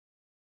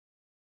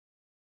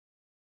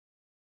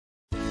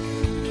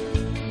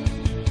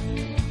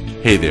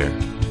Hey there,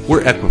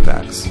 we're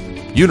Equifax.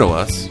 You know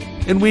us,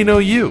 and we know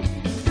you.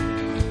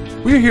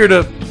 We're here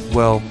to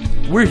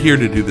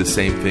do the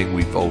same thing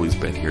we've always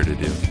been here to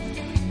do.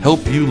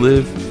 Help you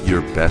live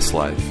your best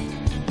life.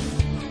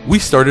 We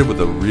started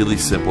with a really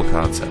simple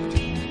concept.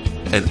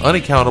 An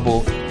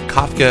unaccountable,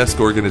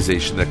 Kafkaesque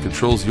organization that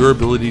controls your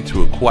ability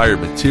to acquire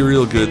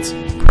material goods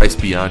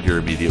priced beyond your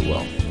immediate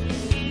wealth.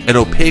 An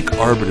opaque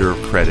arbiter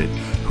of credit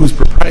whose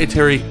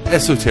proprietary,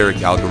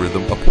 esoteric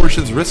algorithm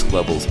apportions risk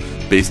levels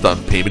based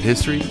on payment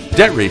history,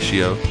 debt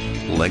ratio,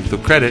 length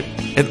of credit,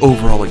 and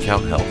overall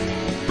account health,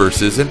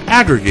 versus an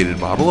aggregated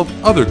model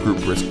of other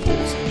group risk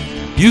pools.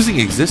 Using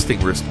existing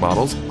risk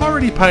models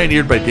already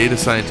pioneered by data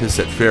scientists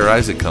at Fair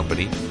Isaac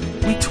Company,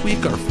 we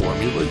tweak our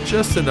formula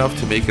just enough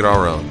to make it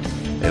our own,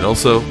 and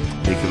also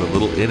make it a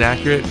little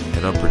inaccurate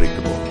and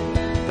unpredictable.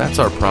 That's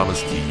our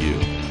promise to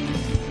you.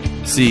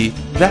 See,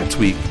 that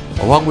tweak,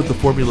 along with the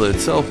formula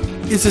itself,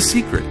 is a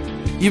secret,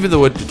 even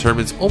though it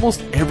determines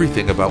almost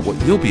everything about what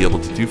you'll be able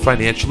to do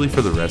financially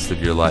for the rest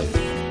of your life.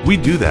 We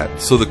do that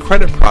so the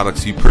credit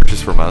products you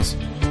purchase from us,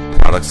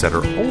 products that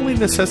are only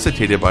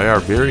necessitated by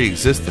our very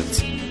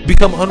existence,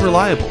 become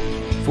unreliable,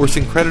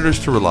 forcing creditors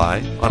to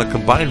rely on a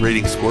combined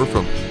rating score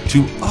from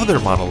two other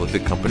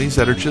monolithic companies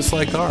that are just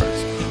like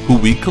ours, who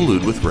we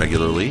collude with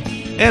regularly,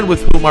 and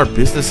with whom our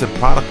business and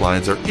product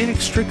lines are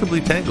inextricably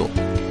tangled,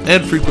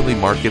 and frequently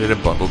marketed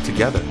and bundled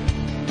together.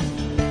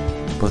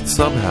 But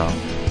somehow,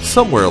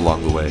 somewhere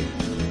along the way,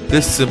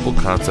 this simple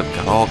concept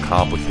got all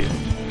complicated,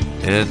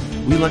 and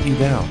we let you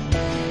down.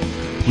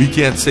 We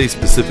can't say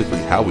specifically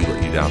how we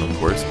let you down, of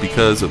course,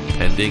 because of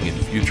pending and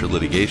future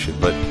litigation,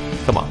 but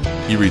come on,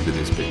 you read the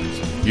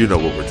newspapers. You know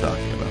what we're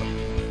talking about.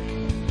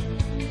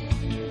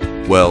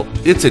 Well,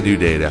 it's a new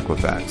day at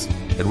Equifax,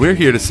 and we're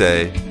here to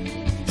say,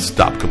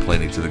 stop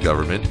complaining to the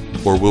government,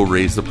 or we'll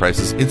raise the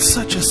prices in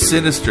such a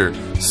sinister,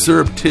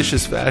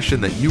 surreptitious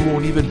fashion that you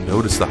won't even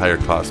notice the higher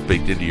costs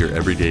baked into your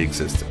everyday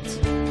existence.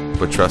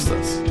 But trust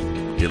us,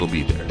 it'll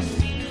be there.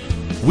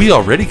 We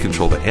already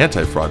control the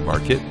anti-fraud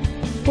market.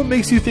 What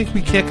makes you think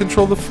we can't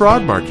control the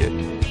fraud market?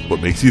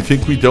 What makes you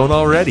think we don't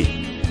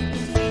already?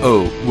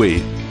 Oh,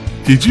 wait.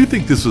 Did you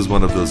think this was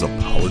one of those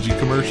apology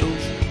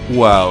commercials?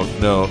 Wow,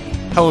 no.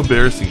 How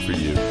embarrassing for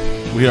you.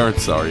 We aren't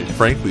sorry.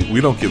 Frankly, we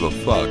don't give a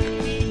fuck.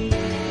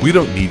 We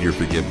don't need your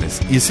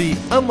forgiveness. You see,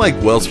 unlike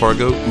Wells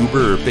Fargo,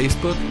 Uber, or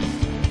Facebook,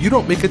 you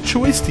don't make a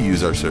choice to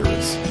use our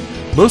service.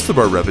 Most of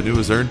our revenue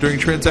is earned during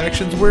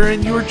transactions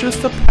wherein you are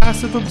just a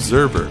passive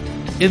observer.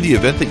 In the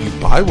event that you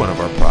buy one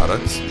of our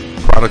products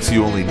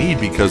you only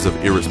need because of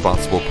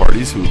irresponsible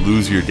parties who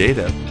lose your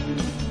data,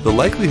 the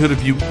likelihood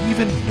of you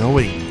even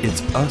knowing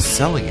it's us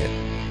selling it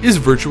is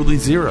virtually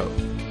zero,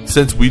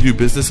 since we do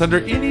business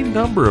under any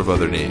number of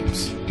other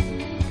names.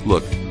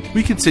 Look,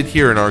 we can sit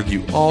here and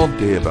argue all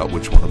day about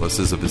which one of us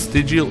is a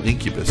vestigial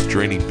incubus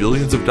draining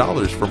billions of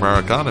dollars from our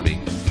economy,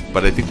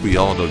 but I think we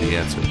all know the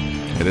answer,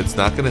 and it's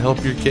not going to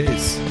help your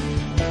case.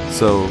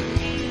 So,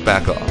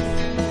 back off,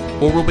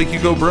 or we'll make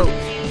you go broke.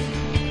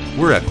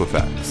 We're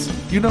Equifax.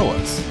 You know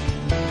us,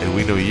 and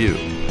we know you.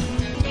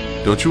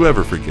 Don't you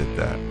ever forget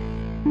that.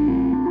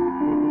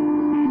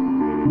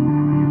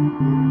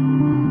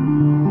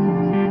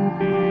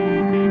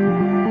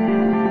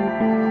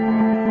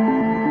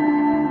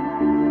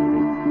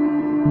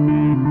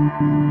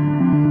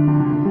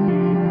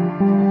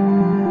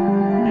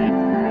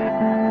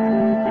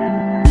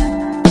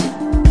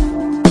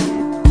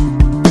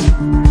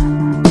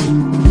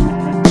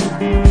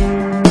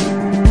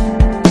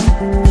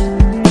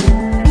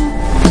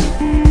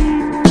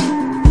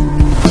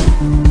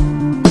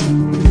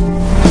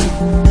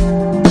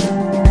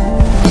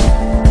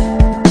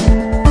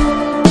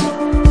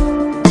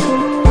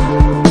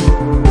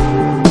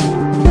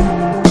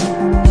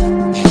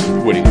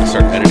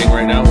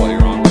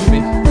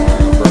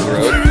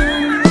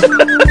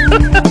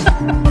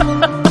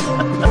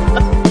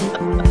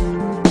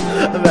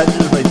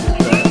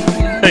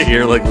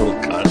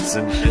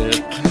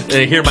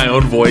 I hear my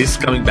own voice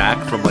coming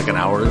back from like an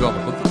hour ago. I'm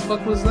like, what the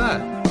fuck was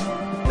that?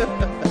 That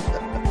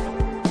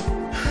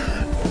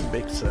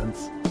makes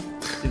sense.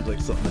 Seems like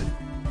something.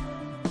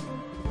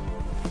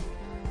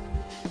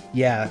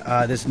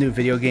 Yeah, this new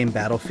video game,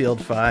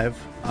 Battlefield 5.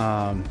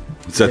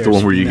 Is that the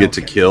one where you get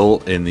to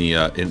kill in the?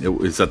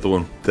 Is that the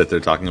one that they're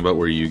talking about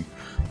where you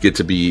get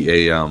to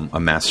be a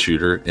mass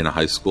shooter in a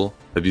high school?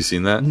 Have you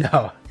seen that?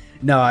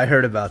 No, I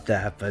heard about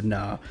that, but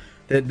no.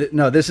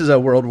 No, this is a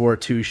World War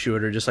II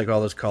shooter, just like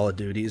all those Call of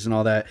Duties and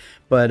all that.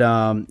 But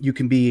you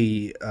can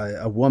be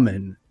a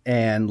woman,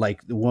 and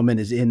like the woman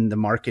is in the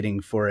marketing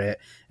for it,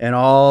 and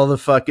all the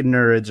fucking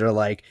nerds are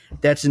like,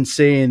 "That's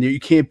insane! You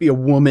can't be a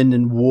woman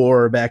in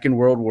war back in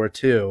World War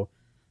II."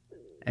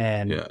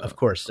 And of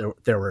course,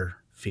 there were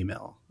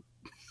female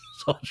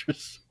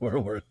soldiers in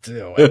World War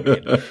II. I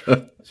mean,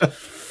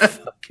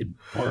 fucking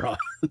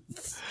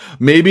morons.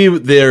 Maybe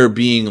they're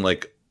being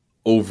like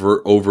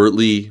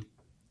overtly.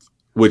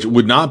 Which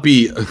would not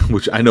be,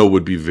 which I know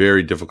would be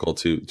very difficult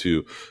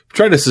to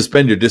try to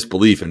suspend your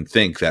disbelief and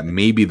think that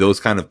maybe those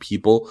kind of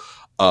people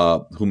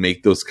who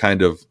make those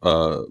kind of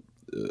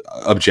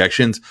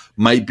objections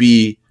might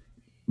be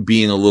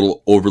being a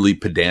little overly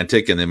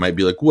pedantic, and they might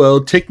be like,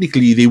 well,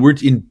 technically they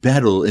weren't in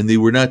battle and they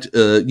were not,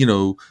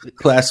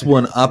 class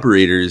 1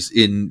 operators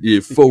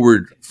in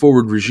forward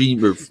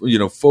regime or,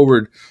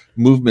 forward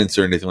movements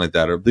or anything like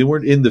that. Or they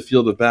weren't in the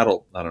field of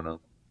battle. I don't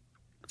know.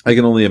 I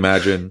can only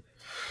imagine.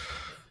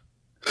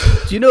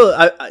 Do you know?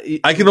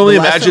 I can only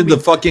imagine the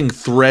fucking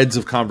threads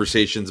of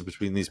conversations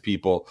between these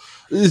people.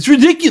 It's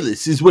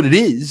ridiculous, is what it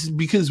is.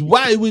 Because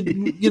why would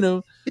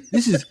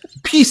this is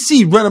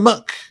PC run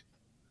amok.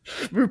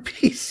 We're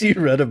PC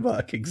run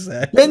amok,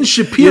 exactly. Ben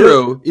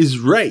Shapiro is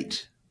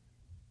right.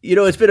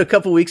 It's been a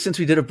couple weeks since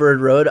we did a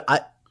Bird Road.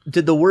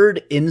 Did the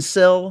word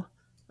incel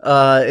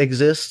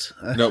exist?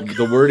 No,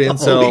 the word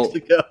incel.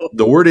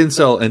 The word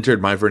incel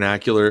entered my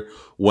vernacular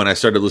when I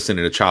started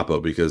listening to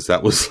Chapo, because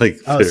that was like.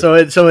 Oh, so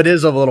it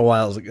is a little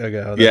while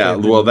ago. Yeah,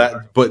 well,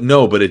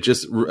 but it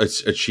just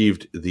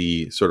achieved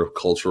the sort of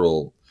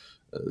cultural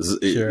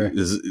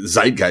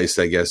zeitgeist,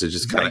 I guess. It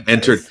just kind of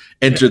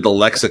entered the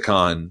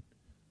lexicon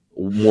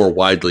more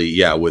widely.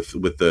 Yeah, with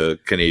the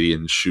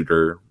Canadian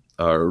shooter.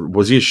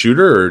 Was he a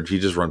shooter, or did he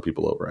just run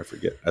people over? I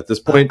forget. At this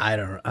point, I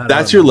don't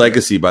that's your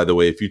legacy, by the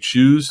way. If you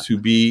choose to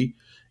be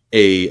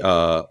a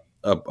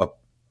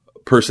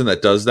person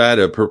that does that,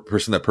 a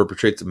person that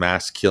perpetrates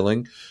mass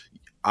killing,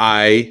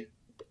 a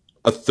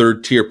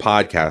third-tier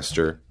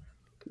podcaster,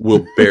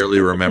 will barely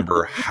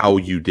remember how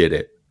you did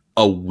it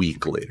a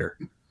week later.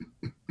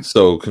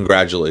 So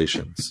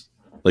congratulations.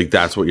 Like,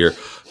 that's what you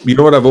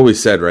know what I've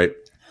always said, right?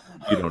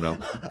 You don't know,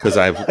 because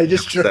I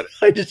just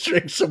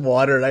drank some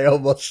water and I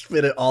almost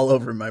spit it all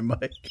over my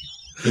mic.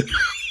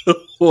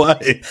 Why?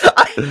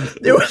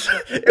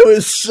 It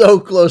was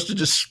so close to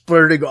just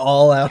spurting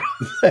all out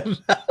of my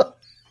mouth,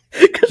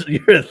 because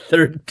you're a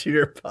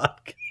third-tier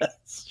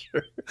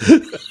podcaster.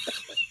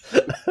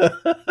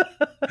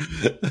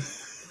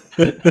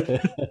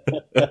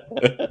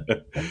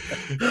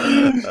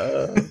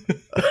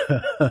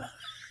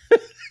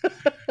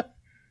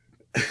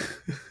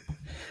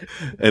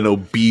 An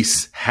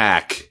obese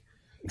hack.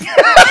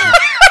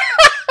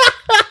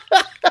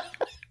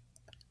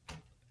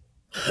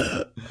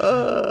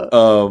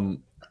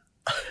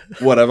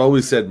 What I've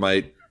always said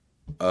might,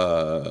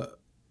 and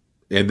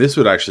this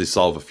would actually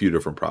solve a few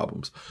different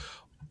problems.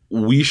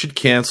 We should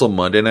cancel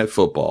Monday Night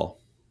Football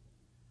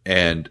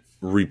and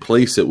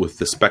replace it with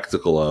the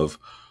spectacle of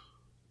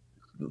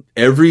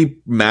every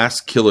mass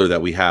killer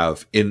that we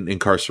have in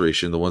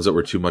incarceration, the ones that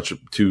were too much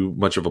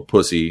of a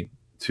pussy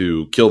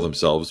to kill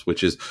themselves,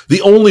 which is the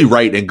only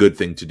right and good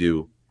thing to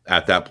do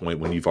at that point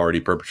when you've already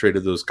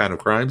perpetrated those kind of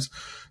crimes.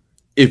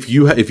 If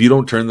you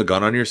don't turn the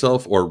gun on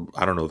yourself, or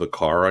I don't know, the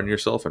car on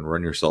yourself, and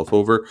run yourself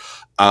over,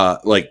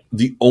 like,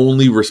 the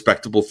only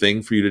respectable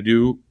thing for you to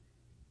do,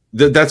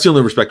 that's the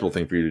only respectable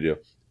thing for you to do.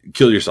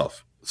 Kill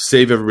yourself.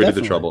 Save everybody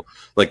Definitely. The trouble.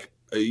 Like,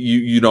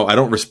 I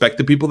don't respect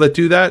the people that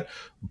do that,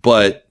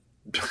 but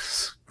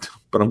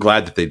I'm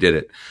glad that they did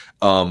it.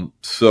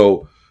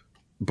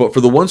 But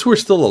for the ones who are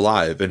still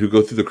alive and who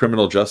go through the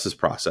criminal justice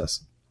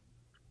process,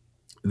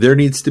 there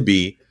needs to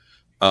be,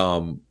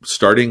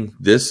 starting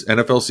this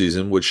NFL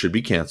season, which should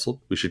be canceled.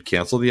 We should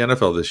cancel the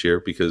NFL this year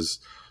because,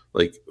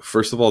 like,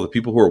 first of all, the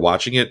people who are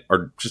watching it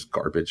are just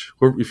garbage.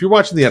 If you're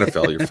watching the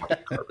NFL, you're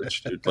fucking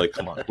garbage, dude. Like,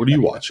 come on. What are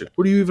you watching?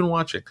 What are you even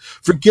watching?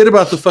 Forget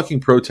about the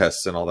fucking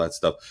protests and all that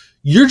stuff.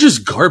 You're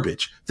just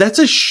garbage. That's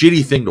a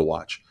shitty thing to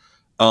watch.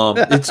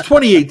 It's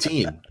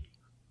 2018.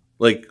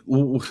 Like,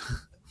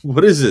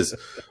 what is this?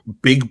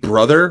 Big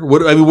Brother?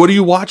 What are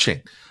you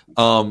watching?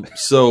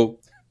 So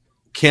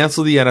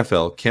cancel the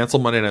NFL, cancel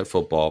Monday Night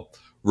Football,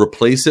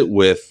 replace it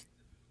with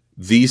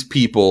these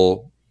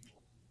people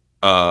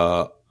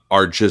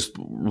are just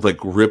like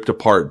ripped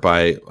apart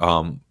by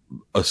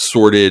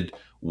assorted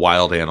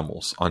wild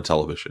animals on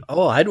television.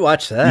 Oh, I'd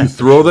watch that. You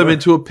throw them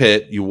into a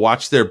pit, you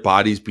watch their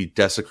bodies be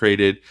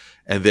desecrated,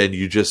 and then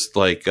you just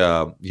like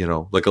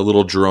like a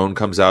little drone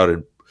comes out,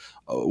 and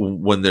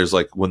when there's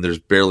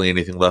barely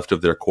anything left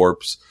of their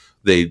corpse,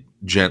 they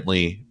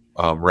gently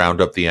round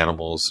up the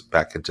animals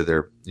back into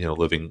their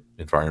living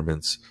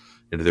environments,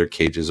 into their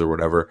cages or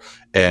whatever.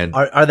 And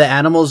are the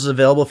animals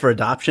available for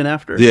adoption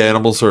after? The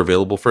animals are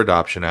available for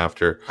adoption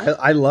after.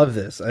 I love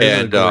this.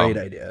 It's a great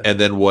idea. And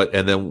then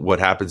what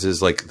happens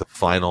is, like, the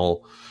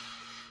final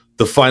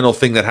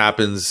thing that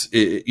happens,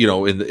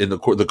 in the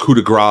coup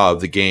de grace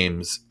of the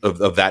games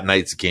of that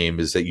night's game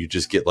is that you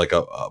just get like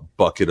a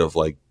bucket of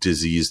like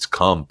diseased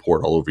cum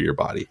poured all over your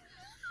body.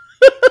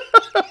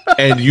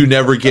 And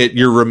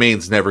your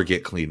remains never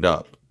get cleaned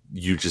up.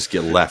 You just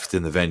get left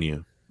in the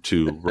venue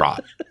to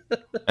rot.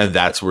 And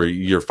that's where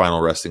your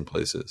final resting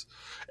place is.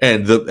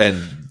 And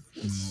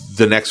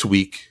the next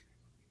week,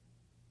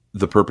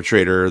 the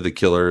perpetrator, the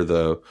killer,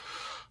 the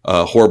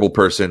horrible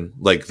person,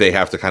 like, they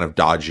have to kind of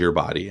dodge your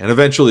body. And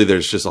eventually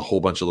there's just a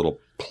whole bunch of little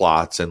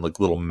plots and like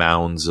little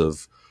mounds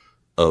of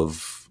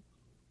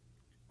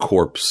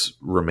corpse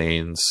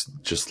remains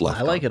just left.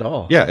 I like it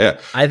all. Yeah.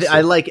 I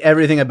like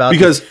everything about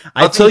because this.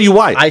 I'll tell you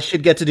why. I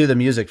should get to do the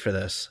music for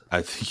this.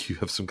 I think you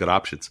have some good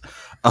options.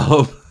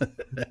 I'll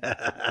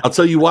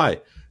tell you why.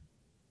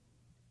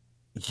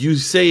 you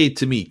say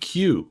to me,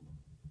 Q,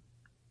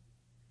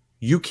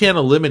 you can't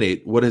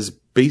eliminate what has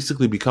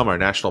basically become our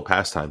national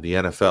pastime, the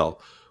NFL,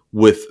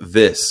 with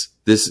this.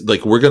 This,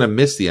 like, we're going to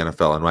miss the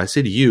NFL. And when I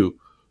say to you,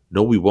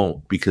 no, we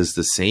won't, because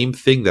the same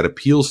thing that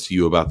appeals to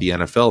you about the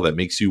NFL that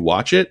makes you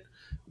watch it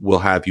will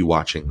have you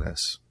watching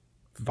this.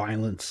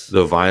 Violence.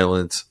 The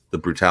violence, the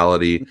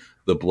brutality,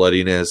 the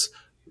bloodiness,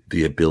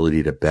 the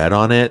ability to bet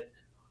on it.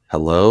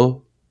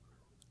 Hello?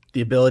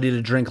 The ability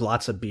to drink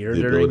lots of beer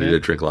The during ability it. to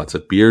drink lots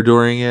of beer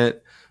during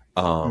it.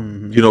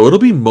 You know, it'll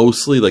be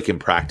mostly like in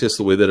practice.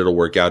 The way that it'll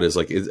work out is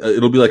like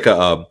it'll be like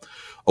a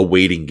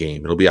waiting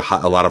game. It'll be a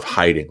lot of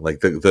hiding. Like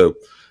the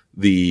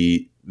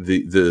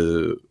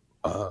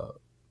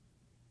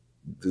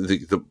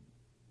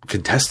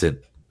contestant.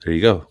 There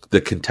you go.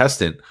 The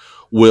contestant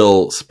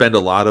will spend a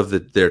lot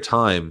of their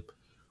time,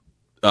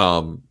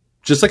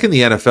 just like in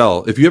the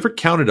NFL. If you ever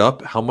counted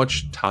up how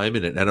much time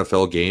in an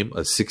NFL game,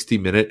 a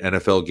 60-minute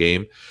NFL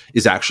game,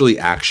 is actually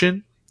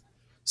action,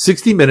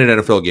 60-minute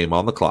NFL game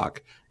on the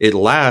clock. It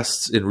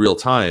lasts in real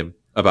time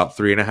about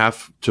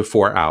 3.5 to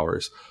 4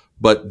 hours.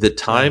 But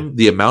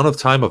the amount of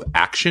time of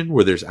action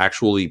where there's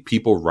actually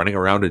people running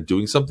around and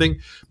doing something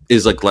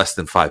is like less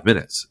than 5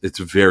 minutes. It's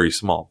very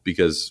small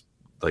because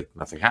like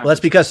nothing happens. Well, that's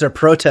because they're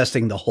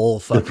protesting the whole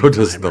fucking They're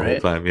protesting time, the whole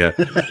time. Yeah.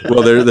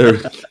 Well,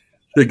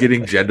 they're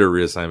getting gender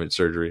reassignment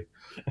surgery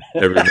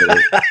every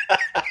minute.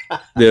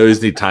 They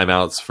always need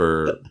timeouts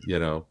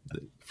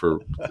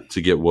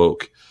to get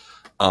woke.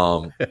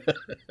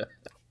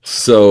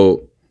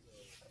 So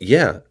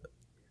yeah,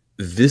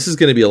 this is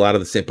going to be a lot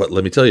of the same. But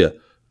let me tell you,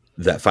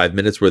 that 5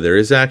 minutes where there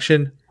is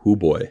action, hoo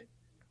boy,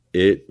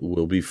 it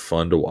will be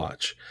fun to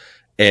watch.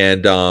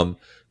 And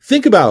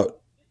think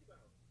about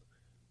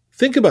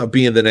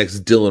being the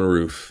next Dylan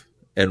Roof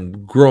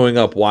and growing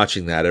up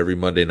watching that every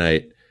Monday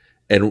night,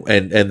 and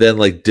then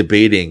like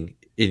debating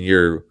in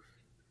your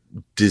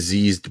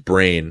diseased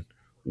brain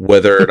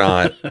whether or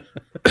not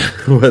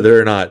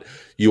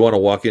you want to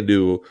walk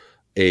into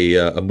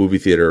a movie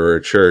theater or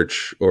a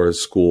church or a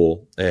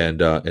school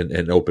and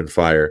open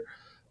fire,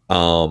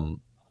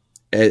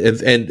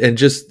 and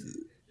just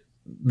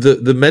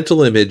the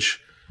mental image.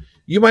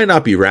 You might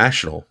not be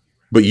rational,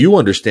 but you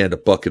understand a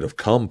bucket of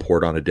cum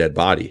poured on a dead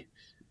body.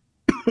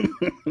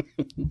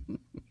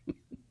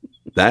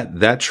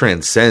 that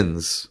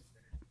transcends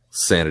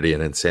sanity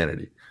and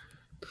insanity.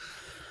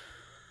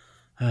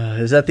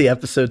 Is that the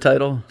episode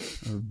title?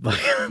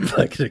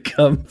 Bucket of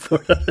cum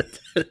poured on a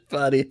dead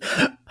body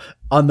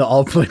on the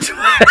All Points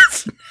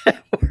West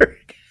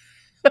Network.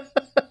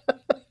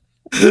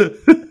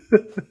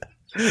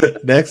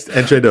 Next,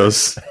 Entre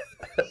Dos.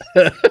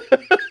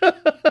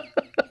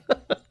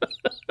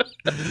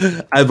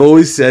 I've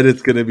always said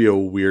it's going to be a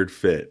weird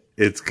fit.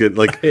 It's good.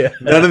 Like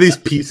none of these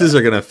pieces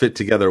are going to fit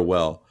together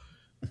well.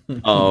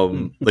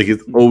 Like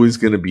it's always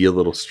going to be a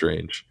little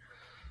strange.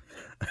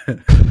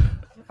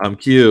 I'm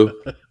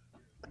Q.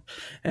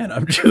 And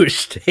I'm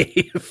Jewish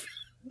Dave.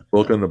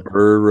 Welcome to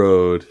Bird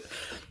Road.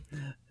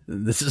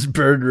 This is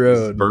Bird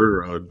Road.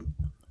 Bird Road.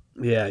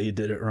 Yeah, you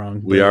did it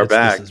wrong. We are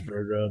back. This is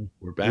Bird Road.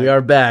 We're back. We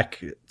are back.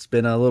 It's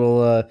been a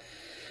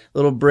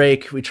little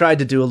break. We tried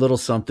to do a little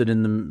something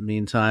in the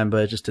meantime,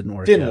 but it just didn't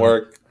work. Didn't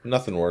work.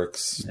 Nothing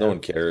works. No one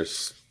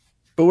cares.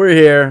 But we're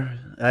here.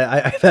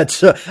 I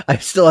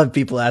still have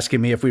people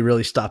asking me if we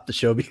really stopped the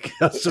show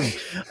because of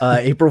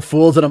April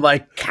Fools, and I'm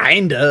like,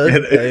 kinda.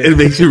 It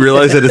makes you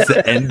realize that it's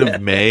the end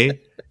of May.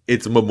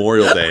 It's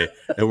Memorial Day,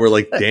 and we're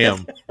like,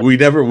 damn, we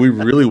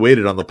really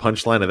waited on the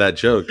punchline of that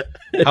joke.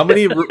 How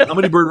many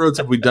Bird Roads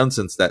have we done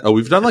since that? Oh,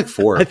 we've done like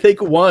 4. I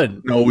think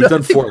 1. No, we've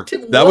done 4.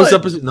 That was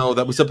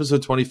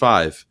episode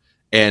 25,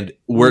 and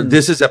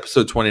this is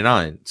episode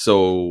 29.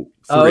 So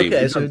 3.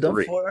 Okay, so we've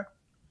done 4.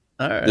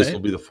 All right, this will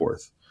be the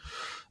 4th.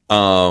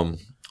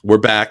 We're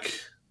back.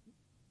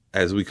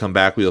 As we come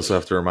back, we also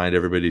have to remind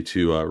everybody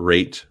to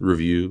rate,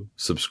 review,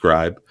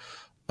 subscribe.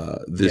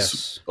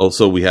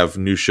 Also, we have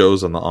new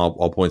shows on the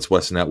All Points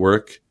West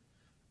Network.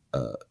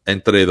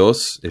 Entre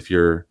Dos, if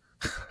you're,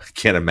 I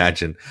can't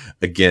imagine,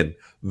 again,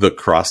 the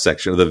cross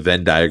section of the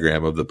Venn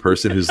diagram of the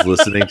person who's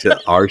listening to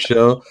our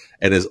show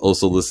and is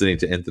also listening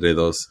to Entre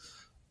Dos.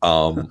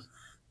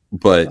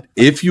 But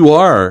if you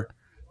are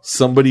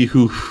somebody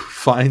who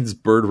finds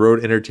Bird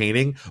Road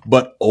entertaining,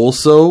 but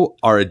also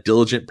are a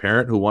diligent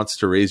parent who wants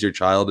to raise your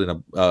child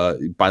in a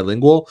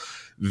bilingual,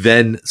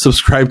 then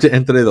subscribe to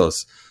Entre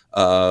Dos,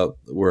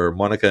 where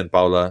Monica and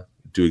Paula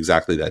do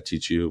exactly that.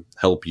 Teach you,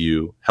 help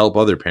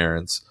other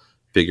parents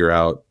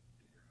figure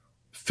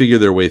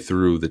their way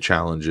through the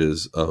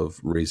challenges of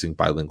raising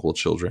bilingual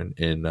children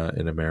in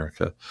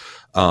America.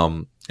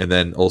 And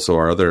then also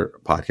our other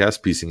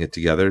podcast, Piecing It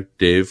Together.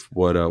 Dave,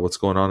 what's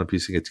going on in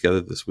Piecing It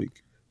Together this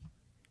week?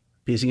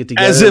 Piecing It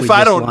Together. As if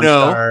I don't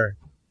know.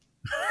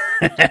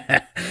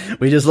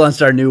 We just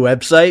launched our new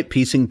website,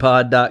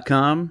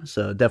 piecingpod.com.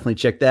 So definitely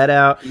check that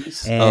out.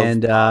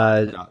 And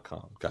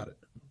 .com. Got it.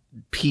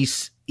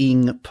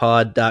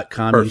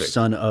 Piecingpod.com, you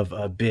son of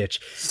a bitch.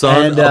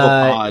 Son of a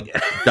pod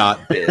dot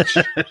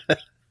bitch.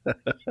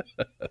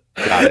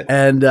 Got Got it.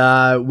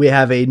 And we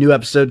have a new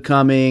episode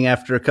coming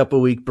after a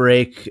couple-week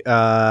break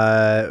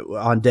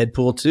on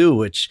Deadpool 2,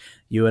 which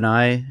you and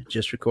I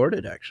just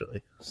recorded,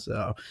 actually.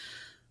 So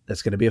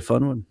that's going to be a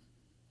fun one.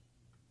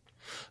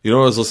 You know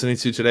what I was listening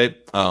to today?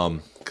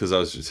 Because I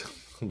was just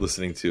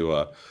listening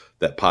to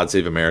that Pod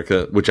Save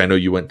America, which I know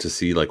you went to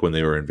see like when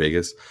they were in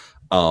Vegas.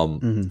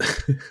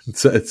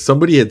 So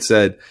somebody had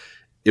said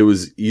it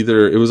was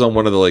on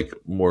one of the like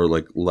more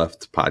like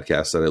left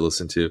podcasts that I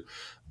listened to.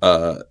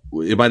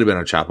 It might have been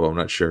on Chapo, I'm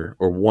not sure,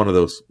 or one of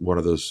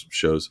those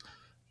shows.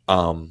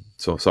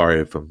 So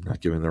sorry if I'm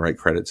not giving the right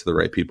credit to the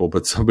right people,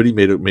 but somebody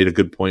made a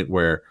good point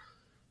where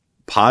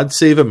Pod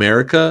Save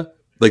America,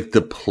 like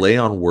the play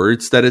on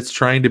words that it's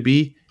trying to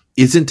be,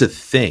 isn't a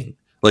thing.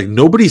 Like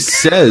nobody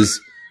says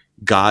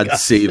God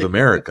Save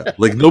America.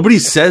 Like nobody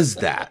says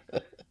that.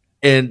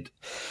 And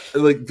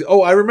like,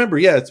 oh, I remember.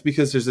 Yeah, it's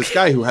because there's this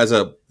guy who has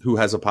a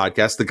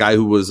podcast. The guy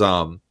who was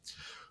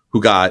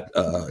who got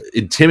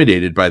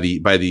intimidated by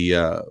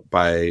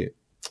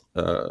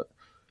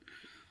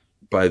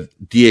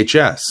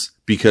DHS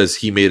because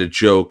he made a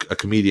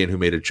comedian who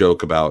made a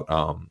joke about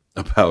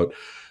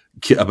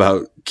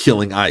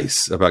killing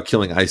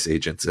ICE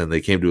agents, and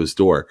they came to his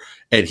door.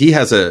 And he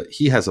has a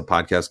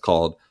podcast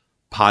called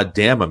Pod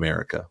Damn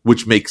America,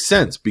 which makes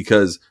sense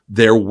because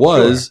there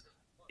was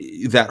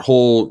that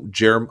whole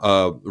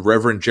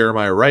Reverend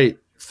Jeremiah Wright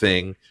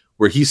thing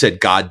where he said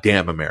 "God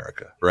damn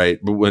America," right?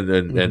 But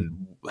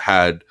and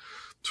had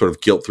sort of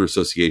guilt through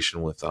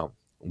association with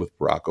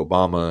Barack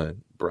Obama,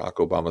 and Barack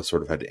Obama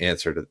sort of had to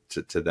answer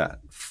to that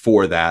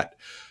for that.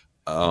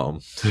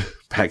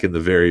 Back in the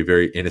very,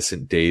 very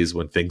innocent days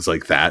when things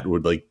like that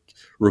would like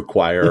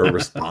require a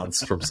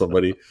response from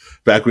somebody,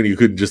 back when you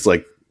could just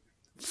like,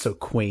 so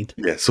quaint,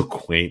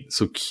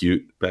 so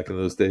cute back in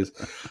those days.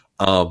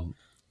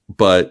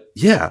 But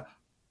yeah,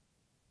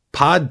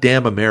 Pod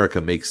Damn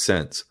America makes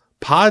sense.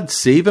 Pod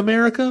Save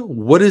America?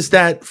 What is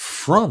that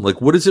from?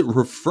 Like, what is it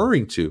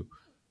referring to?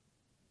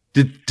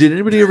 Did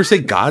anybody ever say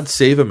God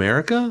Save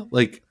America?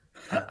 Like,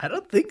 I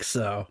don't think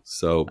so.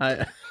 So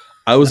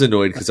I was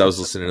annoyed because I was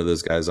listening to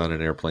those guys on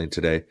an airplane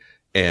today,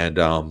 and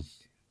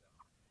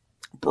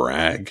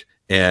brag,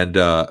 and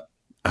I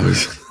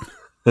was,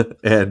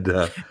 and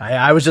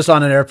I was just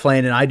on an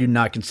airplane, and I do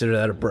not consider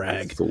that a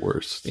brag. It's the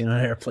worst. You know,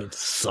 an airplane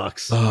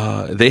sucks.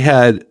 They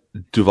had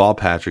Deval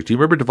Patrick. Do you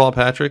remember Deval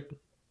Patrick?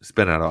 He's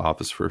been out of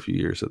office for a few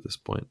years at this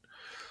point.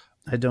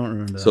 I don't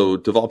remember that. So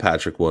Deval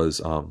Patrick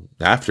was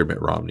after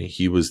Mitt Romney.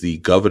 He was the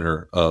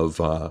governor of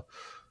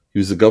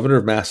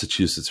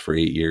Massachusetts for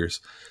 8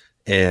 years.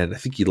 And I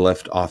think he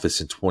left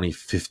office in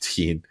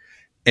 2015,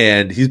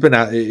 and he's been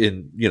out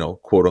in,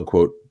 quote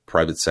unquote,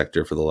 private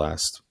sector for the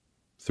last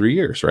 3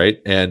 years.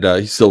 Right. And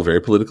he's still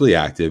very politically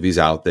active. He's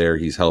out there.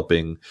 He's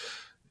helping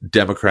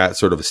Democrats,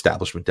 sort of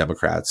establishment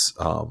Democrats,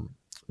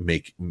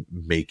 make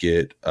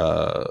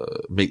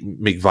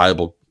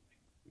viable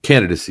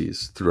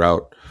candidacies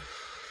throughout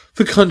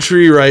the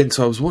country. Right. And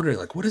so I was wondering,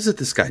 like, what is it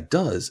this guy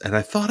does? And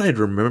I thought I'd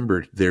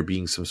remembered there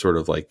being some sort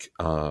of like,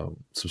 some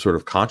sort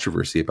of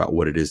controversy about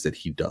what it is that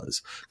he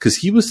does. Cause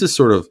he was this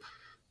sort of,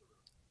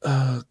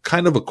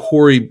 kind of a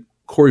Cory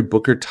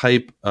Booker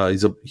type.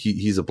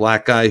 He's a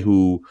black guy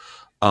who,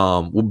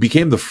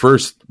 became the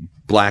first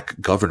black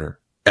governor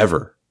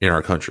ever in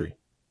our country,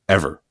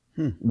 ever,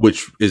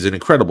 which is an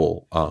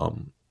incredible,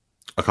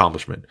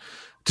 accomplishment.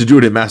 To do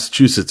it in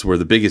Massachusetts, where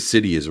the biggest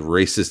city is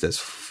racist as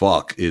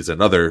fuck, is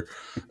another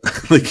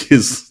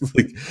is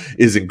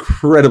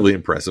incredibly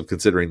impressive,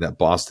 considering that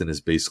Boston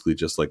is basically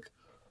just like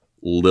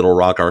Little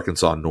Rock,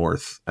 Arkansas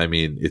North. I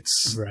mean,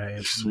 it's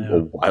just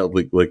a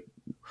wildly like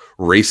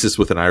racist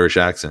with an Irish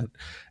accent.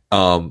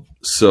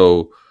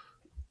 So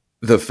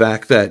the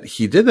fact that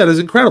he did that is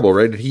incredible,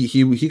 right?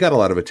 He got a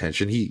lot of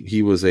attention.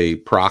 He was a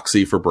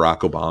proxy for Barack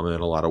Obama in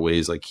a lot of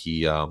ways. Like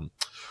he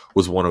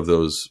was one of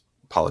those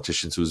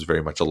politicians who was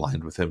very much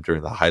aligned with him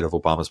during the height of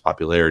Obama's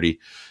popularity.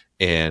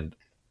 And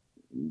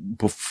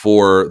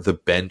before the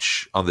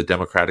bench on the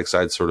Democratic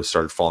side sort of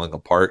started falling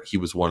apart, he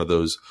was one of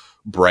those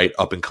bright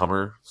up and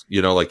comer,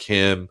 like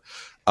him.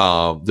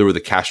 There were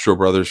the Castro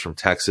brothers from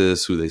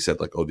Texas who they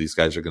said like, oh, these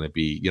guys are going to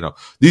be,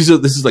 this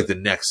is like the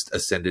next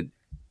ascendant,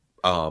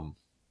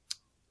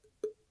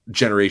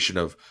 generation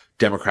of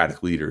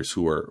Democratic leaders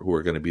who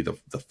are going to be the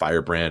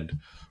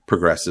firebrand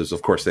progressives.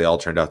 Of course, they all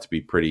turned out to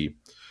be pretty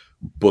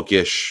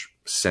bookish,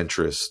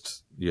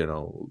 centrist,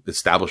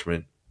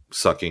 establishment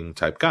sucking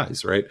type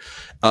guys, right?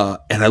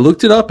 And I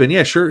looked it up, and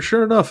yeah,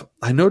 sure enough,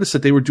 I noticed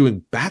that they were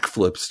doing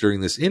backflips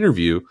during this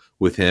interview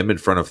with him in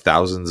front of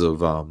thousands of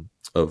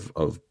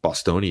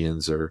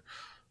Bostonians or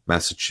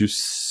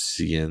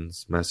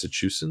Massachusetts,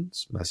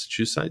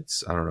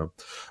 I don't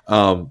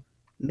know.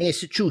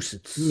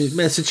 Massachusetts,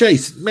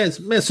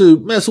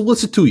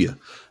 what's it to you?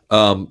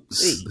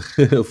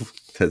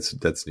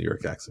 That's New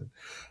York accent.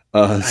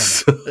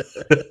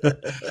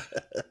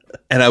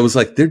 And I was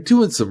like, they're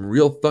doing some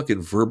real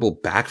fucking verbal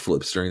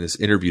backflips during this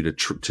interview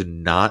to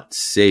not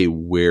say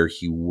where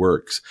he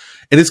works.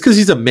 And it's because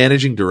he's a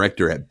managing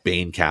director at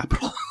Bain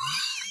Capital.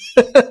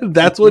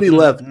 That's what he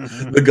left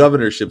the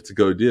governorship to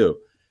go do.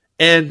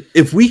 And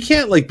if we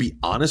can't like be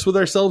honest with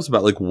ourselves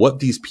about like what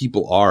these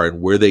people are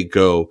and where they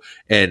go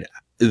and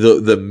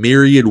the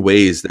myriad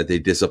ways that they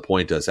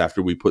disappoint us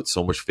after we put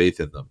so much faith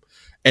in them,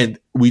 and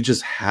we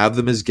just have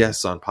them as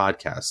guests on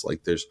podcasts,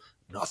 like there's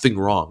nothing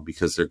wrong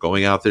because they're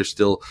going out there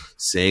still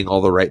saying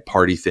all the right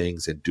party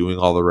things and doing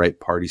all the right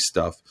party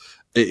stuff.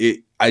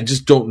 I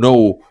just don't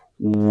know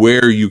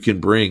where you can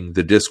bring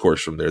the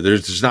discourse from there.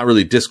 There's not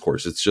really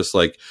discourse. It's just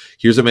like,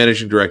 here's a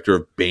managing director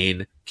of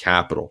Bain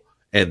Capital,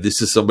 and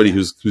this is somebody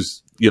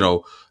who's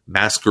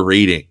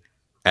masquerading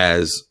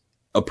as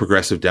a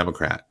progressive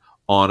Democrat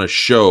on a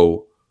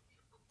show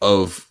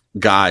of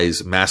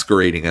guys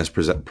masquerading as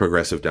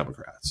progressive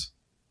Democrats.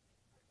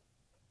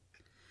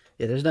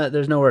 Yeah,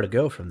 there's nowhere to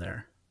go from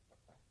there.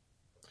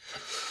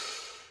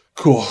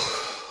 Cool.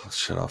 Let's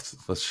shut off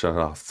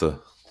the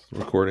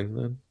recording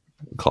then.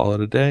 Call it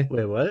a day.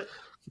 Wait, what?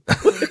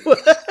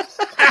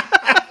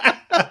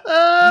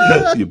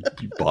 you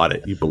bought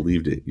it. You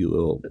believed it. You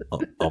little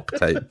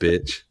uptight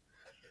bitch.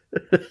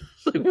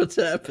 Like, what's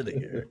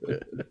happening here?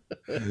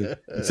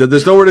 He said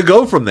there's nowhere to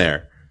go from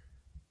there.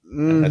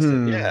 Mm-hmm. I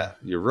said, yeah,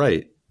 you're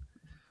right.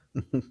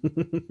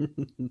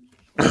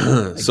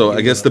 So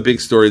I guess the big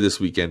story this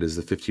weekend is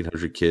the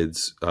 1,500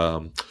 kids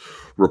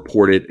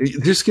reported.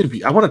 There's going to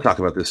be. I want to talk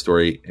about this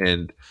story,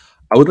 and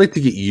I would like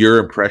to get your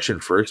impression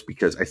first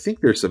because I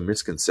think there's some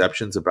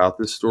misconceptions about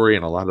this story,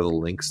 and a lot of the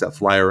links that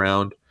fly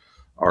around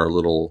are a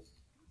little.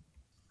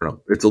 I don't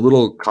know, it's a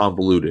little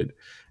convoluted,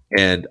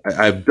 and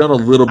I've done a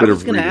little bit of. I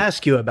was going to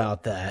ask you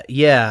about that,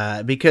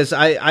 yeah, because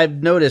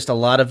I've noticed a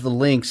lot of the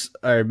links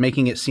are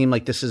making it seem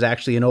like this is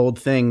actually an old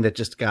thing that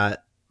just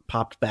got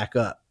popped back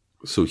up.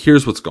 So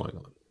here's what's going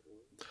on.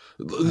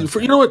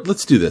 Okay. You know what?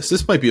 Let's do this.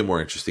 This might be a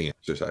more interesting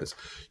exercise.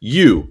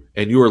 You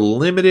and your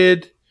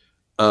limited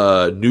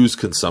news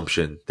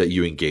consumption that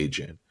you engage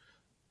in.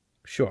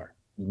 Sure.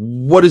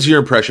 What is your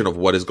impression of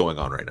what is going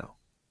on right now?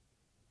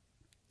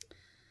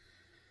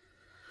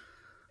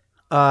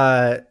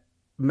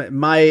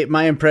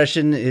 My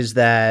impression is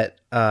that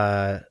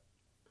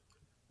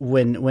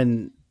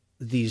when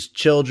these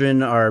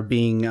children are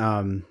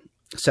being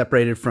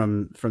separated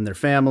from their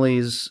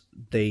families,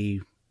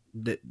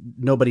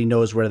 nobody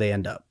knows where they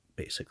end up,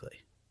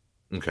 basically.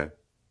 Okay.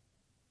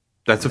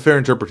 That's a fair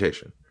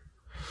interpretation.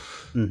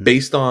 Mm-hmm.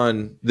 Based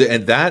on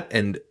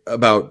and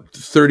about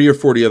 30 or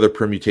 40 other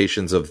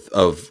permutations of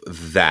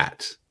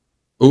that.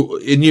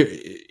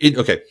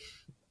 Okay.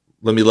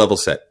 Let me level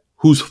set.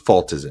 Whose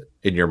fault is it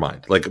in your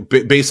mind? Like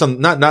based on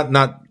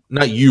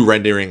not you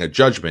rendering a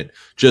judgment,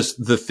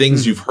 just the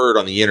things you've heard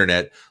on the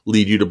internet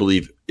lead you to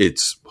believe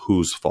it's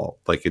whose fault,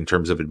 like in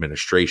terms of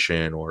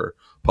administration or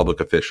public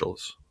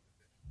officials.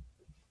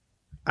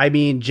 I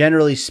mean,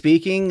 generally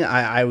speaking,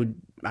 I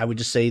would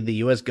just say the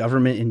U.S.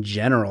 government in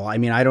general. I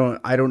mean, I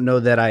don't know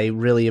that I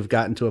really have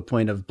gotten to a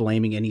point of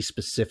blaming any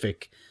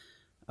specific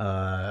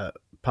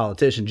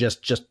politician,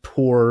 just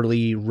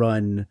poorly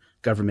run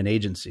government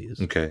agencies.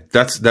 Okay.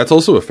 That's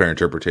also a fair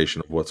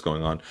interpretation of what's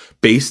going on,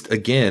 based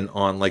again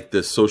on like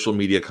the social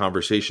media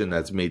conversation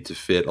that's made to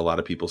fit a lot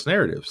of people's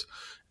narratives.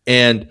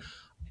 And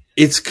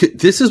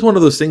this is one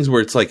of those things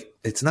where it's like,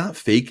 it's not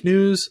fake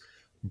news,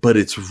 but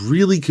it's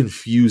really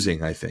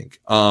confusing, I think.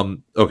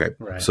 Okay.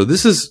 Right. So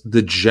this is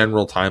the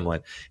general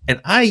timeline, and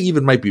I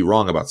even might be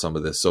wrong about some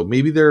of this. So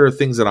maybe there are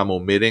things that I'm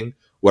omitting.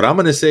 What I'm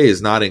going to say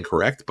is not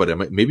incorrect,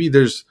 but maybe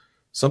there's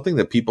something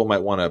that people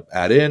might want to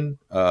add in.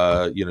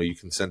 You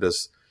can send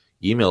us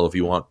email if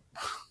you want.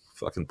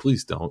 Fucking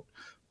please don't.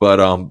 But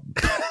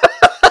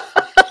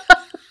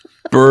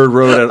Bird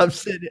wrote. I'm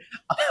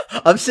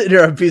sitting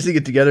here. I'm piecing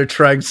it together,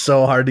 trying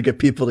so hard to get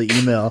people to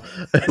email.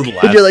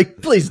 And you're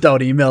like, please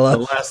don't email us.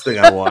 The last thing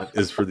I want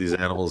is for these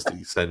animals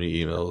to send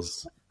me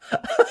emails.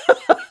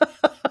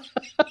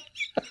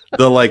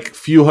 The like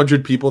few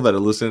hundred people that are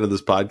listening to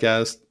this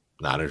podcast,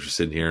 not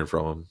interested in hearing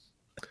from them.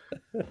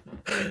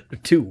 They're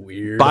too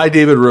weird. By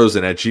David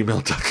Rosen at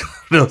gmail.com.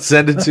 No,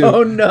 send it to.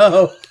 Oh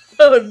no.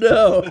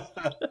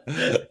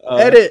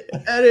 Edit.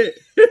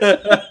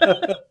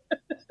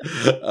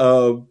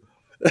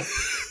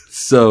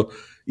 So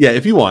yeah,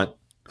 if you want,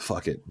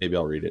 fuck it. Maybe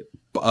I'll read it.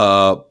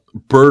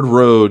 Bird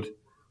Road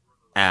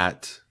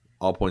at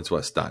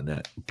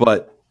allpointswest.net.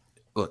 But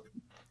look,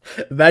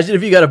 imagine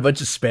if you got a bunch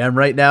of spam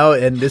right now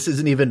and this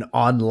isn't even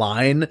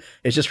online.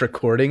 It's just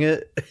recording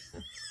it.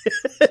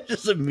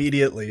 Just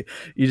immediately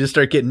you just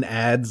start getting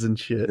ads and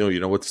shit. No, you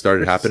know what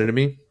started happening to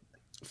me?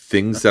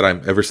 Things that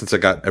ever since I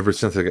got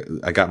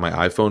my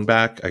iPhone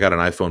back. I got an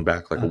iPhone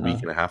back like a week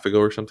and a half ago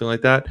or something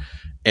like that.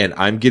 And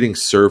I'm getting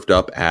served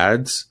up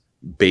ads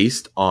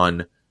based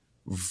on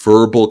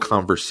verbal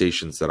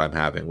conversations that I'm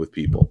having with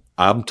people.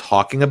 I'm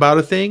talking about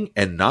a thing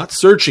and not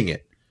searching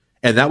it.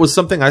 And that was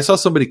something I saw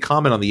somebody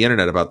comment on the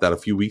internet about that a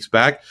few weeks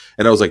back.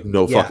 And I was like,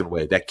 no fucking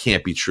way. That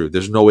can't be true.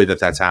 There's no way that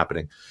that's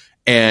happening.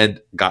 And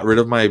got rid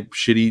of my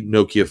shitty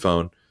Nokia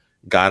phone,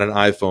 got an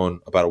iPhone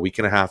about a week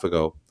and a half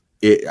ago.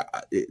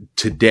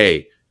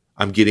 Today,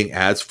 I'm getting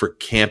ads for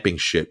camping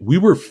shit. We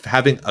were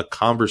having a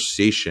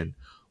conversation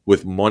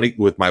with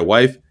my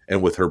wife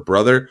and with her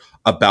brother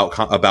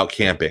about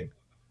camping.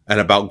 and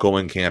about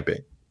going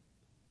camping.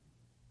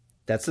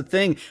 That's the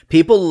thing.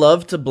 People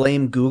love to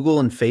blame Google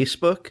and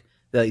Facebook.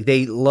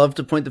 They love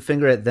to point the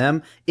finger at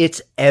them.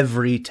 It's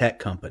every tech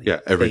company.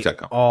 Yeah, every they tech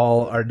company.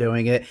 all are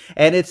doing it,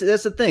 and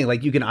that's the thing.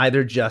 Like, you can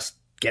either just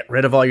get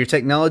rid of all your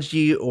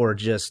technology or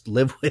just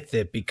live with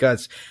it,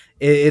 because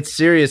it's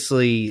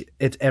seriously,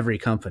 it's every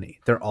company.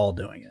 They're all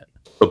doing it.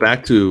 So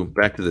back to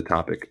the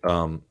topic,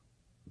 the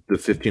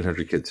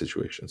 1,500 kid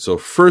situation. So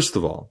first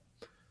of all,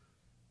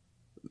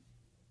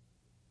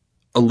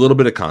 a little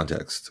bit of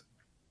context.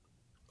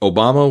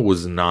 Obama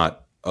was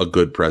not a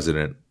good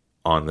president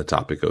on the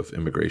topic of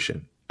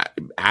immigration.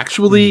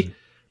 Actually,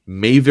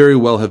 may very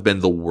well have been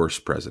the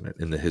worst president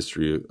in the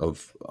history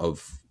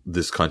of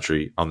this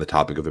country on the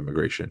topic of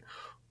immigration.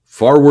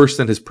 Far worse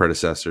than his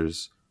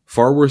predecessors,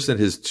 far worse than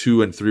his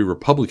 2 and 3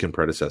 Republican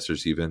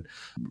predecessors even.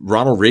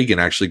 Ronald Reagan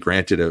actually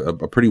granted a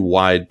pretty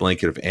wide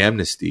blanket of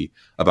amnesty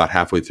about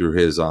halfway through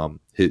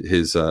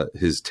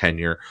his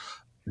tenure.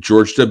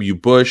 George W.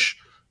 Bush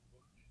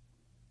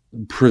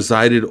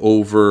presided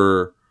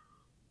over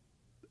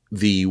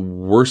the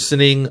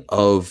worsening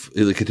of,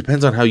 like, it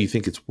depends on how you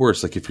think it's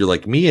worse. Like, if you're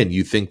like me and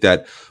you think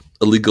that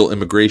illegal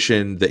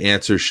immigration, the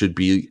answer should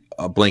be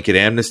a blanket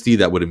amnesty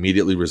that would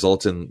immediately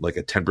result in like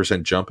a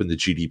 10% jump in the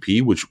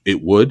GDP, which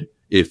it would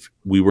if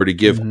we were to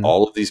give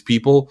all of these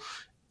people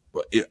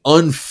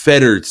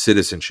unfettered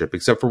citizenship,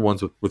 except for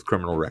ones with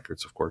criminal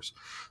records, of course.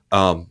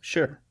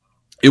 Sure.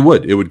 It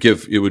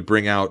would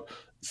bring out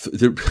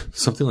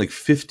something like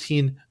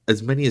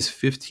as many as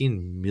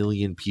 15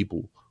 million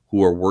people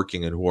who are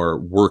working and who are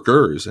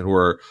workers and who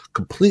are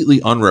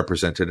completely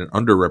unrepresented and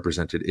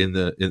underrepresented in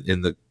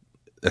the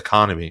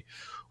economy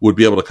would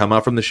be able to come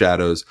out from the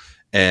shadows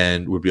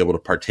and would be able to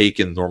partake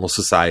in normal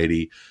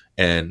society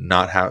and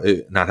not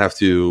have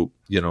to,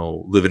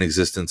 live an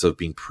existence of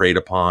being preyed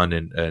upon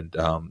and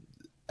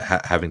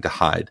having to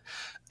hide.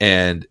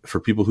 And for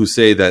people who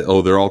say that,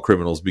 oh, they're all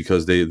criminals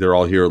because they're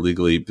all here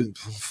illegally,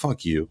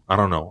 fuck you. I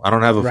don't know. I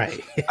don't have a right.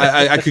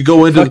 I could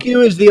go into fuck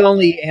you is the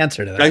only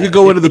answer to that. I could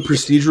go into the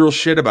procedural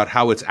shit about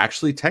how it's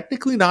actually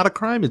technically not a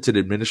crime. It's an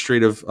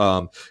administrative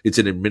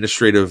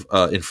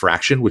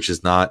infraction, which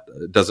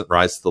doesn't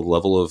rise to the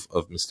level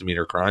of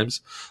misdemeanor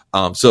crimes.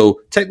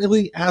 So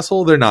technically,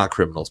 asshole, they're not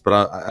criminals.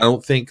 But I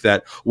don't think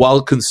that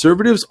while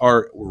conservatives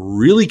are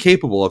really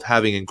capable of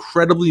having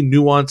incredibly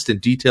nuanced and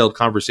detailed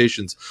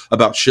conversations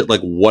about shit like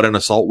what an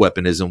assault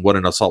weapon is and what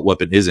an assault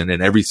weapon isn't,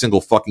 and every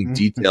single fucking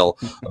detail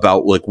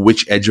about like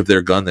which edge of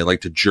their gun they like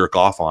to jerk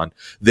off on,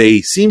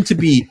 they seem to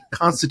be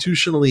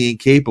constitutionally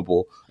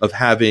incapable of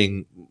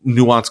having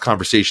nuanced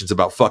conversations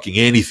about fucking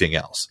anything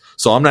else.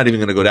 So I'm not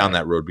even going to go down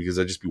that road because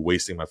I'd just be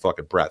wasting my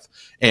fucking breath.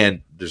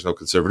 And there's no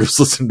conservatives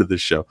listening to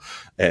this show,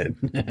 and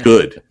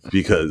good,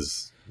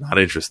 because not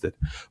interested.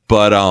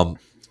 But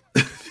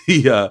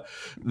the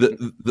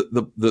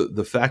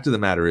fact of the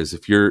matter is,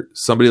 if you're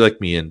somebody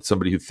like me and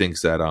somebody who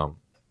thinks that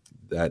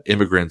that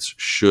immigrants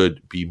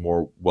should be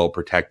more well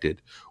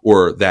protected,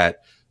 or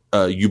that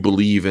you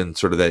believe in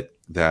sort of that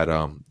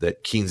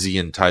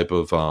Keynesian type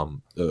of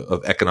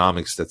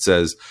economics that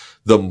says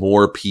the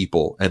more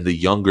people and the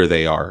younger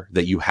they are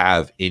that you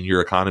have in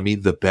your economy,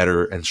 the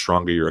better and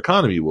stronger your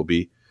economy will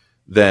be,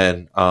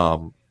 then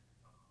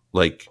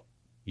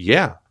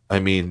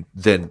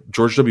then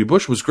George W.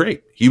 Bush was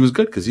great. He was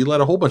good because he let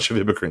a whole bunch of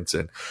immigrants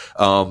in.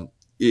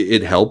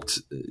 It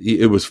helped.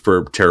 It was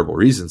for terrible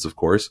reasons, of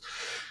course,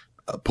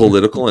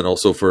 political, and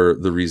also for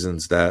the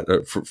reasons that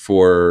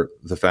for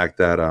the fact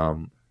that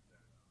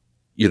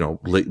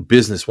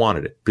business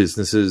wanted it.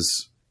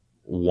 Businesses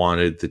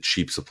wanted the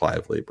cheap supply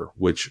of labor,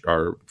 which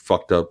are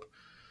fucked up,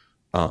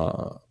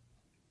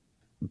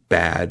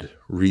 bad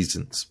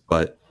reasons.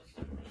 But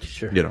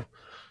sure,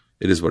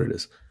 it is what it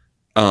is.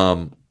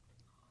 Barack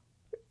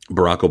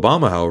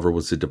Obama, however,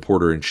 was the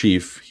deporter in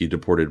chief. He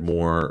deported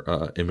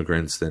more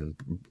immigrants than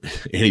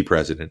any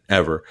president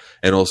ever,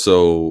 and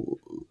also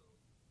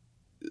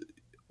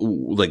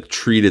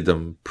treated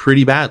them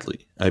pretty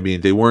badly. I mean,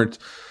 they weren't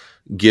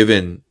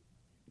given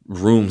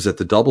rooms at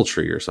the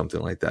DoubleTree or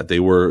something like that. They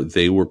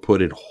were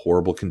put in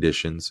horrible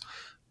conditions.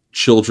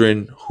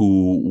 Children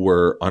who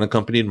were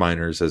unaccompanied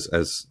minors,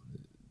 as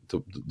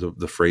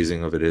the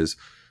phrasing of it is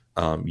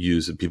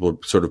used, and people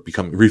sort of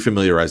become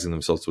refamiliarizing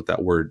themselves with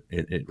that word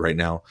right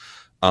now,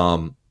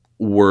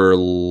 were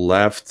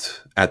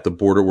left at the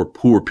border,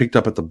 who were picked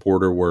up at the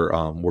border,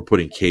 were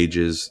put in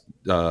cages.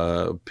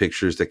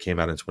 Pictures that came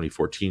out in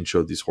 2014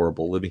 showed these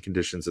horrible living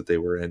conditions that they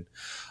were in.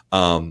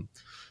 And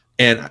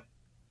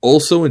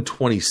also in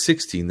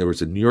 2016, there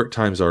was a New York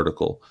Times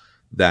article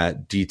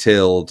that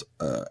detailed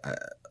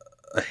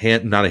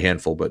not a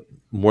handful, but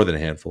more than a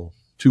handful,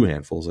 2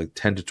 handfuls, like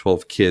 10 to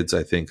 12 kids,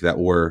 I think, that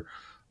were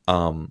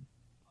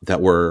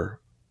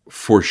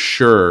for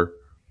sure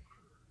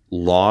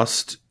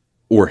lost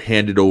or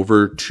handed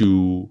over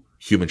to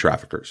human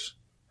traffickers.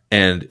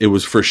 And it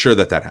was for sure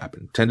that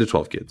happened. 10 to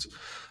 12 kids.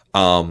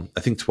 I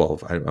think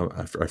 12.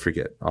 I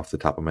forget off the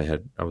top of my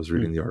head. I was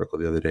reading the article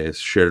the other day. I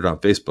shared it on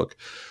Facebook.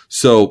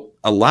 So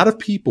a lot of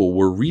people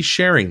were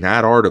resharing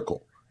that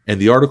article And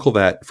the article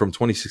that from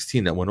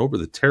 2016 that went over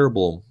the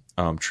terrible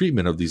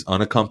treatment of these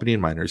unaccompanied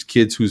minors,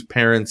 kids whose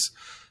parents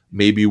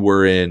maybe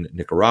were in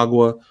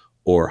Nicaragua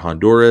or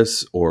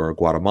Honduras or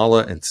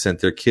Guatemala and sent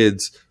their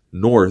kids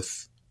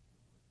north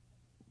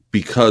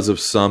because of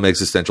some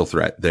existential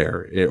threat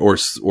there, or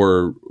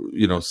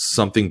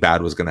something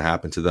bad was going to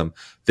happen to them.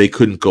 They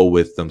couldn't go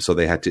with them, so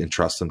they had to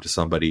entrust them to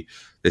somebody.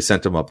 They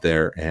sent them up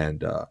there,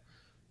 and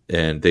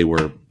they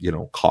were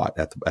caught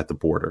at the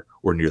border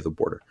or near the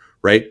border,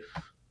 right?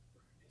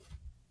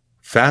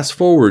 Fast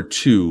forward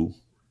to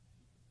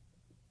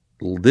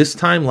this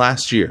time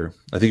last year,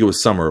 I think it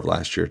was summer of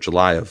last year,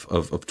 July of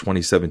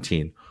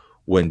 2017,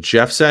 when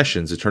Jeff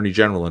Sessions, Attorney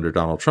General under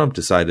Donald Trump,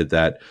 decided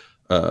that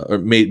or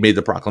made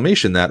the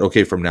proclamation that,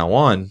 okay, from now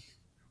on,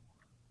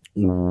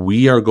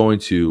 we are going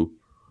to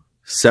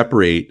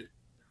separate,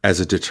 as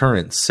a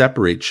deterrent,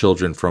 separate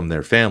children from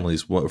their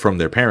families, from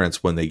their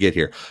parents when they get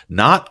here.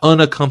 Not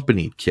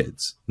unaccompanied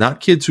kids,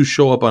 not kids who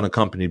show up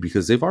unaccompanied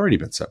because they've already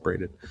been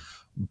separated,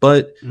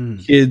 but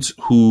kids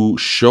who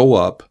show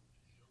up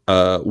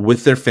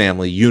with their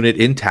family unit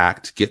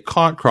intact, get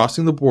caught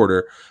crossing the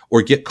border,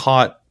 or get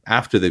caught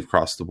after they've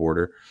crossed the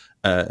border,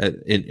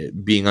 in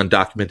being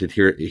undocumented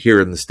here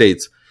in the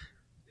States.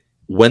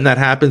 When that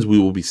happens, we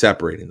will be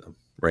separating them,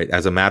 right?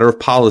 As a matter of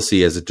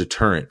policy, as a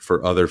deterrent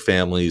for other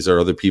families or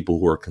other people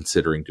who are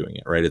considering doing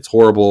it, right? It's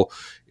horrible.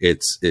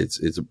 It's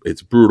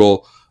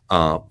brutal.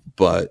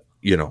 But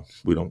we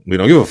don't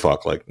give a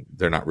fuck. Like,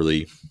 they're not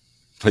really,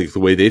 like, the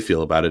way they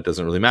feel about it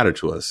doesn't really matter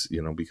to us,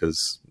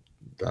 because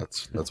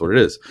that's what it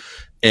is.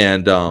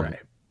 And, right.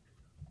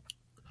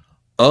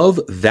 Of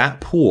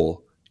that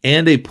pool,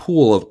 and a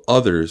pool of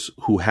others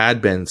who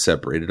had been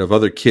separated, of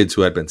other kids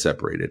who had been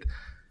separated,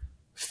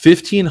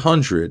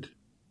 1,500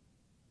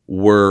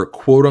 were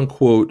quote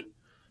unquote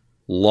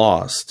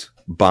lost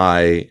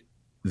by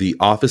the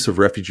Office of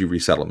Refugee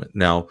Resettlement.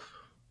 Now,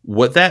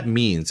 what that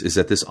means is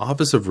that this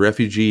Office of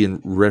Refugee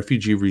and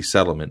Refugee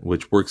Resettlement,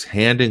 which works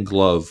hand in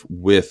glove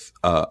with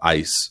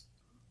ICE,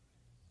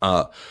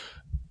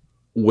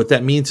 what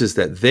that means is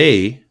that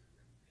they,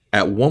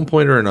 at one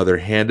point or another,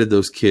 handed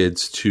those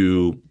kids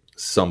to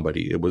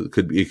somebody. It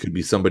could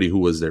be somebody who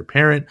was their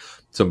parent,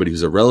 somebody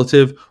who's a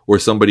relative, or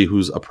somebody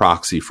who's a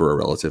proxy for a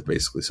relative,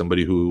 basically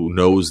somebody who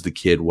knows the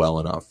kid well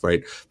enough,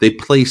 right? They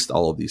placed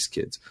all of these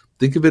kids.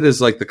 Think of it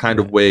as like the kind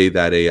of way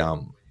that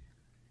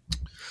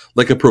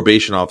like a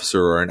probation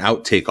officer or an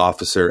outtake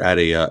officer at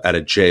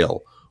a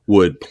jail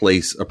would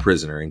place a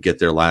prisoner and get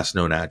their last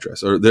known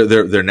address, or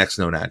their next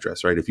known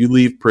address, right? If you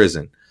leave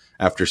prison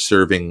after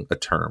serving a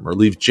term, or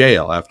leave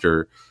jail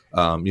after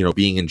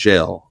being in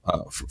jail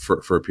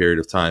for a period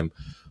of time,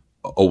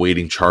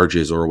 awaiting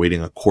charges or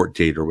awaiting a court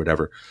date or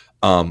whatever,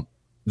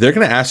 they're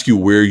going to ask you,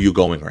 where are you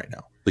going right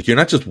now? Like, you're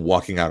not just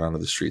walking out onto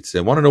the streets.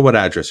 They want to know what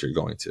address you're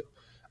going to.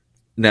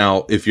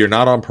 Now, if you're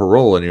not on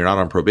parole and you're not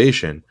on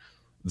probation,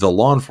 the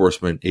law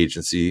enforcement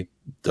agency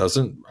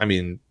doesn't,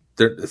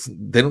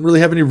 they don't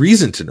really have any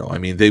reason to know. I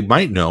mean, they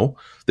might know,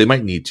 they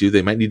might need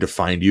to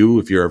find you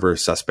if you're ever a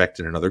suspect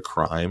in another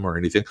crime or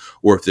anything,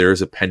 or if there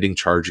is a pending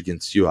charge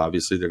against you,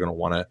 obviously they're going to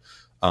want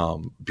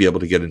to be able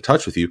to get in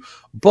touch with you.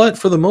 But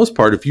for the most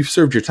part, if you've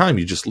served your time,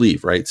 you just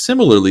leave, right?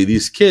 Similarly,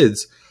 these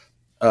kids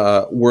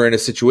were in a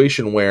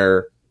situation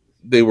where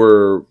they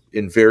were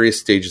in various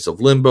stages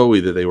of limbo.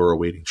 Either they were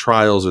awaiting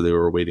trials or they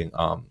were awaiting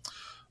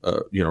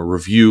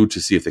review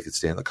to see if they could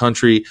stay in the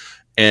country.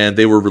 And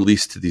they were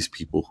released to these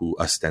people who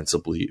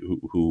ostensibly,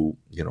 who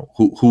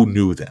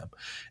knew them.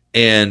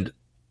 And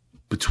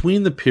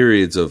between the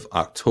periods of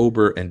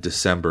October and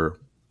December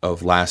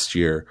of last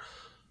year,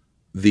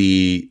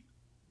 the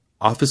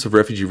Office of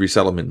Refugee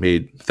Resettlement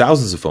made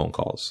thousands of phone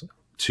calls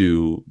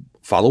to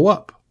follow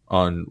up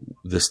on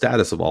the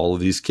status of all of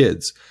these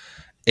kids.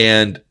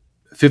 And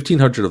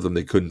 1,500 of them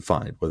they couldn't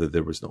find, whether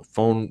there was no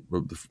phone,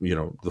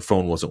 the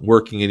phone wasn't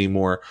working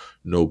anymore.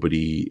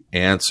 Nobody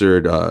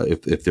answered.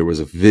 If there was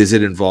a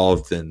visit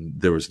involved, then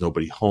there was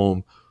nobody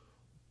home.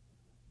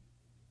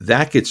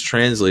 That gets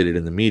translated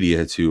in the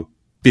media to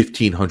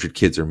 1,500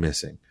 kids are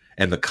missing.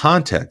 And the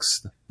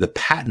context, the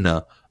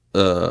patina,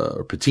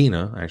 or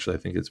patina, actually, I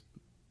think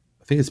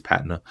it's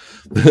patina.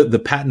 The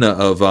patina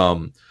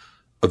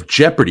of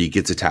jeopardy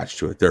gets attached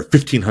to it. There are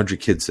 1,500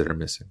 kids that are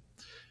missing.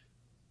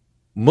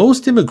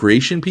 Most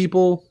immigration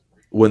people,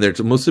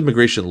 most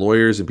immigration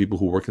lawyers and people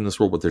who work in this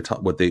world, what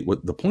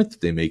the point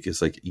that they make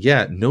is like,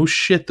 yeah, no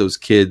shit, those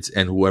kids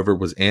and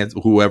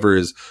whoever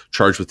is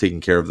charged with taking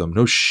care of them,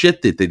 no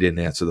shit that they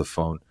didn't answer the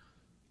phone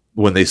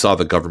when they saw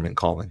the government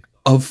calling.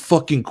 Of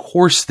fucking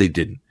course they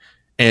didn't,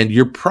 and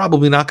you're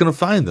probably not going to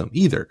find them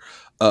either.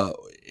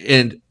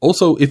 And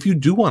also, if you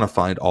do want to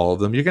find all of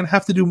them, you're going to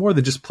have to do more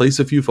than just place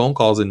a few phone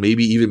calls and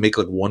maybe even make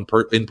like one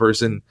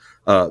in-person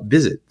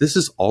visit. This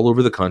is all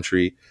over the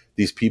country.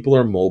 These people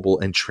are mobile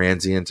and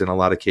transient in a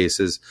lot of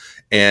cases.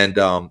 And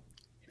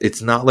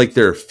it's not like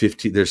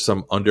there's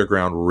some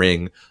underground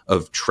ring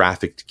of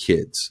trafficked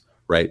kids,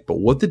 right? But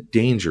what the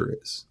danger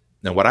is,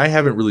 now what I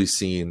haven't really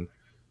seen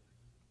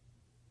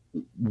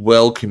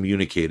well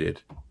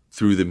communicated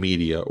through the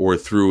media or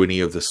through any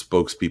of the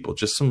spokespeople,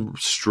 just some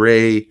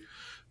stray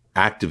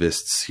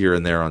activists here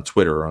and there on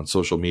Twitter or on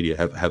social media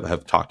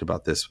have talked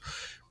about this,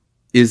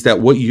 is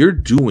that what you're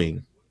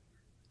doing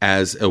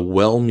as a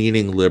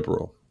well-meaning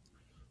liberal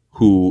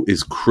who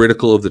is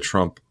critical of the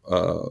Trump,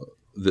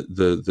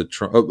 the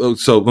Trump.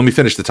 So let me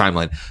finish the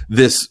timeline.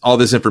 All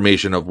this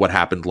information of what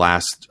happened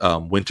last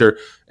winter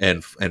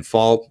and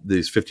fall,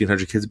 these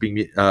 1,500 kids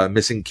being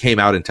missing, came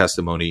out in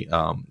testimony,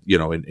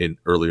 in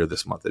earlier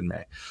this month in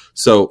May.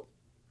 So,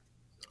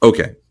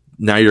 okay,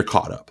 now you're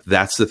caught up.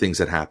 That's the things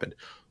that happened.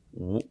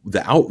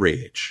 The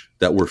outrage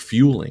that we're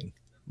fueling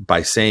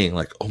by saying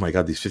like, oh my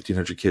God, these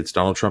 1,500 kids,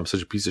 Donald Trump's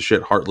such a piece of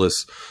shit,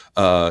 heartless,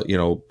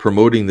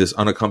 promoting this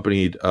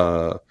unaccompanied,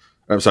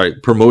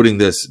 promoting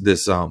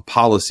this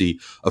policy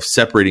of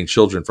separating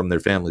children from their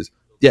families.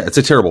 Yeah, it's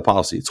a terrible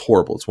policy. It's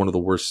horrible. It's one of the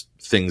worst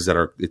things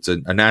it's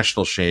a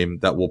national shame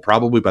that will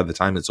probably, by the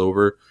time it's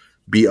over,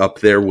 be up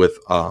there with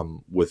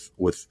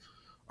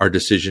our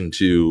decision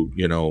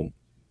to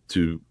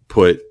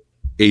put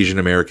Asian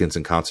Americans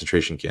in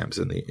concentration camps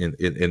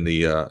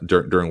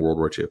during World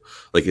War II.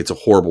 Like, it's a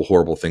horrible,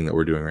 horrible thing that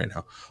we're doing right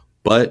now.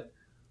 But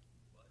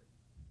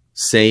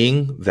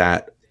saying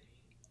that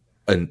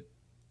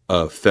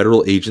a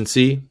federal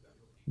agency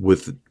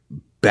with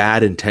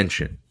bad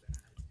intention,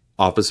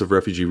 Office of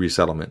Refugee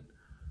Resettlement,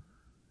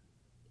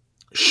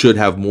 should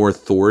have more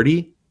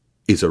authority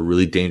is a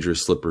really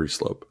dangerous slippery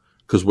slope.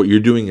 Because what you're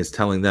doing is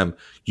telling them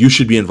you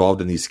should be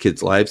involved in these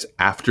kids' lives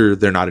after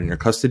they're not in your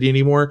custody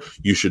anymore.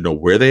 You should know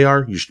where they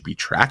are. You should be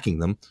tracking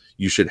them.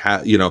 You should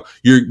have,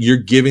 you're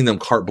giving them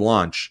carte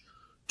blanche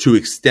to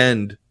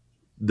extend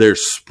their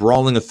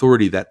sprawling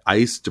authority that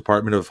ICE,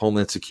 Department of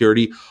Homeland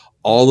Security,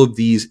 all of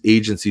these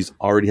agencies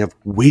already have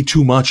way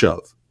too much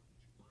of.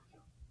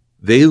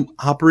 They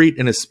operate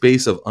in a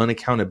space of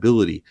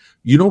unaccountability.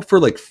 For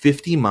like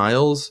 50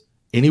 miles,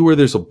 anywhere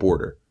there's a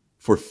border,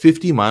 for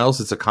 50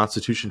 miles, it's a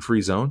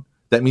constitution-free zone.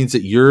 That means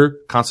that your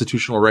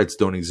constitutional rights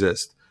don't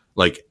exist,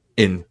 like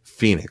in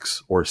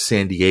Phoenix or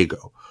San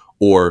Diego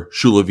or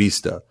Chula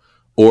Vista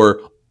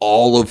or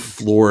all of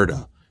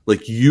Florida.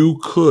 Like, you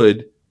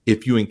could,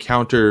 if you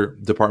encounter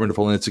Department of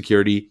Homeland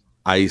Security,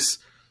 ICE,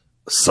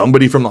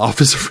 somebody from the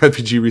Office of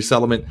Refugee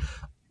Resettlement,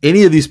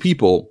 any of these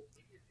people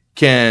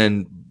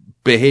can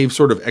behave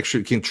sort of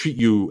can treat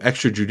you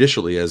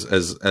extrajudicially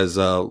as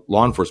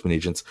law enforcement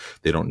agents.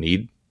 They don't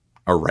need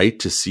a right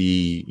to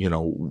see,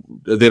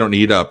 they don't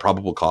need a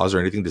probable cause or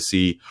anything to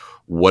see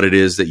what it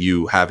is that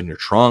you have in your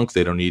trunk.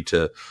 They don't need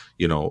to,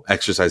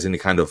 exercise any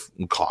kind of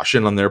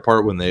caution on their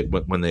part when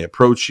they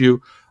approach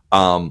you.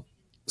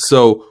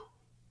 So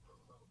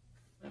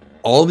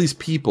all these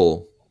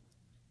people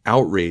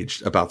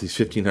outraged about these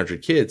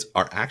 1,500 kids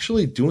are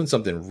actually doing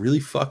something really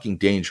fucking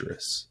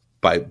dangerous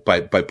by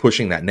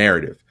pushing that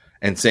narrative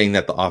and saying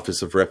that the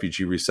Office of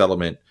Refugee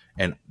Resettlement,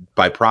 and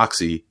by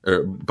proxy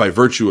or by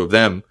virtue of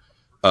them,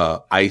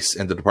 ICE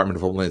and the Department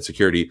of Homeland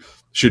Security,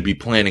 should be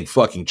planting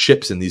fucking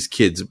chips in these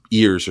kids'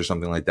 ears or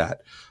something like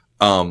that.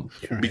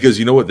 Because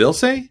you know what they'll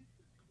say?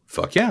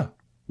 Fuck yeah,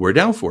 we're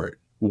down for it.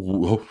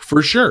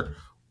 For sure.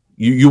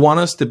 You want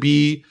us to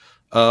be,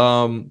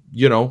 the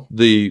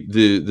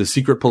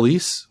secret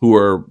police who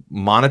are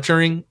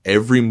monitoring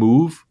every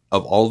move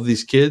of all of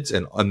these kids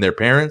and their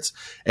parents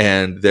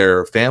and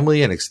their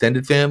family and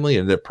extended family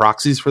and their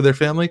proxies for their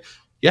family.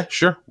 Yeah,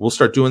 sure. We'll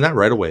start doing that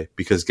right away,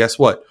 because guess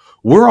what?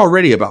 We're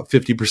already about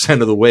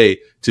 50% of the way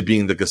to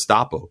being the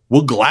Gestapo.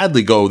 We'll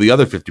gladly go the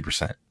other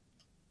 50%.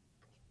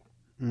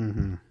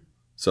 Mm-hmm.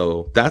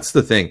 So that's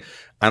the thing.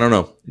 I don't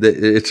know.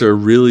 It's a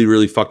really,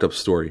 really fucked up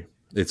story.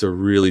 It's a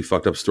really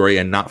fucked up story,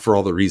 and not for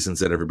all the reasons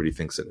that everybody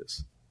thinks it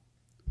is.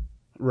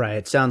 Right.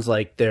 It sounds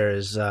like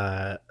there's,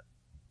 it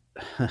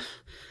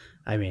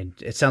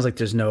sounds like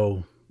there's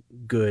no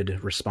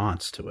good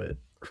response to it,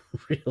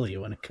 really,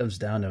 when it comes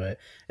down to it.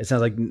 It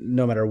sounds like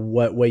no matter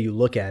what way you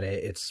look at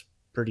it, it's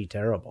pretty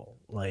terrible.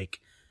 Like,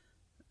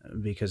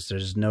 because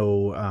there's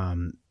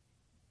nothing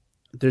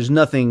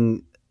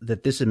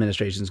that this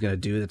administration is going to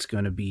do that's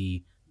going to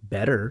be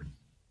better.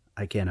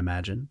 I can't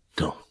imagine.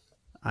 No.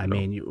 I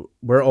mean,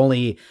 we're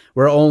only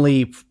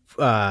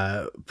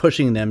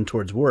pushing them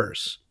towards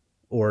worse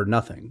or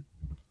nothing.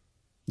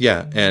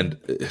 Yeah, and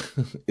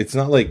it's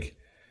not like,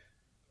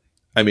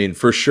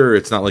 for sure,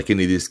 it's not like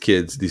any of these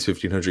kids, these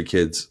 1,500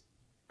 kids,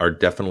 are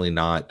definitely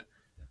not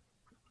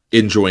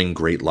enjoying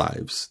great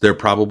lives. They're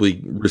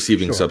probably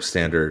receiving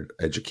substandard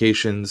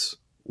educations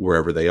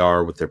wherever they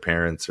are with their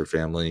parents or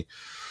family.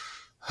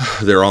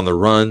 They're on the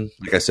run.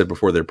 Like I said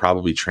before, they're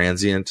probably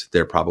transient.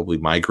 They're probably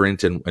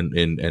migrant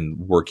and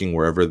working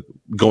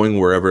going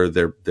wherever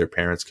their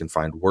parents can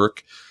find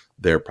work.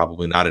 They're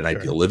probably not in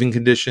ideal living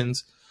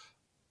conditions.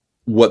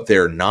 What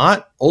they're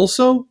not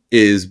also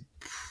is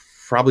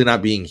probably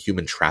not being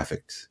human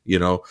trafficked,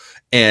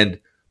 and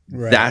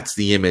that's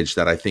the image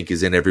that I think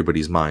is in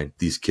everybody's mind.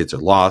 These kids are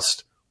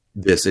lost.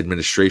 This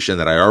administration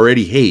that I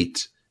already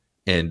hate,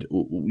 and,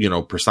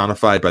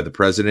 personified by the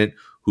president,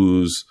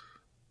 who's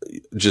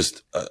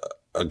just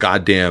a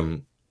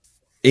goddamn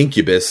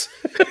incubus,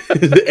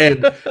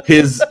 and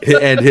his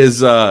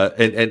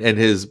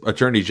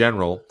attorney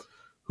general,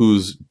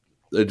 who's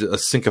a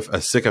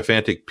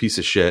sycophantic piece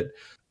of shit.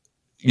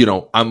 You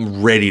know,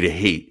 I'm ready to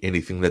hate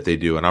anything that they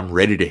do, and I'm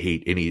ready to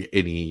hate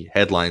any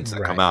headlines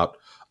that come out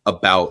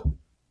about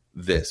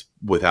this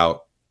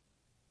without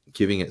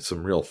giving it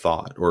some real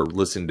thought or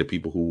listening to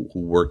people who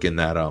work in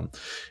that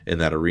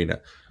arena.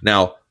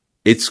 Now,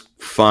 it's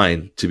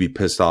fine to be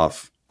pissed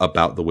off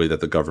about the way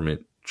that the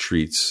government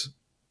treats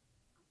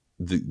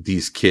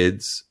these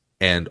kids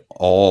and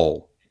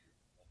all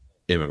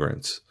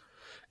immigrants,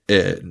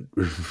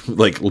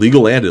 like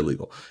legal and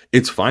illegal.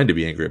 It's fine to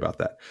be angry about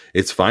that.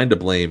 It's fine to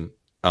blame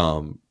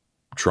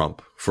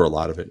Trump for a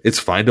lot of it. It's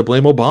fine to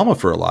blame Obama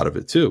for a lot of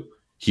it too.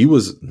 He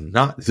was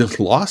not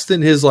lost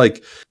in his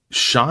like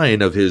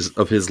shine of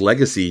his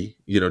legacy.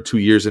 2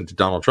 years into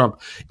Donald Trump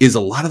is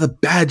a lot of the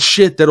bad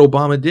shit that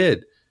Obama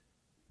did.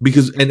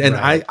 Because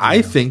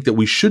I think that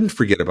we shouldn't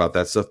forget about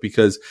that stuff,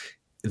 because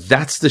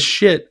that's the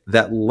shit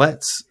that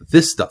lets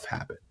this stuff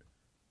happen.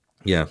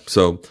 Yeah,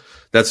 so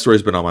that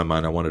story's been on my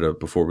mind. I wanted to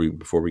before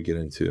we get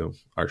into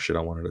our shit,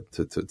 I wanted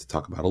to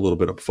talk about a little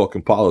bit of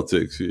fucking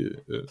politics.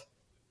 Yeah.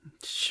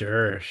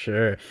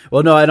 Sure.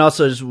 Well, no, and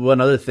also just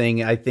one other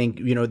thing. I think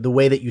the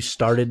way that you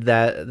started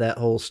that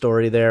whole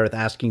story there with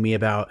asking me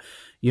about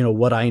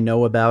what I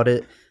know about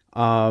it.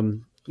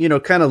 Kind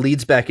of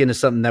leads back into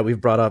something that we've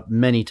brought up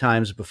many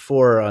times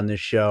before on this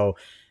show,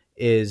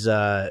 is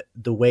the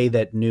way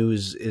that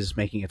news is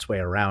making its way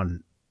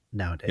around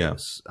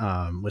nowadays,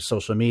 with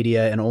social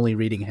media and only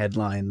reading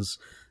headlines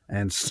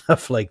and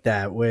stuff like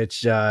that,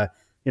 which,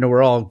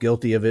 we're all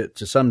guilty of it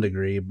to some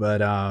degree,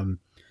 but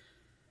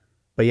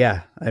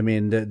yeah, I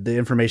mean, the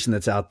information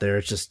that's out there,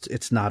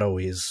 it's not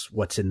always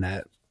what's in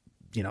that,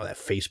 that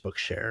Facebook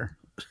share.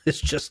 It's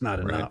just not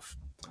enough.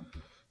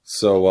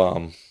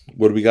 So,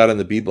 what do we got in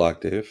the B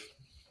block, Dave?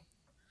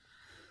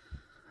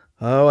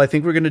 Oh, I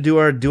think we're going to do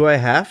our Do I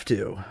Have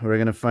To. We're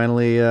going to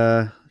finally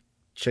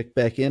check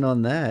back in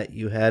on that.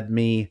 You had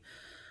me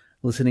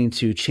listening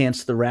to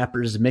Chance the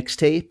Rapper's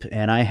mixtape,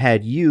 and I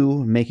had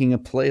you making a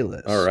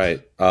playlist. All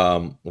right.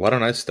 Why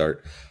don't I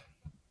start?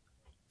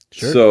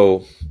 Sure.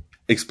 So,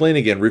 explain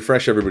again,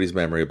 refresh everybody's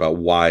memory about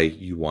why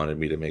you wanted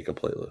me to make a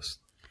playlist.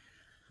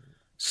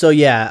 So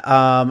yeah,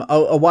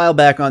 a while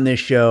back on this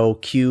show,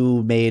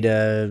 Q made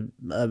a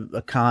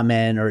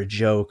comment or a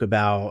joke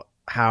about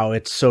how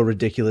it's so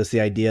ridiculous,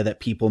 the idea that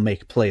people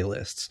make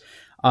playlists,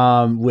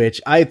 which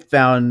I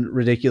found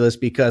ridiculous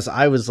because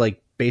I was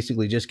like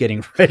basically just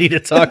getting ready to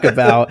talk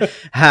about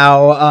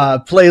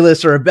how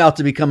playlists are about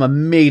to become a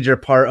major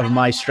part of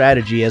my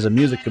strategy as a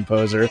music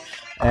composer.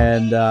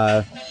 And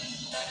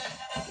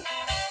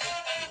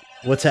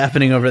what's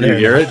happening over there?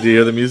 Do you hear it? Do you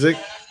hear the music?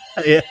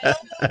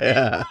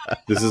 Yeah.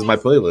 This is my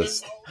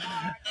playlist.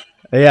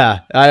 Yeah,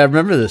 I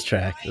remember this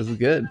track. This is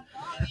good.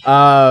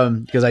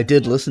 Because I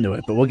did listen to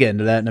it, but we'll get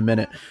into that in a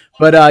minute.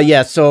 But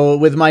yeah, so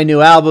with my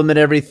new album and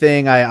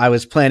everything, I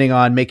was planning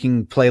on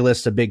making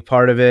playlists a big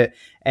part of it.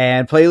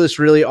 And playlists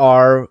really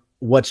are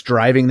what's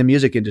driving the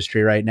music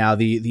industry right now.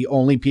 The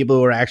only people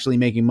who are actually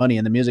making money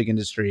in the music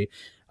industry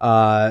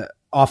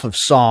off of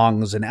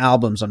songs and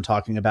albums I'm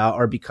talking about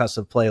are because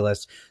of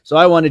playlists. So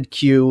I wanted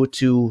Q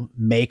to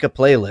make a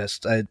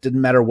playlist. It didn't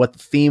matter what the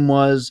theme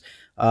was.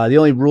 The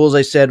only rules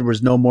I said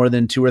was no more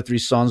than 2 or 3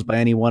 songs by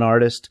any one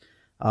artist.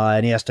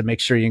 And he has to make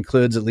sure he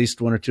includes at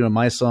least 1 or 2 of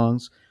my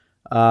songs.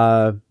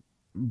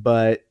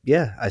 But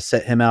yeah, I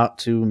set him out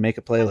to make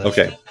a playlist.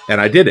 Okay.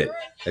 And I did it.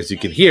 As you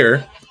can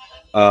hear,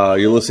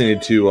 you're listening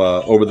to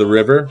Over the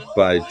River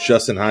by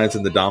Justin Hines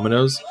and the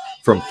Dominoes.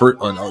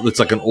 It's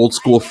like an old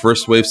school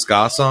first wave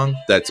ska song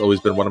that's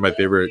always been one of my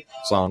favorite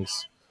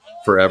songs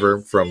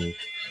forever, from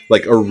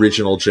like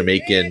original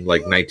Jamaican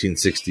like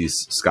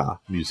 1960s ska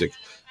music,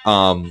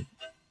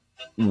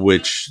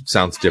 which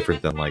sounds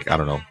different than like, I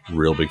don't know,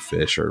 Real Big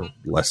Fish or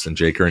Less Than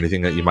Jake or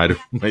anything that you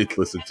might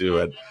listen to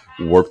at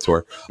Warped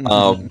Tour,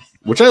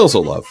 which I also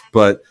love.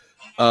 But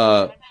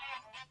I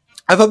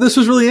thought this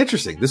was really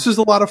interesting. This was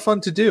a lot of fun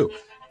to do,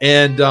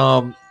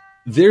 and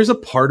there's a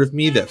part of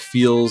me that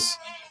feels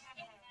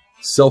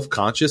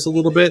self-conscious a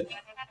little bit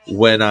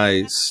when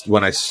I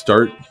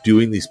start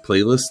doing these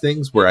playlist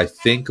things, where I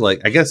think,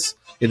 like, I guess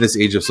in this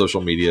age of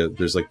social media,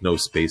 there's like no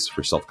space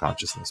for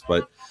self-consciousness,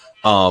 but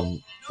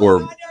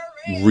or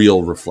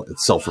real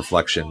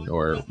self-reflection,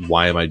 or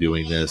why am I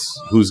doing this?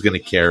 Who's going to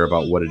care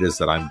about what it is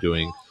that I'm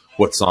doing?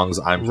 What songs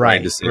I'm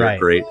trying to say are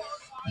great?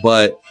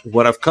 But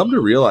what I've come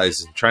to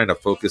realize in trying to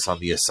focus on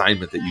the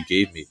assignment that you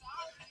gave me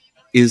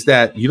is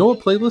that, you know what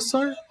playlists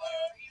are?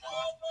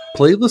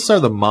 Playlists are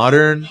the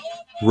modern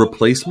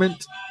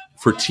replacement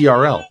for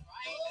TRL.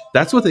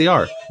 That's what they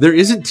are. There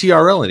isn't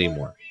TRL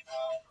anymore.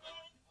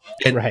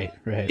 And right.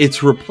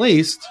 It's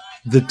replaced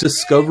the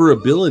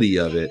discoverability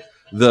of it.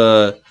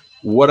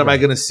 What am I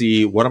going to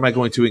see? What am I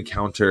going to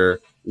encounter?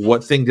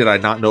 What thing did I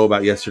not know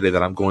about yesterday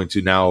that I'm going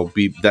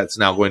to that's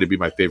now going to be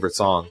my favorite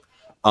song?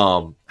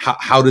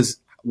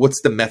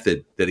 What's the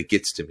method that it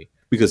gets to me?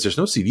 Because there's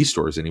no CD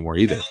stores anymore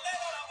either.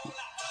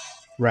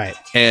 Right.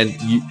 And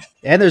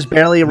there's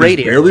barely a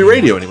radio. Barely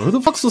radio anymore. Who the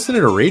fuck's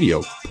listening to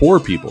radio? Poor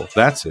people.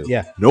 That's it.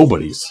 Yeah.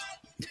 Nobody's.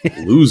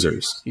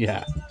 Losers.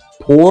 Yeah.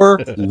 Poor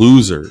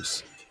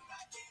losers.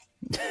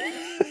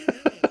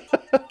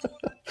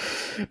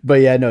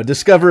 But yeah, no,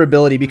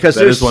 discoverability, because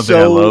that there's one thing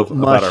I so love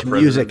much about our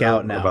music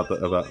out now.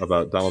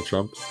 About Donald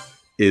Trump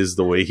is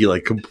the way he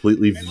like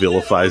completely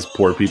vilifies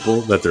poor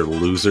people, that they're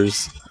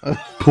losers.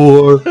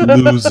 Poor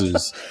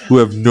losers who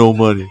have no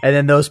money. And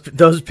then those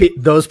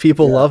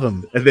people love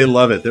him. And they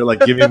love it. They're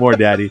like, give me more,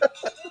 daddy.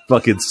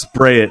 Fucking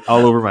spray it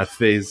all over my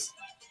face.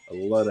 I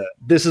love that.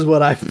 This is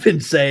what I've been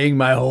saying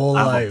my whole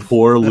life. A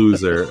poor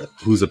loser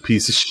who's a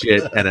piece of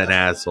shit and an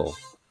asshole.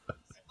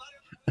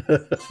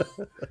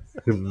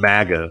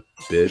 MAGA,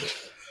 bitch.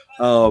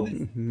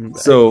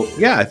 So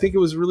yeah, I think it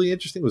was really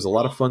interesting. It was a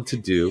lot of fun to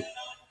do.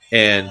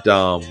 And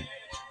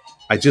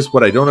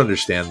what I don't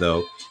understand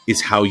though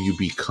is how you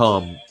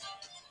become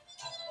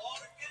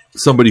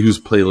somebody whose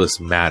playlist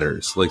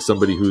matters. Like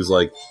somebody who's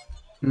like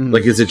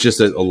is it just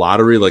a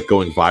lottery, like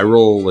going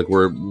viral, like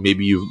where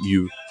maybe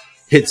you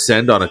hit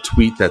send on a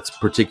tweet that's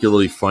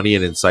particularly funny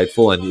and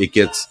insightful and it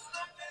gets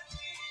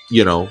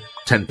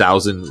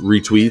 10,000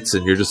 retweets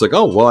and you're just like,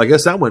 oh well, I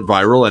guess that went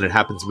viral, and it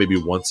happens maybe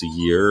once a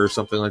year or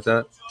something like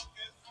that.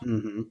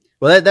 Mm-hmm.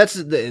 Well, that's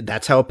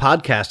how a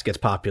podcast gets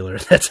popular.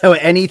 That's how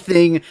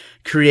anything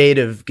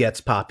creative gets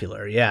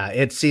popular. Yeah,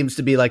 it seems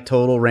to be like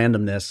total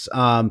randomness.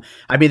 I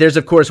mean, there's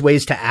of course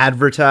ways to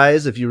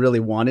advertise if you really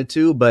wanted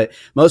to, but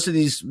most of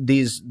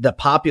the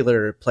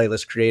popular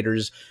playlist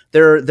creators,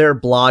 they're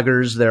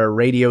bloggers, they're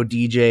radio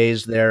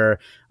DJs, they're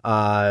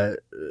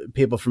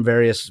people from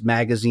various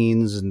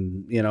magazines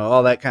and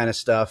all that kind of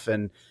stuff.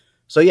 And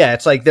so yeah,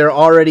 it's like they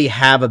already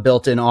have a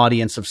built-in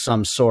audience of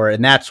some sort,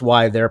 and that's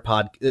why their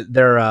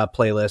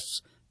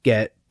playlists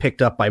get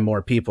picked up by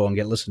more people and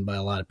get listened by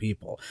a lot of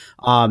people.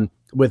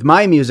 With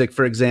my music,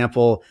 for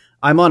example,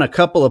 I'm on a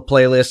couple of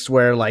playlists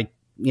where it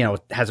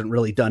hasn't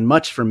really done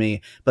much for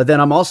me, but then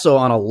I'm also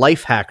on a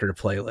Life Hacker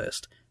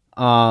playlist,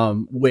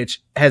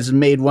 which has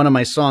made one of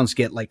my songs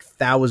get like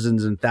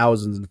thousands and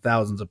thousands and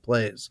thousands of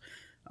plays,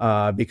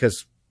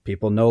 because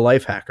people know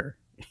Life Hacker,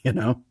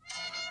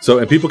 So,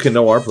 and people can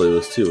know our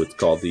playlist too. It's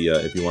called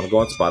if you want to go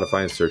on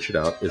Spotify and search it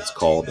out, it's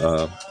called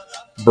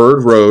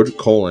Bird Road,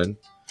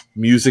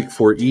 Music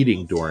for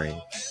Eating During.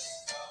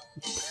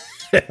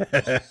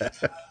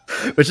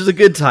 Which is a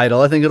good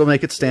title. I think it'll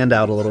make it stand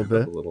out a little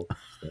bit.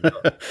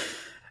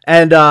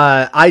 And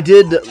I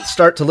did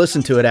start to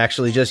listen to it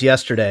actually just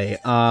yesterday.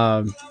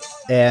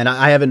 And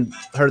I haven't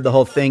heard the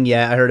whole thing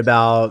yet. I heard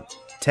about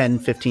 10,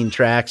 15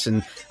 tracks,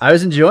 and I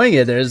was enjoying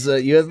it.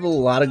 You have a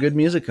lot of good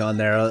music on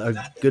there, a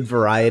good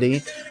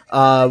variety.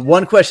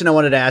 One question I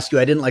wanted to ask you,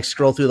 I didn't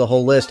scroll through the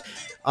whole list.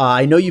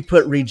 I know you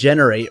put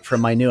Regenerate from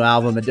my new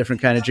album, A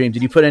Different Kind of Dream.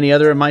 Did you put any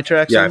other of my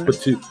tracks? Yeah, I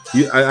put 2.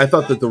 I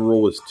thought that the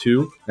rule was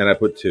 2, and I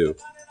put 2.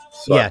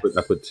 So yeah.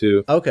 I put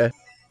 2. Okay.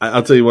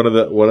 I'll tell you one of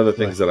the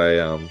things that I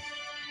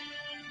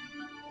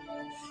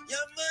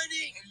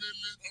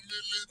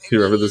You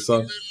remember this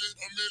song?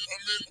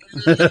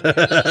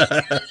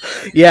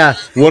 Yeah.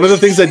 One of the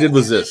things I did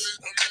was this.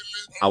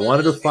 I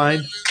wanted to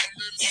find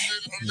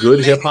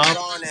good hip hop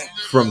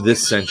from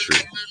this century.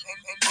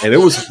 And it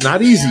was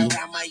not easy.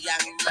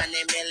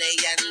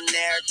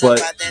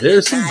 But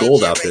there's some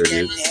gold out there,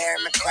 dude.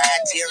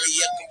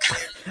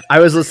 I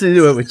was listening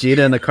to it with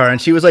Gina in the car, and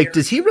she was like,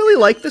 does he really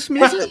like this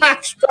music?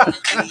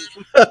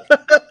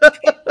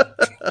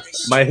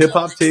 My hip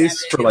hop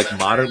taste for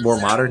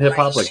more modern hip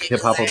hop, like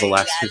hip hop of the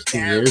last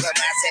 15 years,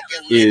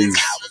 is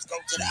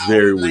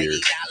very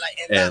weird.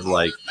 And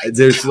there'll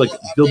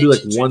be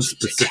one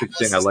specific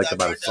thing I like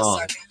about a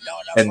song,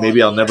 and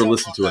maybe I'll never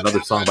listen to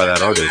another song by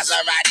that artist.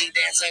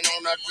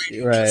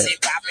 Right.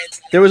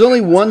 There was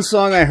only one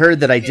song I heard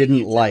that I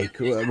didn't like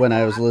when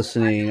I was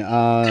listening.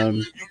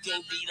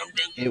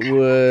 It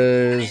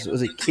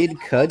was it Kid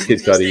Cudi? Kid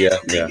Cudi, yeah.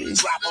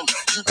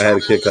 I had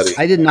a Kid Cudi.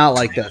 I did not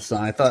like that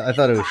song. I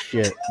thought it was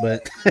shit,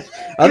 but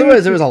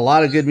otherwise there was a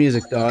lot of good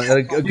music though.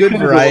 A good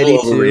variety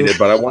too.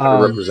 But I wanted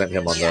to represent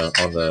him on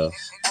the.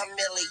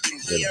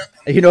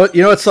 You know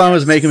what song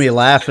was making me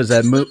laugh is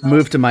that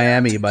 "Move to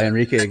Miami" by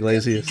Enrique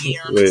Iglesias.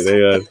 Wait,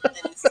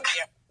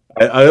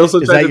 I also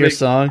is that your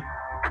song?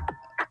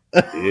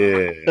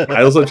 Yeah,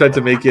 I also tried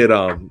to make it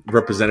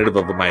representative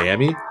of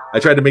Miami. I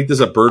tried to make this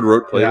a Bird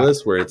Road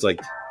playlist where it's like,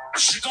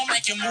 she gonna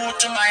make you move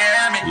to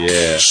Miami.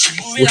 Yeah,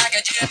 like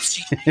a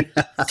gypsy.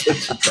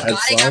 Bad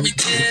song,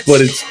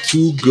 but it's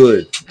too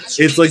good.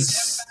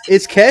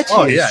 It's catchy.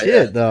 Oh yeah,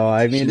 shit, though.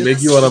 I mean, it's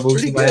make you want to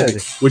move to Miami,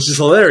 which is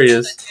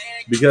hilarious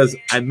because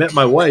I met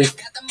my wife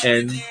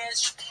and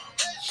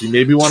she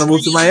made me want to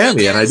move to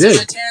Miami, and I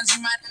did.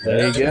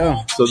 There you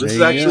go. So this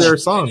is actually our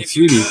song,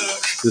 sweetie.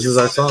 This is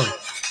our song.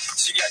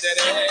 She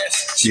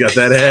got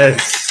that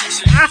ass.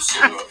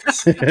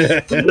 She's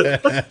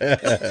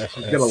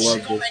gonna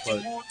love this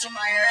part.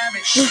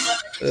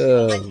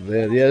 Oh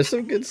man, yeah, there's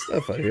some good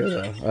stuff out here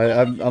though.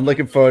 I'm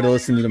looking forward to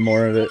listening to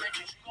more of it.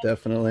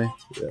 Definitely.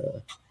 Yeah.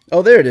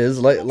 Oh, there it is.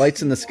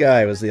 Lights in the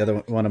Sky was the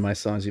other one of my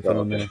songs you put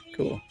on there.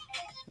 Cool.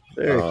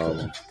 Very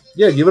cool.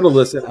 Yeah, give it a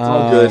listen. It's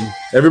all good.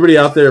 Everybody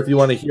out there, if you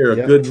want to hear a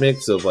Yep. good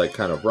mix of like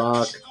kind of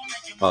rock,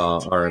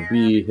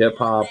 R&B, hip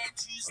hop,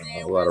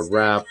 a lot of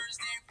rap,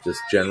 just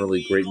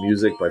generally great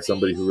music by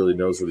somebody who really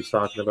knows what he's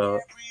talking about.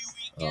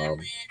 He's a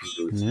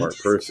really smart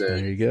person.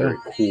 There you go. Very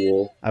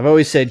cool. I've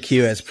always said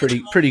Q has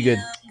pretty good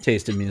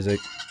taste in music.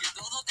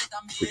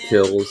 The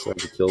Kills, have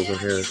the Kills in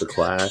here. The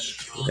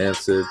Clash,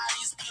 Rancid.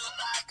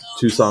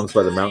 2 songs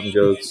by the Mountain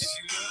Goats.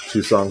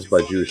 2 songs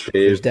by Jewish Dave.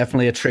 There's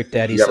definitely a Trick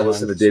Daddy You got to song.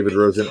 listen to David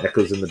Rosen,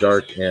 Echoes in the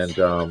Dark, and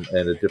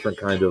a different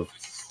kind of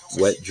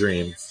Wet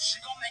Dream.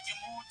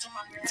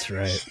 That's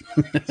right.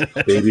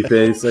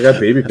 Babyface. I got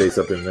Babyface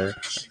up in there.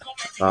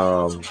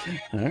 All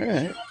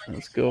right,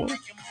 that's cool.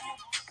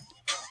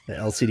 The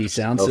LCD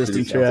Sound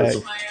System Sound track.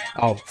 System.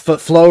 Oh,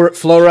 Flow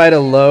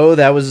Rida Low.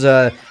 That was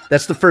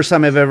that's the first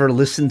time I've ever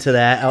listened to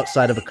that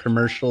outside of a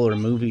commercial or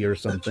movie or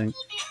something.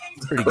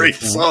 Pretty Great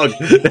good song.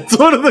 It's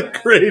one of the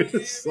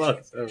greatest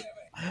songs ever.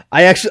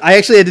 I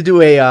actually had to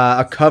do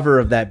a cover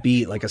of that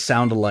beat, like a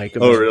sound alike.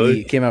 Oh, really?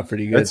 Beat. It came out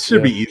pretty good. That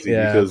should be easy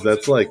Yeah. because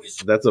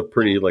that's a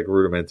pretty like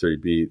rudimentary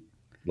beat.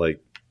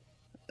 Like,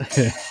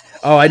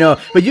 Oh, I know,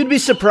 but you'd be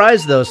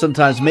surprised though.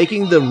 Sometimes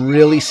making the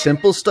really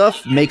simple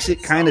stuff makes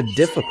it kind of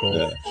difficult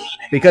yeah.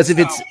 because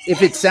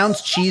if it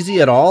sounds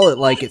cheesy at all,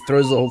 it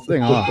throws the whole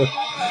thing off.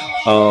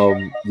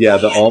 Yeah,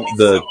 the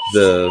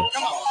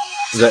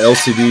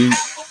LCD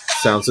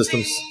Sound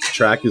Systems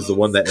track is the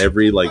one that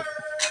every like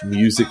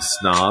music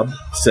snob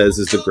says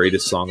is the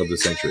greatest song of the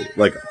century,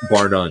 like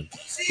bar none.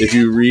 If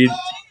you read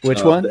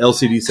Which one? the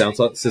LCD Sound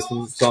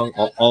System song,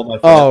 All My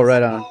Friends, Oh,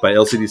 right on. by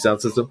LCD Sound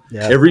System.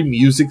 Yeah. Every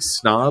music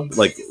snob,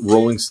 like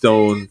Rolling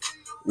Stone,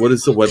 what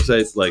is the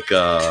website? Like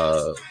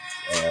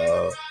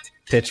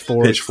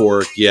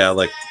Pitchfork, yeah,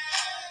 like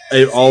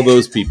all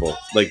those people,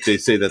 like they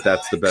say that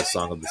that's the best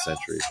song of the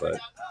century. But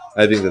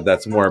I think that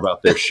that's more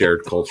about their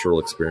shared cultural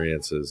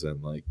experiences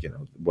and like, you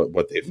know,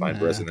 what they find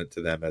resonant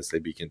to them as they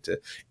begin to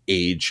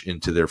age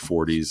into their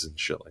 40s and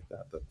shit like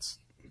that. That's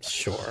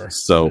Sure.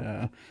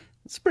 so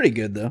it's pretty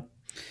good though.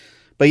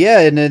 But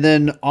yeah, and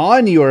then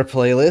on your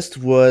playlist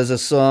was a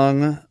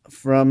song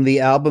from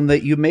the album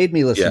that you made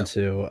me listen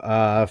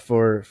to.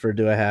 For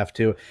Do I Have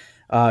to?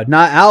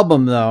 Not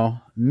album though,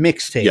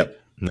 mixtape. Yep.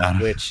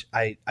 Which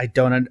I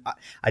don't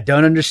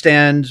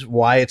understand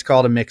why it's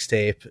called a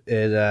mixtape.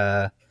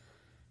 It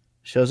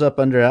shows up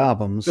under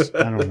albums.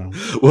 I don't know.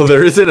 Well,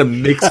 there isn't a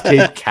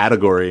mixtape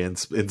category in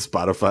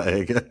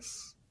Spotify, I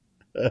guess.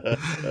 I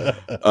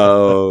don't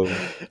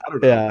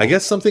know. Yeah. I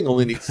guess something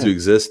only needs to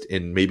exist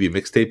in maybe a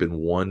mixtape in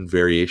one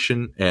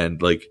variation.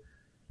 And like,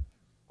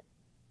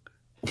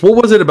 what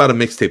was it about a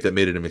mixtape that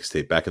made it a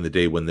mixtape back in the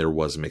day when there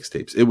was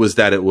mixtapes? It was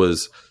that it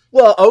was.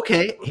 Well,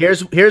 okay.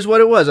 Here's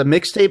what it was. A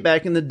mixtape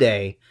back in the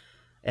day,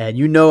 and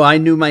I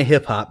knew my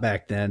hip hop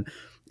back then.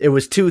 It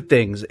was 2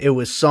 things. It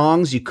was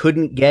songs you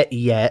couldn't get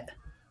yet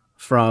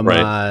from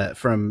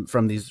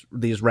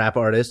these rap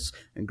artists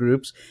and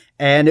groups,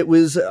 and it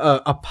was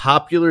a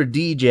popular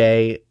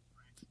DJ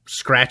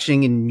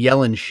scratching and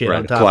yelling shit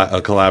on top.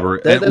 A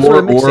collaboration That's what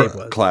a mixtape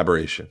was.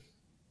 Collaboration.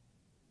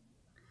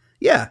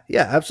 Yeah,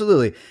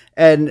 absolutely.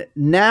 And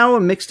now a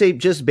mixtape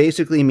just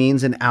basically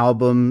means an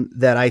album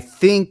that I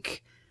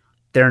think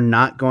they're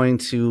not going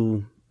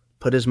to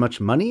put as much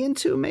money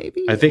into.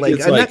 Maybe I think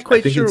it's I'm like not quite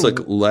I think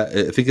sure.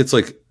 I think it's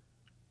like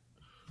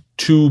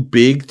too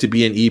big to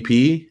be an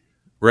EP,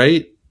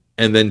 right?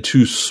 And then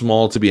too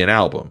small to be an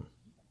album.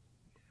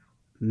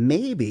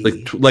 Maybe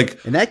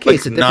Like in that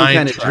case, like a different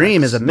kind of tracks,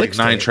 dream is a like mixtape.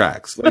 9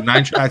 tracks. Like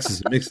 9 tracks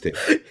is a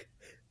mixtape.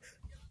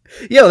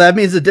 Yeah, well, that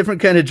means a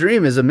different kind of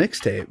dream is a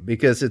mixtape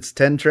because it's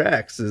 10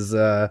 tracks.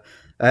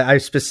 I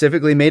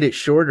specifically made it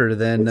shorter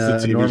than It's a a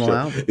TV normal show.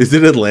 album. Is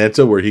it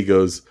Atlanta where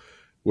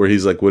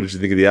he's like, "What did you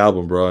think of the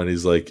album, bro?" And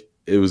he's like,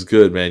 "It was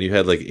good, man. You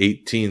had like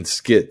 18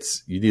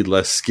 skits. You need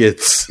less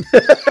skits."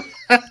 Nah,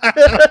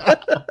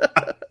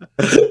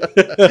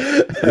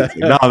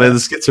 man, the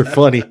skits are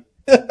funny.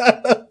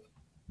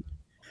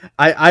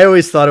 I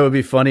always thought it would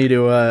be funny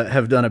to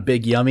have done a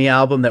Big Yummy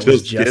album that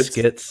was just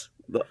skits.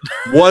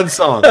 One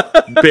song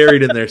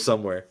buried in there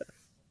somewhere.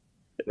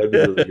 That'd be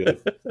really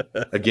good.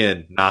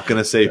 Again, not going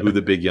to say who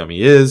the Big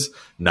Yummy is.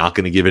 Not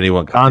going to give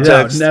anyone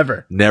context. No,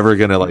 never. Never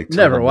going to like. Tell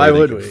Never. them Why where they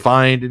would can we?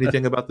 find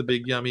anything about the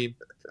Big Yummy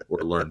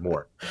or learn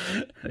more?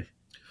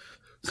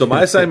 So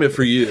my assignment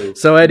for you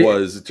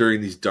was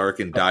during these dark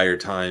and dire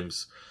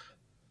times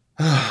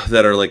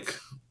that are like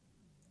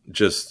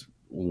just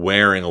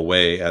wearing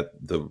away at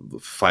the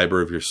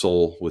fiber of your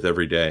soul with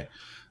every day,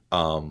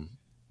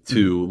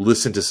 to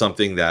listen to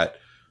something that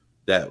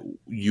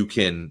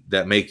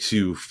makes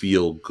you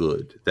feel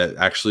good, that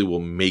actually will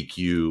make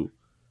you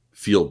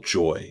feel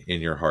joy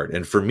in your heart.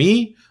 And for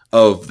me,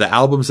 of the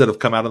albums that have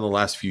come out in the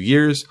last few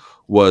years,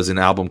 was an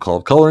album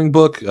called Coloring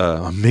Book,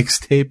 a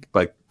mixtape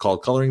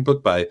called Coloring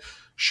Book by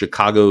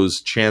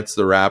Chicago's Chance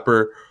the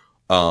Rapper.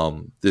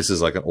 This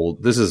is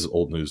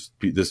old news.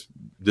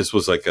 This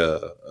was like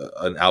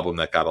an album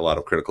that got a lot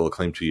of critical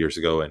acclaim 2 years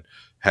ago and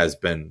has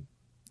been,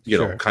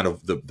 kind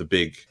of the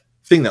big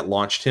thing that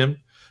launched him.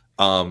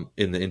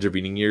 in the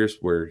intervening years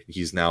where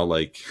he's now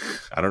like,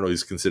 I don't know,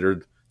 he's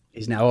considered.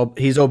 He's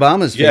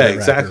Obama's favorite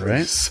exactly. rapper,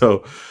 right?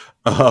 So,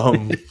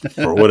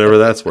 for whatever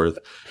that's worth.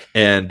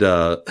 And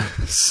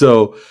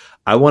so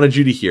I wanted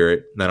you to hear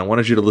it, and I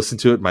wanted you to listen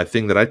to it. My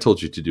thing that I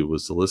told you to do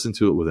was to listen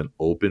to it with an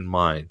open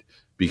mind,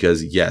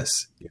 because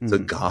yes, it's a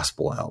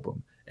gospel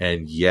album,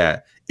 and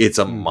yeah, it's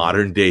a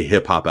modern day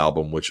hip hop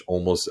album, which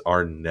almost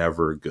are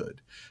never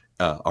good,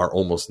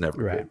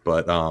 good.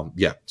 But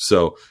yeah.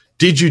 So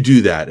did you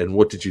do that, and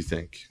what did you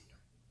think?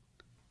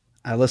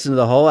 I listened to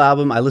the whole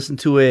album. I listened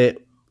to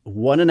it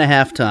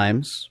 1.5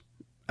 times.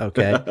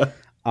 Okay.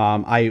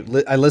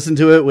 I listened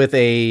to it with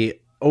a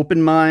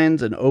open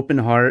mind, an open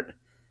heart,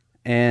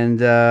 and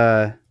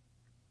yeah,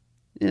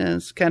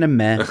 it's kind of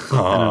meh. I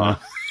don't know.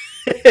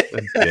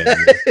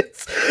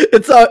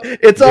 it's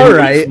all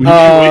right.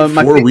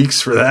 Wait 4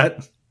 weeks for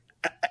that.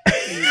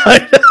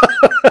 I know.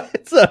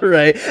 It's all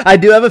right. I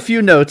do have a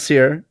few notes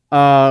here.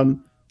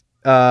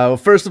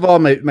 First of all,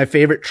 my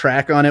favorite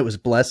track on it was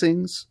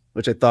 "Blessings,"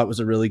 which I thought was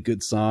a really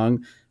good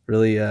song,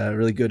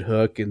 really good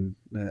hook, and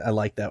I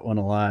like that one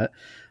a lot.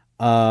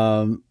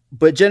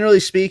 But generally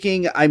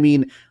speaking, I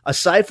mean,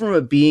 aside from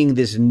it being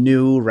this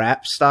new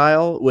rap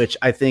style, which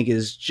I think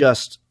is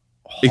just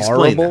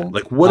horrible. Explain that.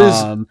 Like,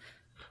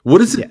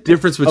 what is the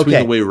difference between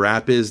the way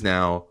rap is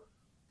now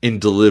in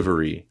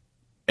delivery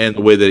and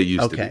the way that it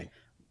used to be?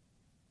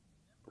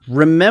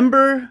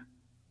 Remember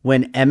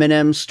when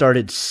Eminem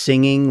started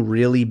singing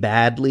really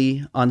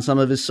badly on some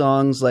of his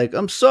songs, like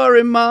 "I'm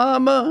sorry,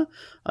 mama,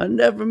 I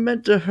never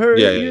meant to hurt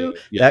you,"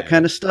 that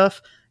kind of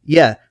stuff?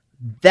 Yeah.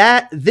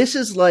 This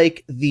is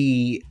like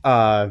the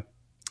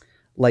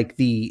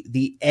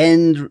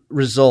end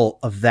result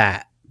of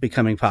that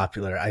becoming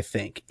popular. I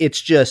think it's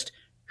just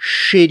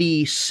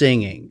shitty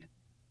singing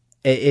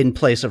in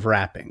place of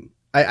rapping.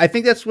 I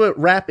think that's what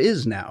rap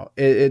is now.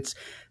 It's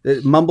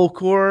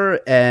mumblecore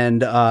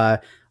and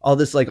all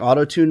this like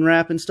auto-tune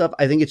rap and stuff.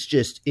 I think it's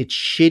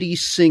shitty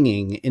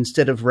singing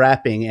instead of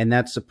rapping, and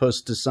that's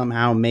supposed to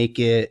somehow make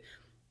it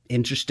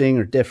interesting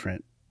or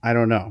different. I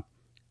don't know.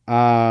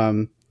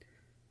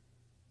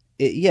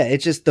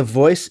 It's just the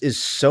voice is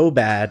so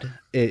bad.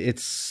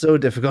 It's so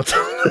difficult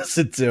to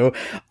listen to.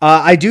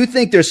 I do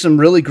think there's some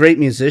really great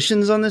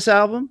musicians on this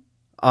album.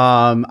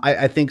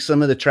 I think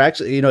some of the tracks,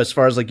 as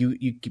far as like you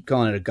keep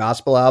calling it a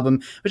gospel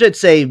album, which I'd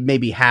say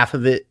maybe half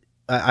of it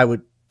I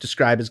would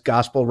describe as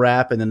gospel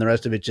rap, and then the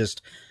rest of it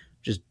just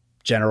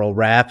general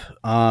rap.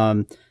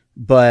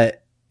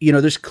 But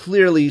there's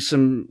clearly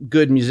some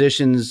good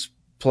musicians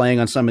playing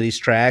on some of these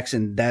tracks,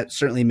 and that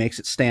certainly makes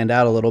it stand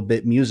out a little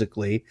bit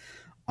musically.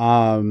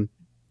 And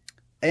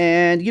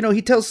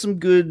he tells some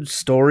good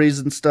stories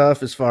and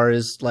stuff as far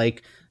as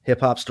like hip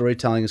hop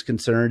storytelling is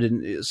concerned.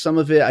 And some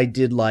of it I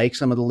did like,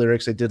 some of the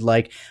lyrics I did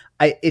like.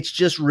 It's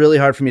just really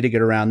hard for me to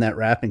get around that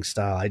rapping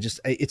style.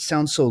 It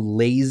sounds so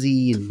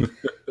lazy and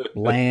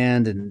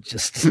bland and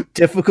just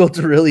difficult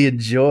to really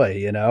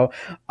enjoy,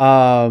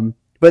 But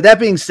that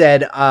being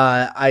said,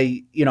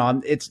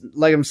 it's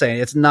like I'm saying,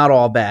 it's not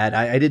all bad.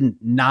 I didn't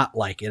not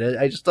like it.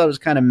 I just thought it was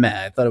kind of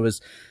meh. I thought it was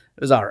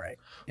all right.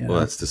 Well,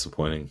 that's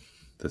disappointing.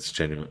 That's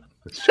genuine.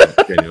 That's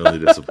genuinely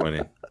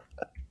disappointing.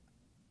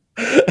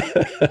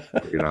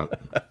 You're not.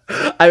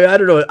 I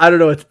don't know. I don't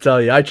know what to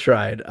tell you. I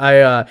tried.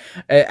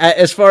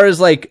 As far as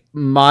like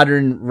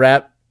modern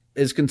rap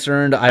is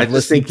concerned, I've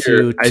listened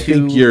to. I'm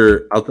going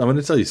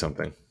to tell you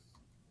something.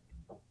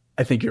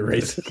 I think you're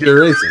racist. You're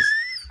racist,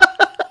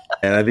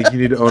 and I think you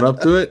need to own up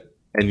to it,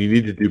 and you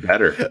need to do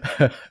better.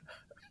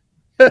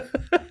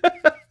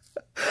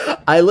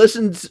 I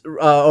listened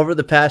over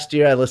the past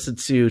year. I listened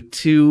to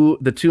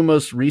the two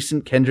most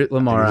recent Kendrick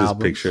Lamar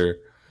albums. Picture,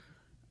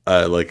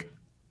 like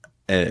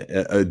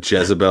a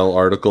Jezebel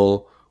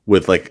article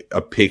with like a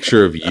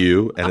picture of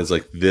you, and it's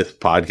like, this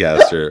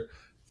podcaster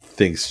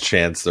thinks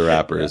Chance the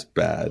Rapper is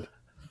bad.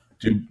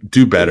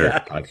 Do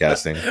better,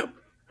 podcasting.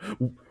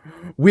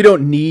 We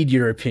don't need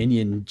your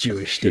opinion,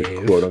 Jewish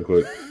Dave. "Quote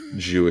unquote"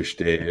 Jewish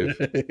Dave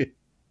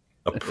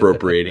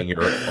appropriating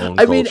your own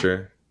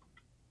culture.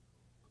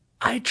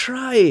 I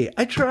try.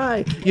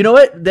 You know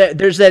what?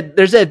 There's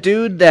that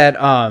dude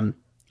that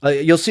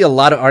you'll see a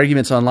lot of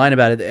arguments online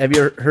about it. Have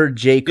you heard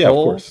J. Cole? Yeah, of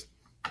course.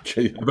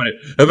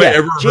 Have I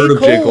ever heard of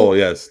J. Cole?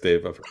 Yes,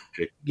 Dave. I've heard of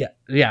J. Cole.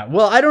 Yeah.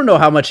 Well, I don't know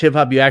how much hip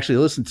hop you actually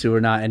listen to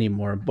or not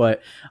anymore,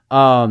 but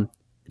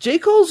J.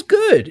 Cole's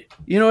good.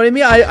 You know what I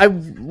mean? I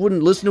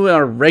wouldn't listen to it on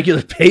a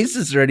regular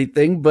basis or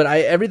anything, but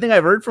everything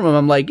I've heard from him,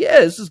 I'm like, yeah,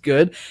 this is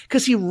good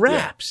because he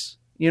raps. Yeah.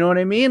 You know what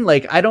I mean?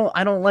 Like, I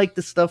don't like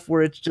the stuff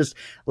where it's just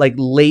like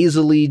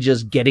lazily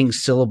just getting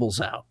syllables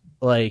out.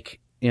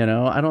 Like, I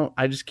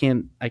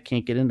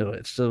can't get into it.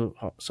 It's so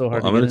hard.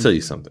 Well, I'm going to tell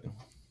you something.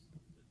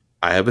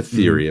 I have a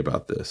theory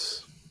about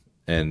this,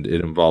 and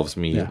it involves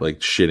me like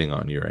shitting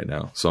on you right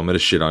now. So I'm going to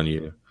shit on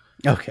you.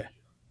 Okay.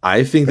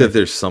 I think that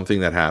there's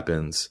something that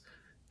happens,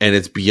 and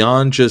it's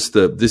beyond just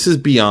the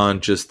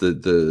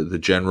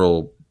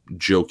general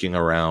joking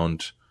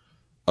around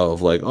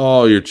of like,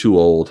 oh, you're too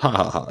old, ha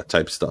ha ha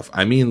type stuff.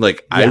 I mean,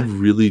 like, I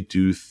really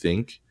do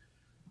think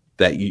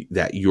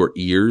that your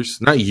ears,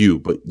 not you,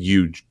 but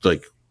you,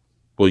 like,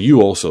 well,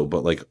 you also,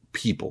 but like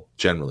people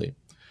generally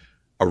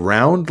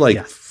around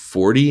like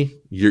 40,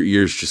 your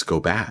ears just go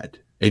bad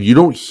and you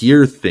don't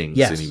hear things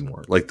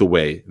anymore like the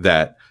way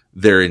that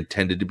they're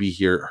intended to be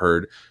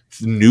heard.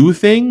 New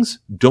things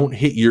don't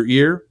hit your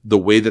ear the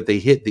way that they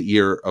hit the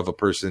ear of a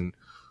person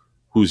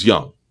who's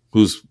young,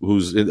 who's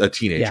a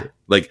teenager. Yeah.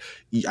 Like,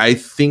 I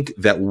think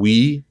that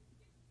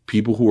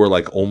people who are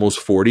like almost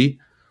 40,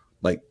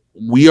 like,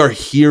 we are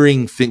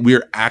hearing things, we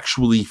are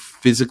actually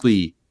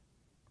physically,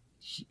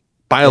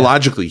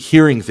 biologically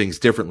hearing things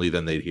differently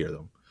than they'd hear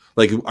them.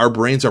 Like, our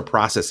brains are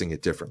processing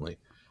it differently.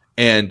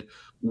 And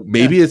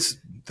maybe it's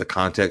the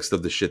context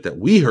of the shit that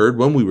we heard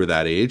when we were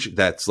that age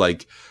that's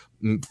like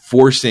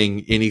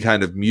forcing any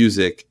kind of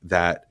music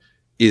that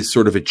is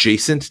sort of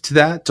adjacent to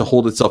that to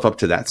hold itself up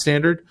to that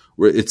standard,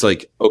 where it's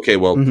like, okay,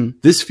 well,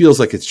 this feels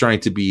like it's trying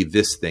to be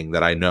this thing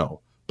that I know,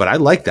 but I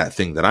like that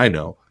thing that I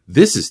know.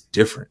 This is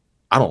different.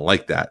 I don't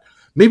like that.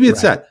 Maybe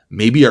it's that.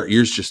 Maybe our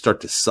ears just start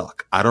to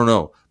suck. I don't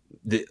know.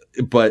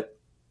 But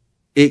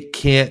it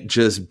can't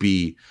just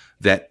be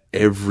that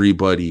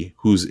everybody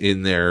who's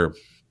in their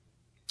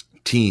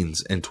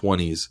teens and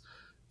 20s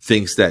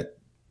thinks that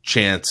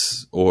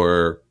Chance,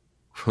 or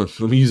let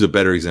me use a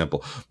better example,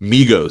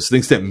 Migos,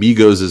 thinks that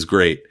Migos is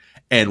great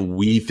and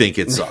we think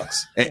it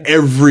sucks. And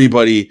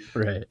everybody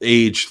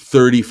age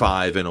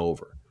 35 and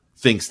over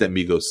thinks that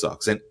Migos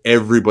sucks, and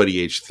everybody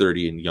age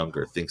 30 and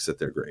younger thinks that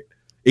they're great.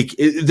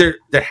 There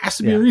has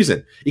to be a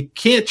reason. It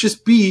can't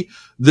just be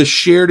the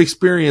shared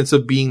experience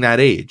of being that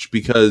age,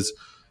 because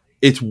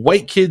it's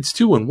white kids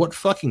too. And what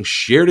fucking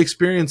shared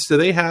experience do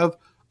they have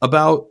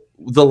about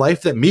the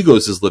life that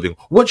Migos is living?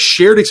 What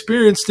shared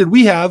experience did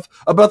we have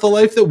about the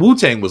life that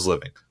Wu-Tang was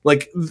living?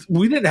 Like,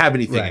 we didn't have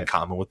anything in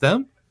common with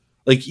them.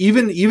 Like,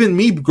 even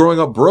me growing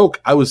up broke,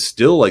 I was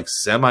still like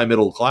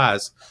semi-middle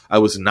class. I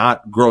was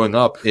not growing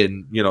up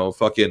in,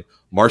 fucking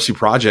Marcy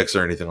Projects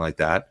or anything like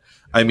that.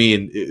 I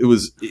mean,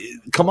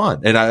 come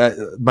on. And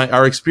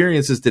our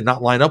experiences did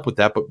not line up with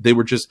that, but they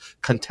were just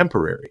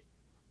contemporary.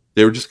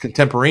 They were just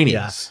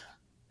contemporaneous. Yeah.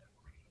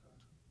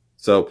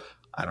 So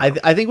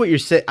I think what you're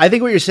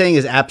saying,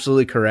 is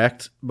absolutely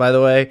correct, by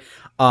the way.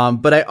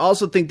 But I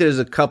also think there's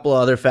a couple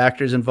other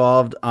factors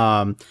involved.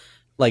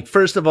 Like,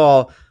 first of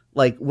all,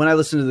 like, when I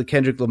listened to the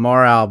Kendrick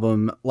Lamar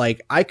album,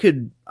 like, I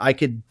could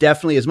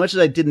definitely, as much as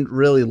I didn't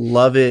really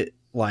love it,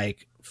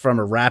 like, from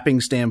a rapping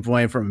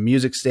standpoint, from a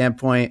music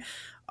standpoint,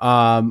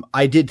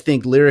 I did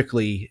think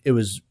lyrically it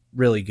was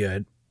really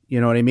good.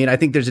 You know what I mean? I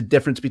think there's a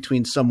difference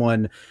between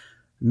someone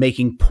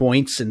making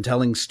points and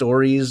telling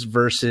stories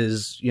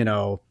versus,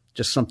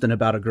 just something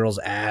about a girl's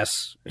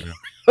ass. You know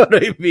what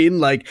I mean?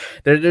 Like,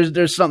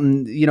 there's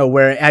something,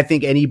 where I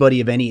think anybody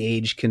of any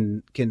age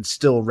can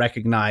still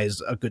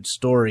recognize a good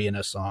story in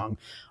a song.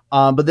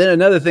 But then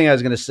another thing I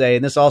was going to say,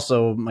 and this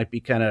also might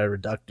be kind of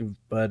reductive,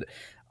 but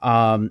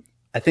I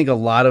think a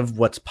lot of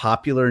what's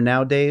popular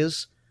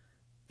nowadays,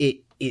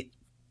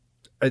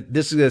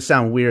 this is going to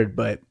sound weird,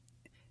 but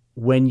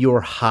when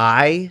you're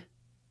high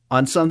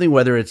on something,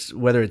 whether it's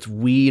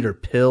weed or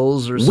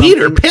pills or something,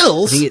 weed or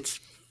pills, I think it's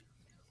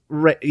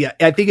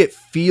I think it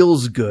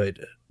feels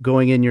good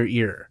going in your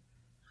ear.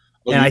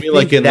 Well, and I mean,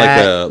 like in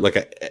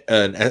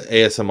an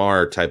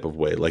ASMR type of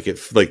way, like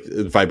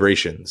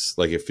vibrations,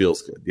 like it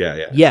feels good.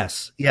 Yeah.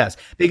 Yes.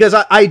 Because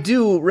I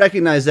do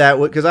recognize that,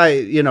 because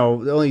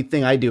the only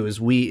thing I do is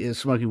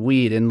smoking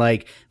weed, and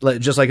like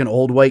just like an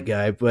old white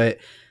guy, but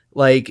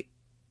like,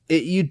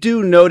 you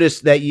do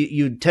notice that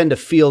you tend to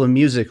feel the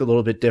music a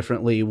little bit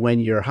differently when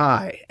you're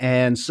high.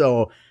 And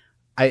so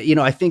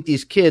I think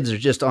these kids are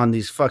just on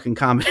these fucking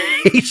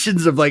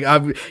combinations of like,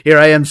 here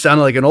I am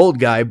sounding like an old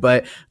guy,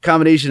 but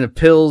combination of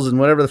pills and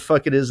whatever the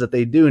fuck it is that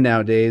they do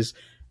nowadays.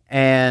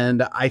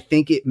 And I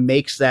think it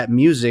makes that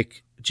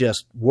music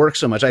just work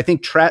so much. I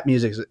think trap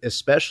music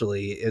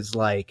especially is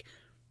like,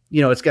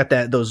 it's got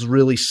those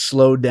really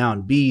slowed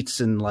down beats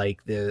and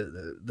like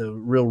the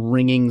real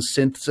ringing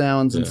synth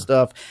sounds and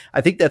stuff. I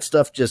think that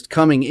stuff just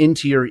coming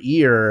into your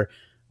ear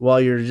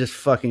while you're just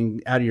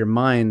fucking out of your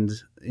mind,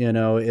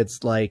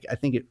 it's like, I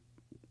think it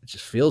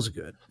just feels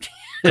good.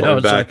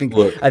 Back,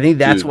 so I think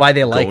that's why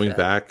they like going that.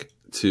 Back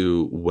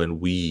to when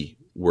we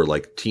were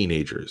like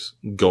teenagers,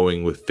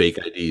 going with fake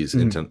IDs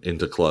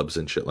into clubs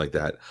and shit like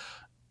that.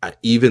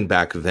 Even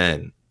back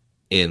then,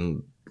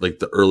 in like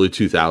the early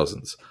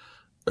 2000s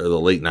or the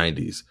late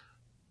 90s,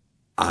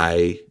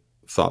 I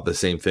thought the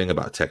same thing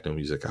about techno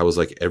music. I was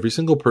like, every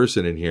single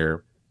person in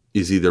here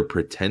is either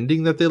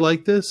pretending that they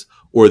like this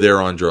or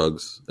they're on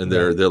drugs and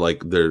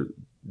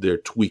they're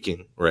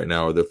tweaking right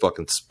now, or they're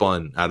fucking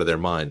spun out of their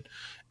mind.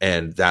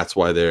 And that's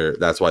why they're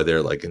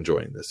like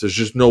enjoying this. There's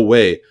just no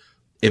way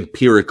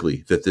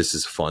empirically that this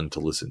is fun to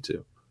listen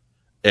to.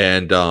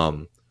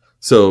 And,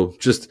 so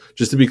just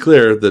to be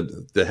clear,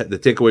 the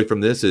takeaway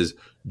from this is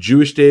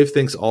Jewish Dave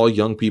thinks all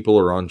young people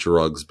are on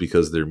drugs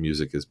because their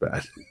music is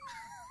bad.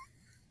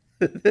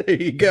 There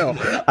you go.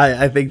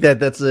 I think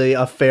that's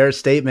a fair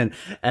statement.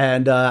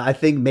 And I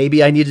think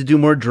maybe I need to do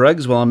more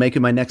drugs while I'm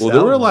making my next album.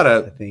 There were a lot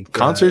of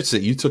concerts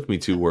that you took me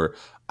to where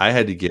I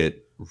had to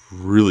get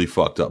really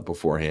fucked up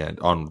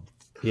beforehand on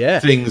Yeah,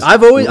 things.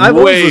 I've always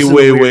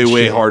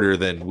way harder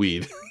than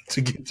weed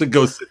to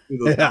go sit through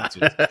those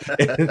concerts.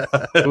 And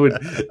I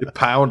would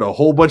pound a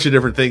whole bunch of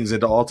different things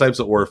into all types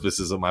of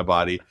orifices of my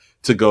body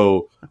to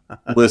go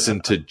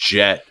listen to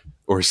Jet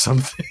or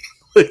something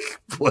like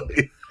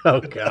play. Oh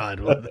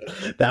God, well,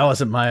 that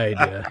wasn't my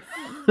idea.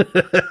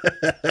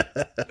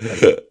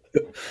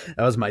 That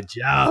was my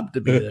job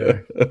to be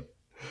there.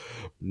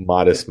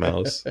 Modest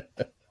Mouse.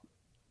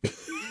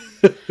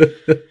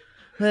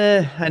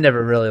 I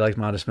never really liked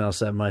Modest Mouse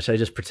that much. I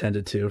just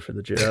pretended to for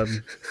the job.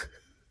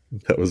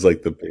 That was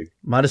like the big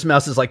Modest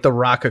Mouse is like the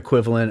rock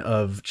equivalent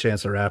of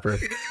Chance the Rapper.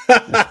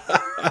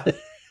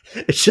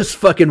 It's just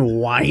fucking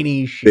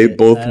whiny shit. They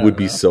both would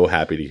be so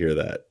happy to hear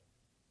that.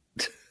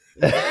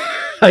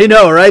 I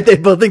know, right? They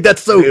both think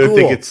that's so cool. I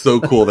think it's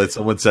so cool that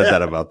someone said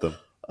that about them.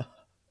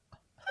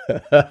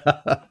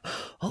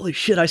 Holy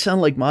shit, I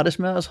sound like Modest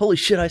Mouse. Holy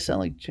shit, I sound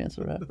like Chance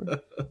the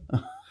Rapper.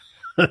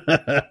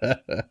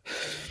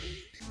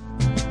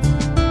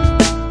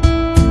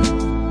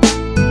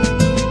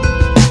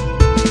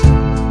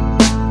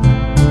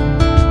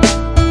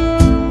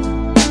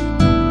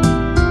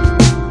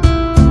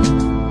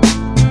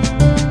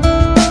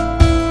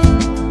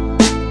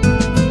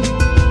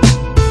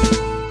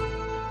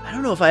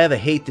 If I have a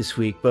hate this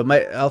week, but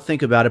I'll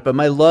think about it. But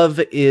my love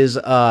is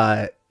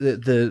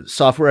the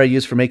software I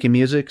use for making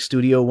music,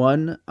 Studio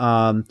One.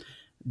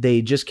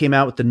 They just came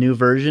out with the new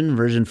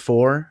version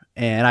 4,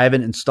 and I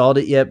haven't installed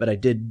it yet, but I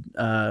did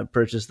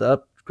purchase the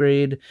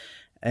upgrade,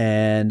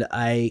 and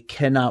I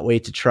cannot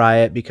wait to try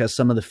it because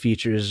some of the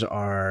features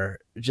are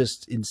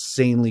just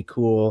insanely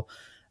cool,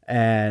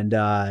 and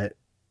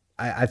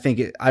I think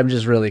I'm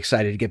just really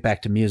excited to get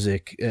back to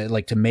music,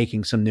 like to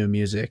making some new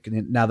music.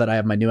 And now that I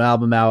have my new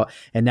album out,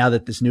 and now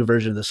that this new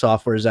version of the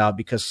software is out,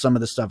 because some of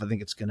the stuff I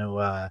think it's going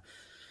to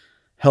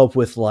help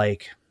with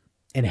like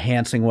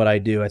enhancing what I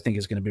do, I think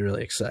is going to be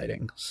really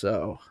exciting.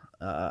 So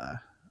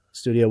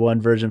Studio One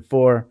version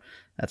 4,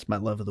 that's my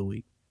love of the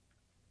week.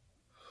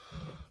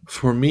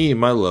 For me,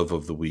 my love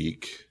of the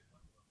week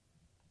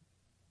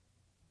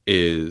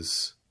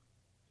is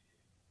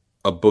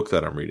a book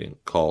that I'm reading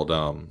called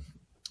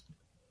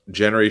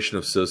Generation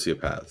of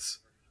Sociopaths.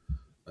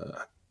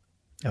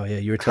 Oh yeah,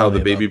 you were How telling the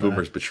me Baby about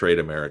Boomers Betrayed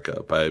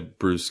America by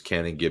Bruce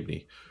Cannon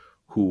Gibney,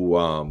 who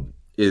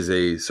is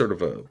a sort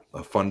of a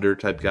funder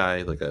type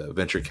guy, like a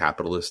venture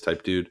capitalist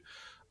type dude.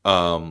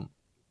 Young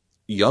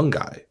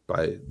guy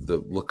by the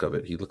look of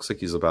it. He looks like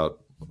he's about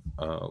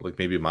like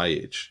maybe my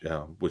age,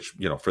 which,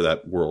 you know, for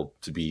that world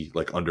to be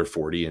like under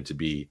 40 and to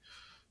be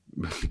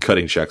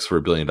cutting checks for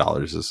 $1 billion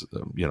is,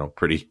 you know,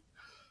 pretty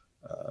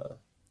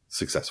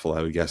successful,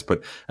 I would guess.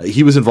 But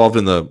he was involved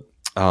in the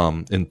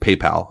in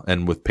PayPal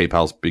and with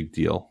PayPal's big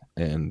deal,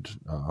 and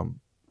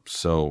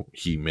so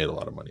he made a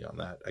lot of money on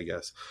that, I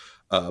guess.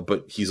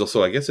 But he's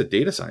also, I guess, a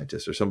data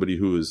scientist or somebody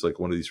who is like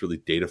one of these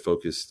really data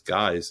focused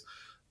guys.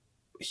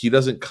 He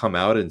doesn't come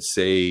out and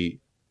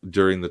say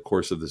during the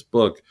course of this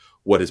book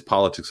what his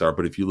politics are,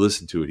 but if you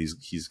listen to it,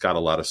 he's got a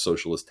lot of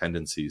socialist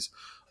tendencies,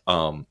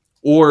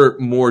 or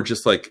more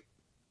just like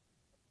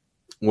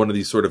one of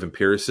these sort of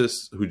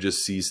empiricists who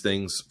just sees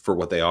things for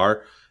what they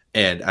are.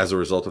 And as a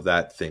result of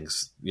that,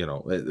 things, you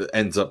know, it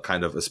ends up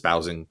kind of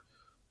espousing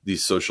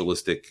these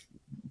socialistic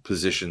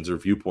positions or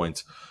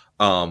viewpoints,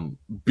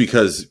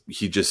 because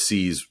he just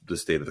sees the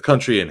state of the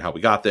country and how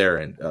we got there.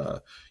 And,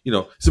 you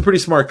know, he's a pretty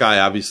smart guy.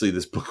 Obviously,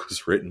 this book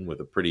was written with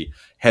a pretty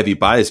heavy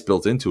bias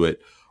built into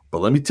it. But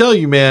let me tell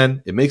you,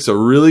 man, it makes a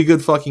really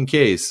good fucking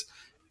case.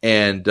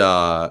 And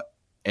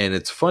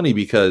it's funny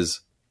because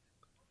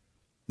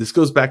this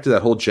goes back to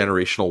that whole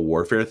generational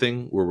warfare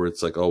thing where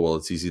it's like, oh, well,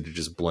 it's easy to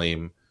just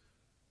blame.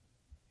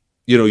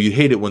 You know, you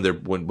hate it when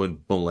when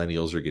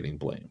millennials are getting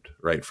blamed,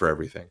 right, for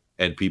everything,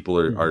 and people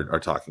are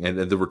talking, and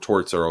the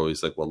retorts are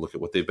always like, well, look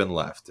at what they've been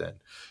left. And,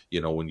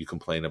 you know, when you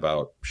complain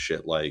about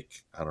shit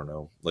like, I don't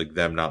know, like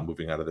them not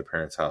moving out of their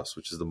parents' house,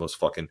 which is the most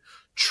fucking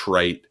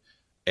trite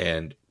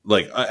and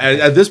like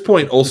at this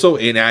point also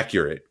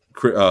inaccurate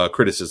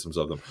criticisms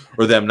of them,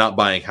 or them not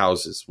buying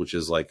houses, which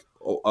is like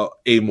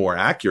a more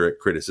accurate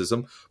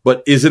criticism.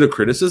 But is it a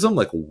criticism?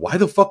 Like, why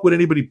the fuck would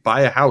anybody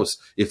buy a house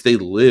if they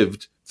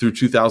lived through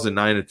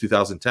 2009 and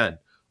 2010?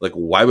 Like,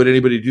 why would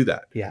anybody do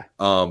that? Yeah.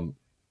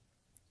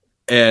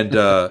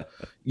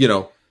 You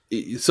know,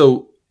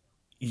 so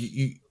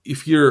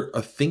if you're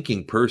a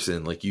thinking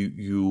person, like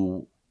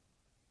you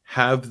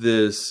have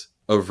this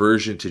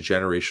aversion to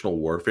generational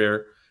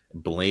warfare,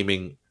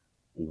 blaming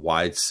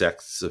wide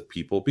sects of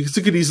people, because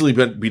it could easily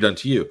be done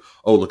to you.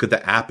 Oh, look at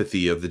the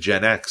apathy of the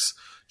Gen X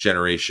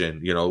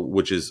generation, you know,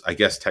 which is, I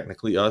guess,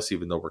 technically us,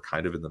 even though we're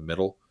kind of in the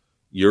middle.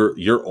 You're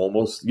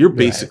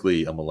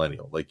basically a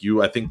millennial. Like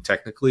you, I think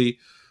technically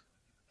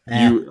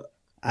you,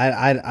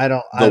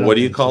 what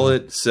do you call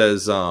it?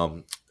 Says,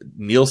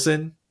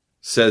 Nielsen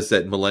says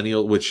that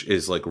millennial, which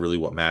is like really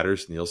what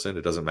matters. Nielsen,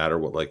 it doesn't matter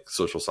what like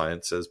social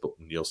science says, but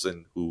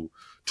Nielsen, who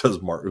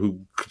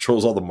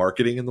controls all the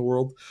marketing in the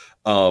world,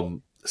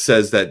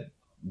 says that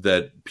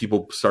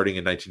people starting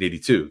in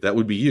 1982, that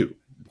would be you,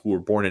 who were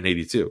born in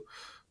 82.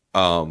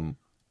 Um,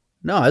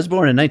 No, I was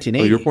born in oh,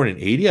 1980. you were born in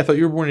 80? I thought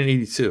you were born in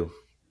 82.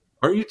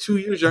 Aren't you 2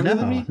 years younger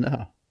than me?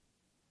 No.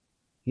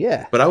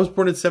 Yeah. But I was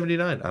born in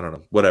 79. I don't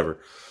know. Whatever.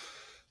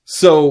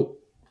 So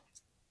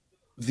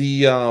the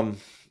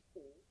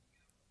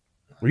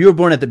You were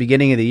born at the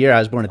beginning of the year. I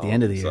was born at the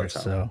end of the year.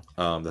 that's So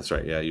that's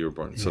right. Yeah, you were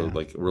born. So Yeah.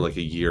 like we're like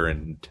a year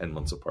and 10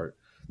 months apart.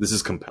 This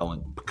is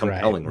compelling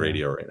Right.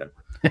 radio right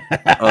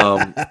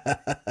now.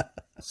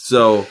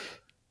 So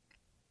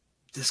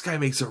this guy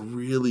makes a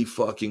really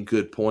fucking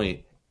good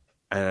point.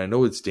 And I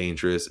know it's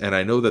dangerous, and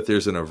I know that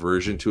there's an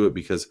aversion to it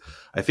because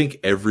I think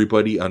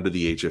everybody under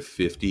the age of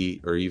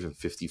 50 or even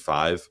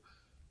 55,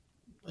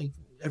 like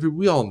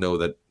we all know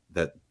that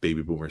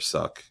baby boomers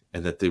suck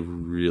and that they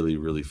really,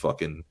 really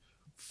fucking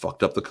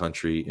fucked up the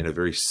country in a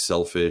very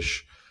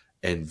selfish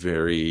and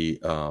very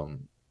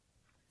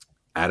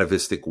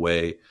atavistic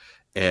way,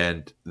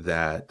 and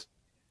that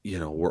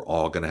we're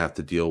all going to have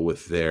to deal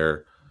with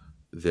their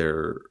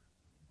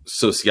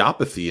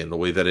sociopathy in the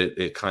way that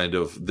it kind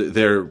of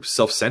their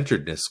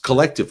self-centeredness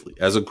collectively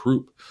as a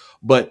group,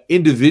 but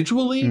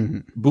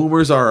individually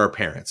boomers are our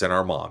parents and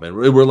our mom, and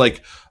we're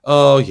like,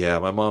 oh yeah,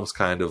 my mom's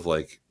kind of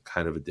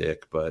a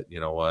dick, but you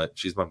know what,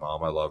 she's my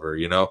mom, I love her,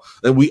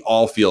 and we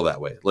all feel that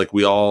way. Like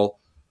we all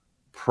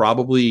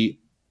probably,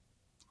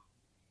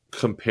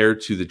 compared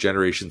to the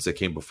generations that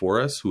came before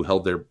us who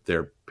held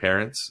their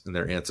parents and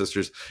their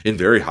ancestors in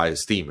very high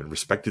esteem and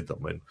respected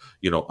them and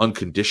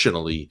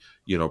unconditionally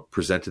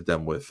presented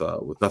them with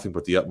nothing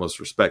but the utmost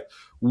respect,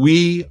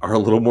 we are a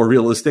little more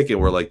realistic,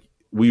 and we're like,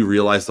 we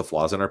realize the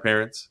flaws in our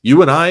parents.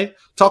 You and I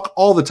talk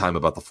all the time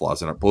about the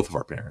flaws in both of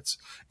our parents,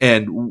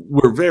 and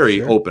we're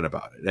very open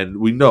about it, and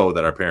we know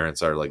that our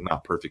parents are like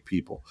not perfect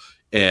people,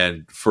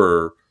 and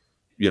for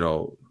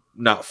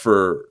not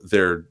for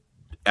their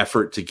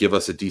effort to give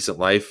us a decent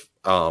life,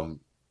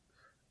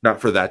 not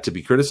for that to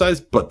be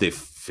criticized, but they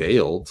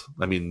failed.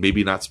 I mean,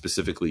 maybe not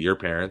specifically your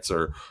parents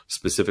or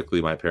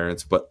specifically my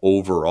parents, but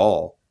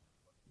overall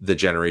the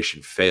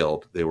generation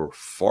failed. They were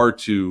far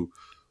too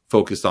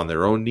focused on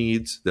their own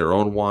needs, their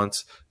own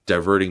wants,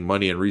 diverting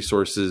money and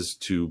resources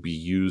to be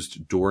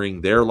used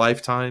during their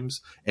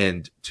lifetimes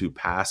and to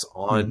pass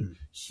on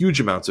huge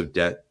amounts of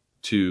debt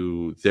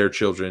to their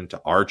children, to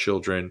our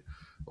children.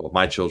 Well,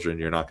 my children,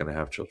 you're not going to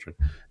have children.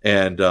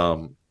 And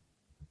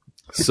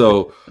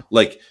so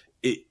like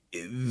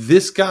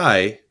this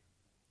guy,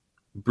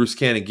 Bruce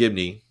Cannon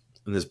Gibney,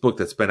 in this book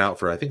that's been out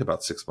for I think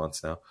about 6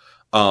 months now,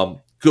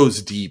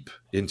 goes deep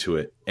into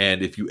it.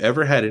 And if you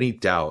ever had any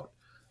doubt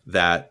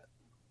that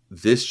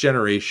this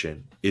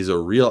generation is a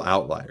real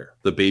outlier,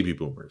 the baby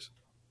boomers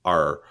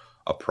are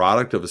a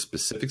product of a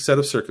specific set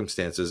of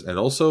circumstances and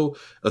also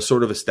a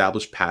sort of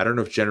established pattern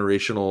of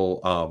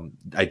generational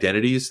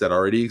identities that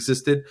already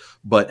existed,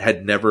 but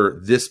had never,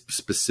 this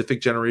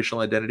specific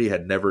generational identity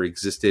had never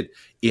existed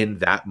in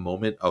that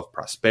moment of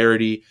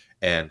prosperity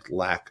and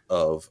lack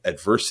of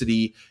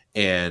adversity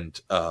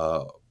and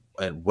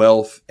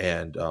wealth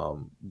and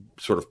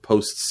sort of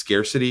post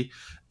scarcity.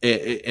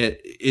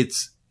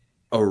 It's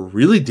a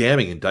really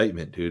damning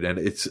indictment, dude. And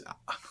it's,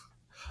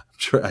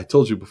 I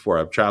told you before,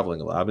 I'm traveling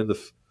a lot.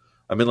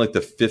 I'm in like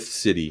the fifth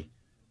city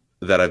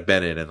that I've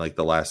been in like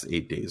the last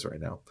 8 days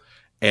right now.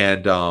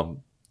 And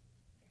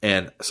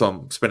so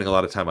I'm spending a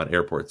lot of time on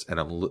airports, and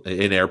I'm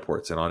in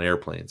airports and on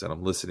airplanes, and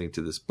I'm listening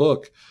to this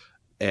book.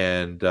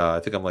 And I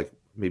think I'm like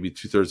maybe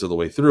 2/3 of the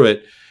way through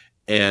it.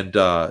 And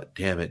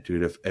damn it,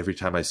 dude, if every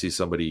time I see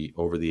somebody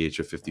over the age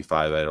of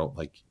 55,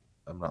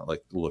 I'm not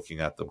like looking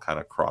at them kind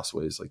of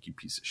crossways like, you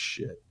piece of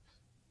shit.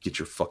 Get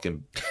your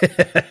fucking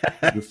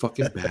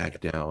bag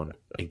down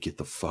and get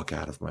the fuck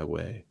out of my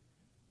way,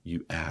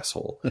 you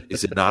asshole.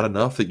 Is it not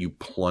enough that you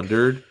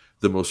plundered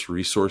the most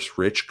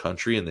resource-rich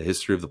country in the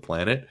history of the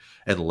planet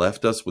and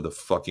left us with a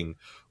fucking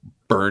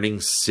burning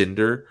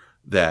cinder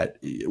that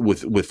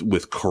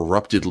with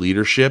corrupted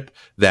leadership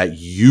that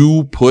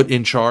you put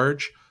in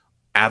charge,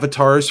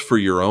 avatars for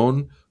your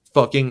own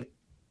fucking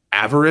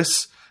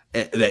avarice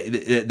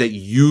that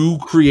you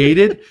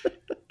created,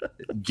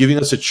 giving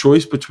us a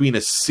choice between a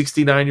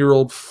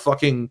 69-year-old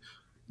fucking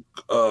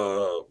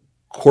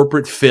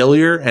corporate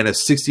failure and a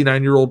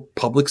 69-year-old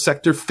public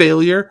sector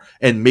failure,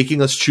 and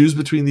making us choose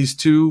between these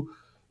two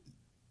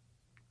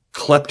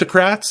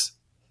kleptocrats.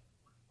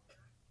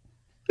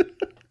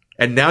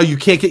 And now you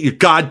can't get your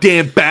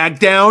goddamn bag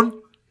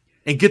down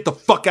and get the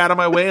fuck out of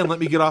my way and let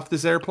me get off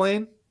this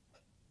airplane.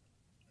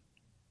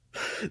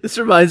 This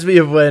reminds me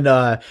of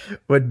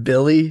when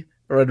Billy,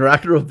 or when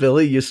Rock and Roll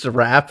Billy used to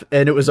rap,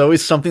 and it was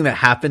always something that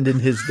happened in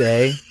his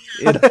day.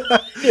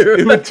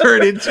 It would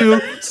turn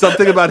into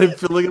something about him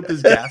filling up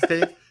his gas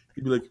tank.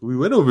 He'd be like, we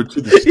went over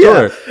to the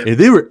store and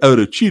they were out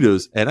of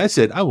Cheetos, and I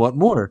said, I want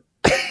more.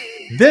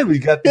 Then we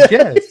got the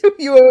gas.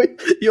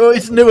 You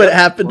always knew what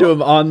happened to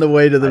him on the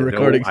way to the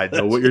recording. I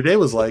know what your day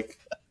was like.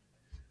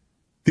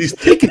 These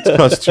tickets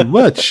cost too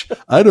much.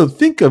 I don't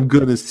think I'm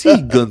going to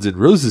see Guns N'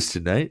 Roses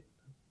tonight.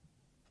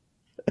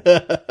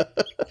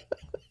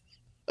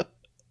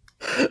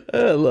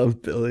 I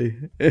love Billy.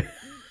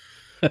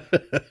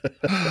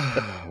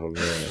 Oh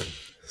man!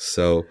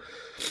 So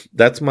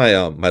that's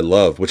my my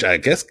love, which I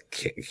guess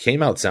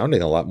came out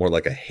sounding a lot more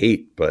like a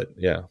hate, but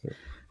yeah.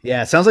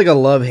 Yeah, it sounds like a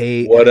love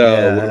hate. What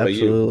Yeah, about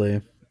you?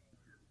 absolutely.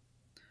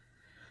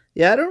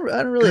 Yeah, I don't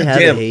really God have a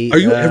damn, are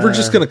hate. you ever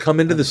just going to come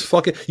into this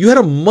fucking? You had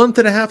a month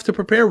and a half to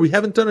prepare. We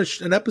haven't done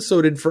an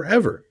episode in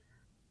forever.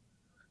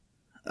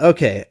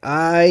 Okay,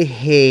 I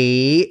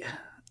hate.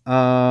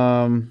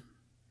 Um,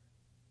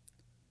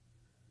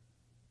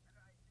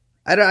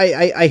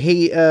 I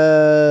hate.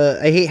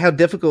 I hate how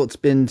difficult it's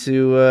been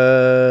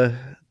to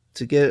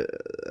get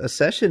a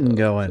session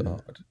going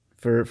God.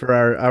 for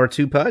our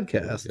two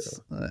podcasts.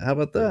 How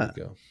about There we that?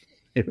 go.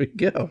 Here we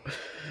go.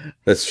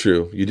 That's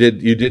true. You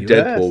did You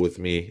Deadpool asked. with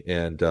me,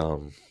 and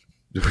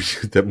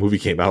that movie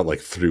came out like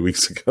 3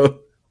 weeks ago.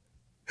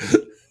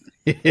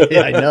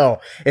 I know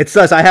it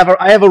sucks. I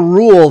have a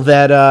rule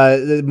that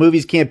the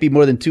movies can't be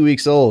more than 2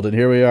 weeks old, and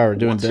here we are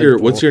doing What's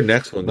Deadpool. your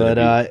next one going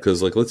to But be?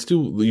 Because like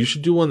you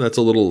should do one that's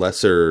a little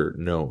lesser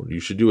known.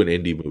 You should do an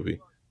indie movie.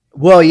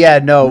 well, yeah,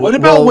 no. What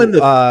about Well, when the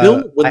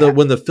film I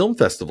when the film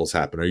festivals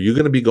happen? Are you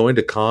going to be going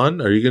to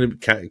Cannes? Are you going to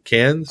be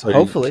Cannes? Are you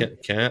hopefully. Well,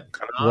 Cannes?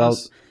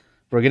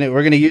 we're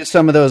gonna use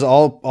some of those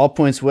all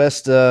points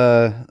west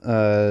connections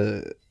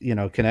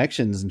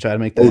and try to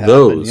make that Oh, happen.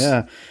 those.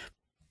 Yeah.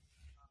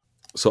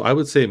 So I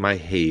would say my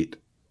hate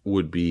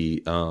would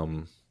be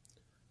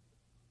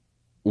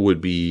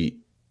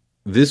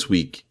this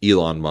week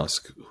Elon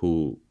Musk,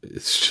 who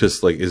it's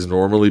just like is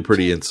normally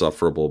pretty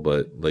insufferable,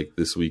 but like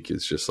this week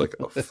is just like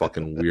a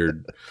fucking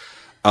weird.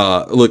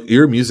 Look,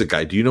 you're a music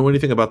guy. Do you know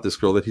anything about this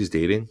girl that he's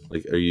dating?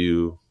 Like, are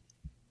you?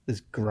 This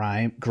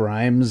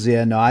Grimes.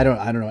 Yeah, no, I don't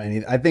know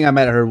anything. I think I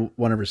might have heard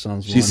one of her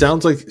songs. She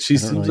seems like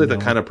the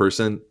kind of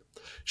person.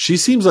 She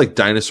seems like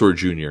Dinosaur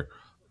Jr.,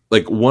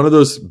 like one of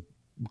those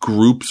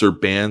groups or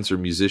bands or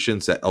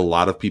musicians that a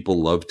lot of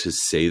people love to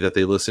say that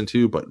they listen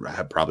to, but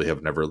probably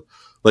have never.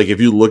 Like,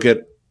 if you look at,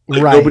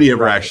 like, nobody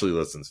ever actually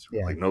listens to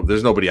it. Like, no,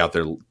 there's nobody out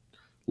there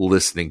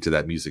listening to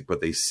that music,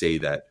 but they say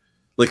that,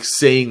 like,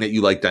 saying that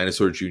you like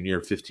Dinosaur Jr.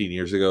 15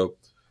 years ago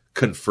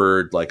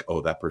conferred, like, oh,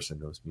 that person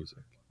knows music.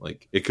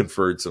 Like, it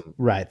conferred some.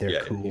 Right, they're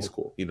yeah, cool. He's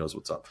cool. He knows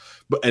what's up.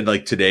 But and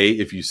like today,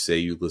 if you say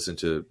you listen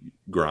to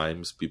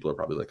Grimes, people are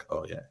probably like,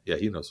 oh yeah,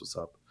 he knows what's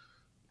up.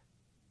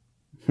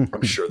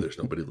 I'm sure there's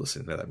nobody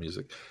listening to that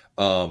music.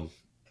 But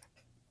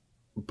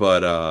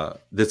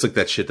that's like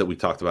that shit that we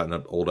talked about in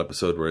an old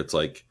episode where it's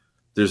like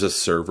there's a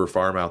server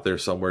farm out there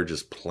somewhere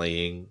just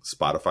playing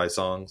Spotify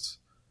songs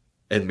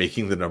and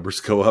making the numbers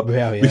go up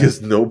because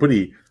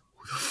nobody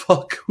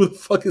who the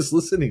fuck is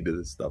listening to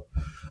this stuff.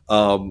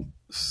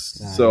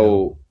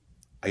 So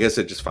I guess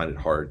I just find it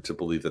hard to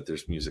believe that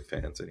there's music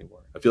fans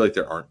anymore. I feel like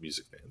there aren't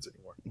music fans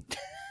anymore.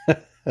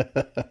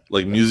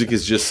 Like, music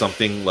is just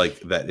something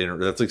like that.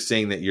 That's like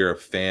saying that you're a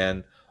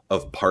fan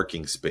of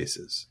parking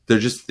spaces. They're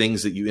just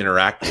things that you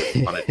interact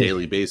with on a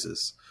daily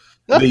basis.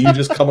 That you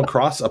just come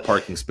across a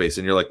parking space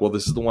and you're like, well,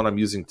 this is the one I'm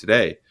using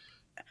today.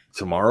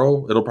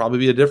 Tomorrow, it'll probably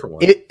be a different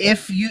one.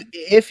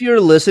 If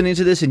you're listening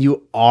to this and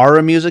you are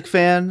a music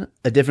fan,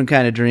 A Different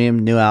Kind of Dream,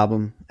 new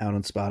album out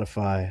on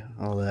Spotify,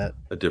 all that.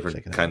 A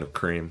different kind of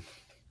cream.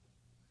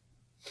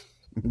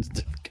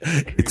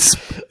 It's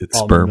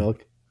sperm.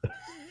 Milk.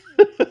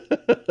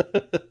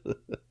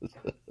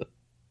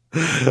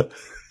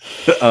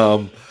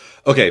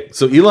 Okay,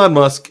 so Elon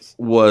Musk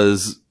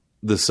was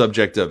the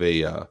subject of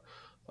an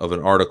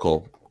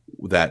article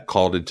that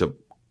called into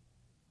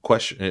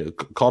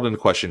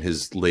question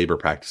his labor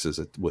practices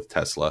with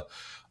Tesla,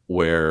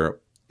 where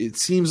it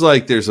seems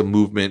like there's a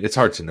movement. It's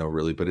hard to know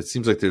really, but it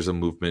seems like there's a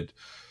movement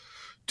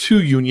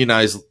to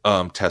unionize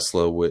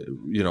Tesla,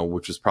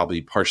 which is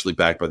probably partially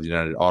backed by the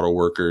United Auto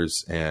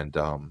Workers and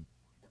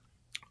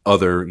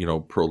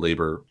other pro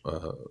labor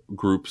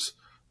groups.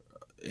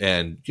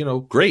 And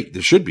great,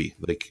 there should be,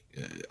 like,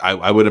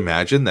 I would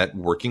imagine that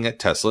working at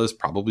Tesla is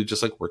probably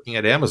just like working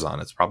at Amazon.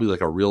 It's probably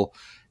like a real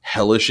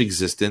hellish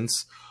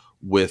existence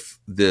with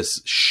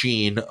this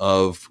sheen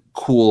of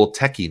cool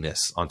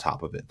techiness on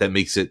top of it that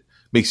makes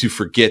you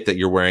forget that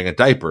you're wearing a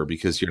diaper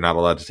because you're not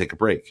allowed to take a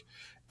break.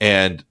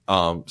 And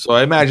so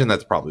I imagine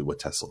that's probably what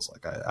Tesla's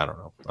like. I don't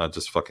know. I'll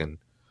just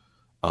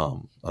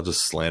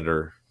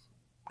slander.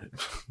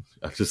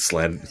 I just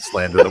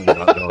slander them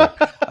without knowing.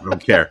 I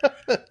don't care.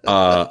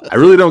 I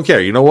really don't care.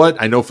 You know what?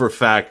 I know for a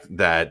fact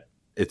that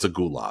it's a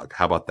gulag.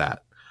 How about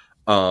that?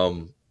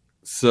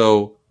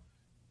 So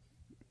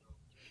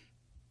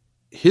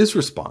his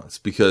response,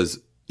 because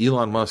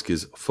Elon Musk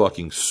is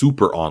fucking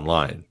super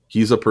online.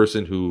 He's a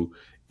person who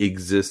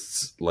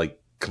exists like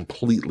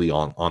completely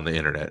on the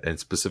internet and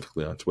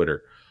specifically on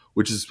Twitter,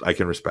 which is I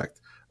can respect.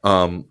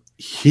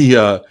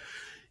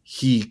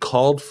 He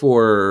called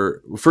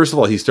for, first of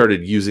all, he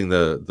started using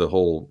the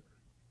whole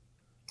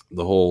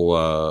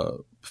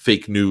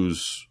fake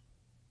news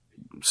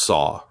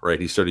saw, right?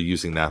 He started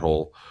using that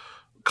whole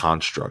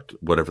construct,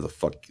 whatever the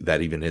fuck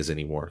that even is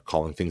anymore,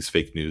 calling things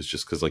fake news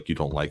just because like you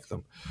don't like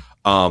them.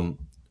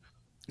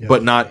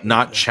 But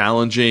not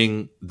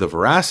challenging the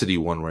veracity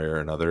one way or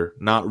another,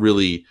 not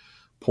really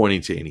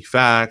pointing to any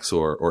facts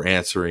or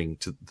answering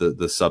to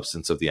the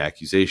substance of the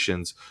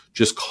accusations,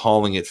 just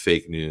calling it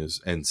fake news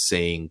and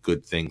saying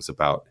good things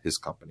about his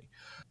company.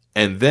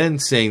 And then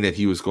saying that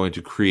he was going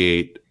to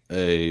create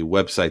a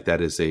website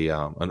that is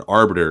an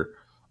arbiter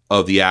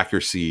of the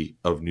accuracy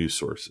of news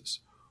sources,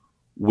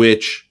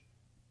 which,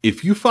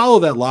 if you follow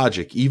that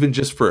logic, even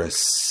just for a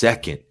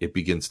second, it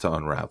begins to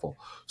unravel.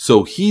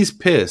 So he's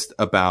pissed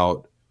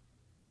about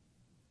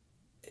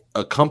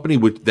a company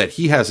that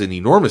he has an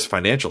enormous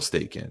financial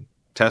stake in,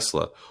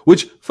 Tesla,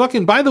 which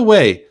fucking, by the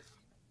way,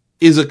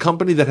 is a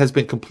company that has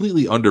been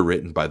completely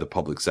underwritten by the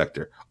public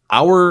sector.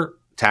 Our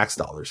tax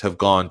dollars have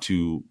gone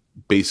to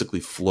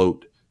basically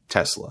float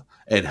Tesla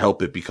and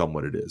help it become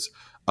what it is.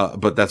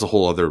 But that's a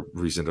whole other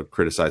reason to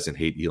criticize and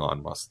hate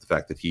Elon Musk. The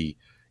fact that he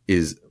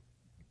is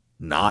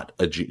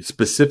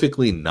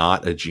specifically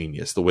not a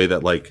genius. The way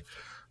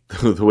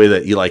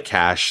that Eli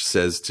Cash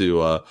says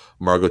to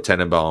Margot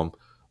Tenenbaum,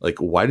 like,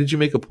 why did you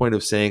make a point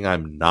of saying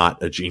I'm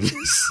not a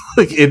genius?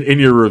 Like in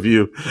your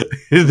review,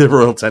 in the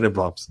Royal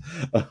Tenenbaums,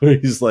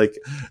 he's like,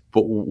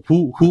 but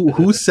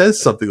who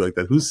says something like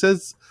that? Who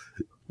says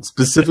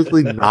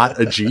specifically not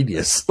a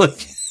genius?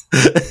 Like,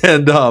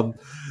 and but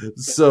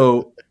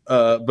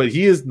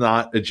he is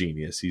not a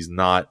genius. He's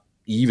not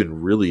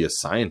even really a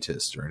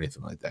scientist or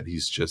anything like that.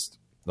 He's just,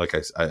 like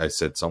I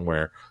said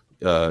somewhere,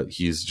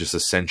 he's just a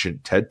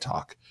sentient TED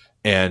Talk,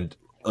 and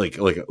like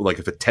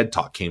if a TED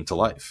Talk came to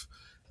life.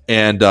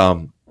 And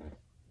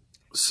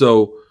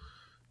so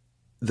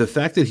the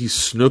fact that he's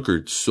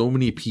snookered so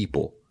many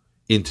people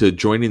into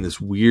joining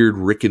this weird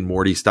Rick and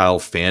Morty style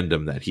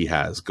fandom that he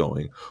has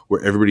going,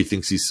 where everybody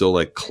thinks he's so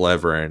like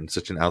clever and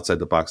such an outside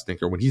the box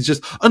thinker, when he's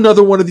just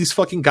another one of these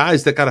fucking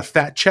guys that got a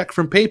fat check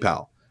from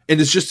PayPal and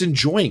is just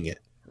enjoying it.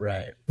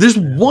 Right. There's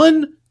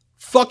one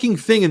fucking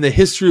thing in the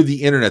history of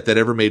the internet that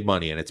ever made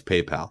money, and it's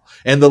PayPal.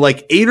 And the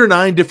like 8 or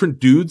 9 different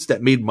dudes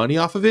that made money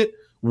off of it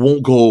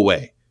won't go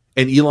away.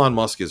 And Elon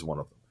Musk is one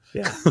of them.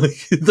 Yeah.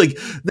 like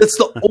that's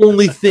the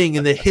only thing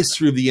in the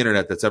history of the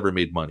internet that's ever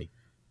made money.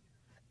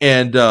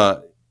 And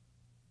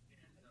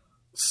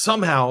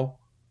somehow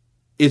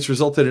it's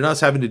resulted in us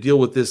having to deal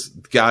with this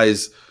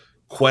guy's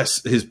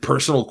quest, his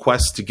personal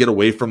quest to get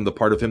away from the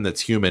part of him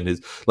that's human,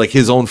 is like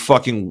his own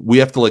fucking, we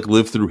have to like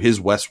live through his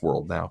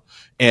Westworld now.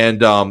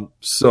 And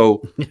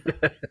so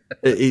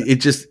it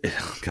just,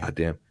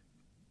 goddamn.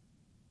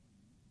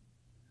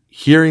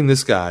 Hearing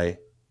this guy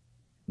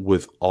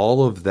with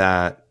all of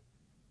that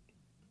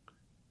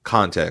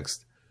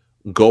context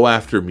go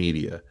after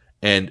media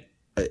and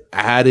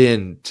add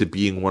in to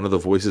being one of the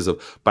voices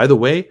of, by the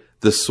way,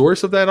 the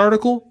source of that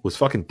article was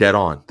fucking dead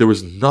on. There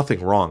was nothing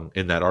wrong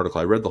in that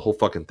article. I read the whole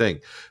fucking thing.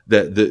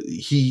 That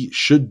he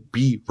should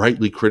be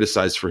rightly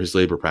criticized for his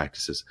labor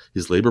practices.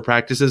 His labor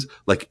practices,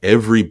 like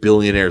every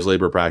billionaire's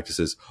labor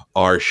practices,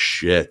 are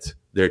shit.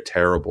 They're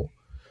terrible.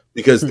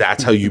 Because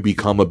that's how you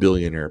become a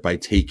billionaire, by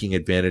taking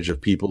advantage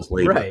of people's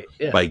labor, right,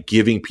 yeah. By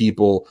giving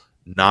people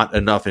not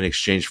enough in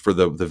exchange for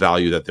the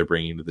value that they're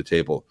bringing to the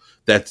table.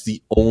 That's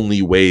the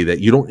only way. that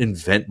you don't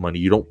invent money.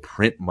 You don't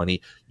print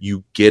money.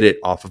 You get it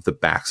off of the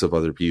backs of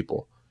other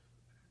people.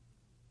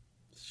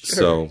 Sure.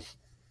 So,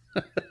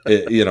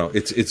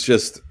 it's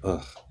just, I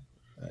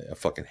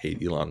fucking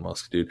hate Elon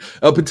Musk, dude.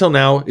 Up until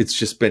now, it's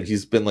just been,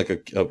 he's been like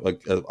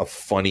a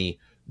funny,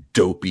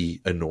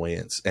 dopey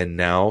annoyance. And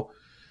now,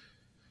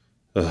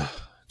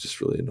 just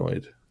really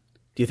annoyed.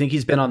 Do you think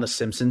he's been on The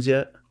Simpsons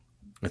yet?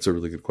 That's a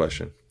really good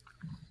question.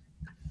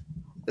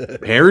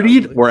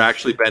 Parodied or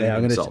actually been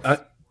himself?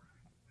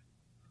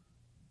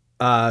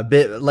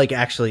 Bit like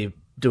actually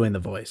doing the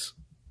voice.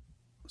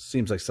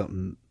 Seems like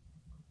something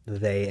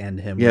they and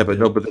him. Yeah, but do.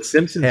 No, but The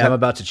Simpsons. Hey, I'm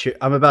about to cheer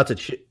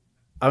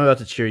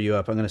you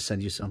up. I'm going to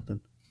send you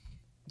something.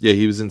 Yeah,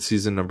 he was in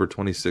season number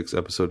 26,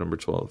 episode number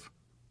 12.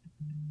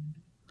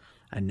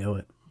 I know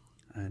it.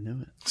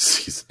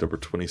 Season number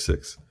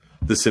 26.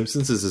 The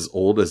Simpsons is as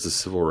old as the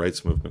civil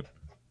rights movement.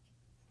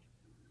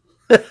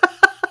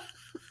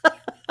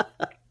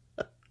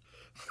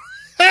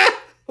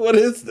 What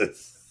is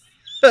this?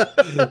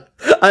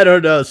 I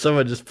don't know.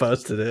 Someone just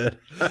posted it.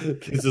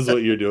 This is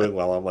what you're doing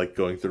while I'm like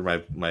going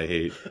through my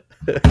hate.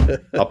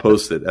 I'll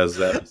post it as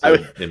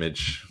that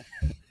image.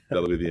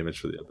 That'll be the image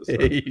for the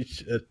episode. You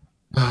should.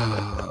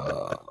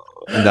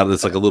 And now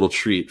that's like a little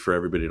treat for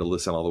everybody to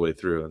listen all the way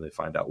through, and they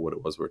find out what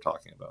it was we're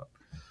talking about.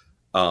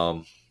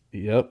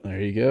 Yep,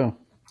 there you go.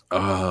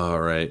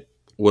 All right.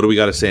 What do we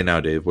got to say now,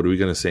 Dave? What are we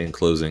going to say in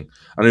closing?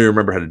 I don't even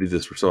remember how to do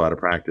this. We're so out of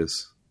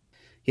practice.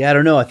 Yeah, I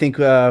don't know. I think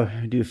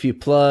do a few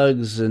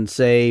plugs and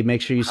say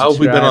make sure you subscribe. How have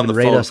we been on the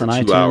rate phone us for on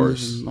 2 iTunes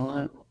hours? and all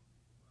that.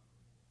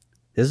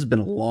 This has been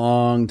a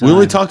long time. We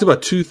only talked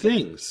about 2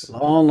 things.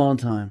 Long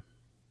time.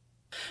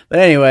 But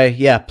anyway,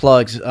 yeah,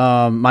 plugs.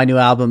 My new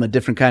album, A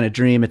Different Kind of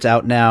Dream, it's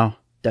out now.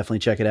 Definitely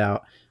check it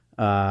out.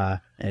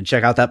 And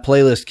check out that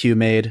playlist Q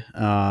made.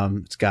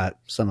 It's got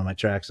some of my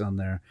tracks on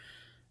there.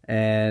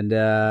 And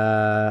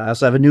I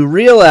also have a new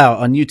reel out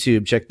on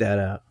YouTube. Check that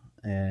out.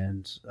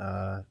 And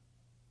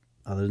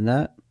other than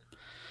that,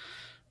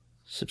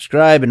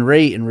 subscribe and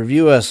rate and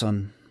review us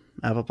on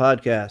Apple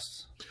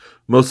Podcasts.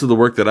 most of the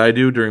work that I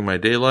do during my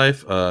day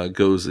life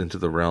goes into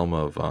the realm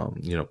of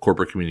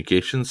corporate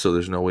communications. So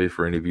there's no way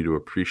for any of you to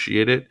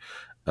appreciate it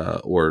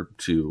or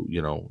to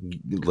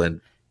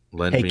lend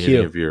Hey, me Q.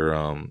 any of your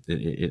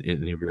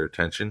any of your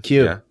attention.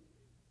 Q. Yeah.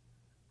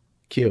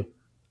 Q.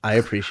 I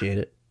appreciate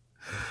it.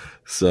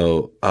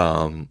 So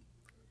I'm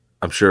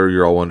sure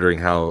you're all wondering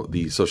how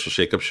the Social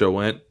Shakeup show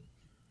went.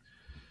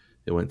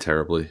 It went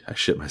terribly. I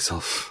shit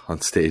myself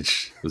on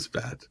stage. It was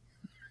bad.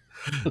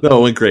 No,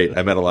 it went great.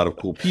 I met a lot of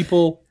cool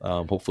people.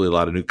 Hopefully, a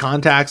lot of new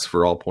contacts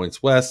for All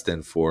Points West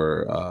and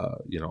for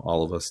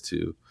all of us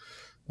to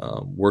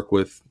work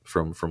with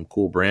from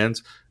cool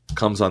brands.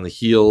 Comes on the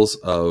heels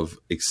of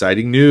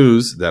exciting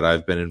news that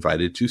I've been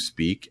invited to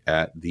speak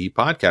at the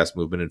Podcast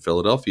Movement in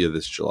Philadelphia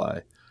this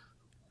July.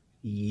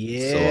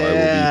 Yeah. So I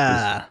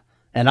will be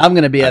and I'm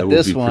going to be at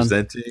this one.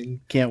 Presenting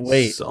Can't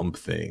wait.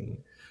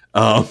 Something.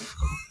 I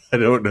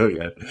don't know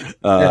yet.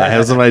 I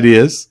have some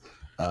ideas,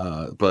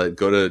 but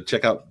go to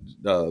check out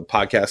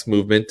Podcast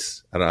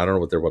Movement. I don't know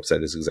what their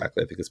website is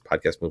exactly. I think it's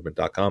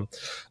podcastmovement.com.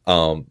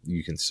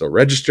 You can still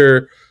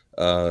register.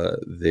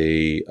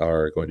 They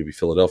are going to be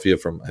Philadelphia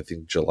from, I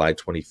think, July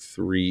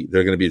 23.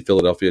 They're going to be in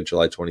Philadelphia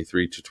July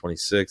 23 to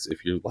 26.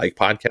 If you like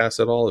podcasts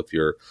at all, if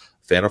you're a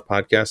fan of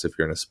podcasts, if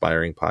you're an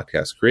aspiring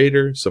podcast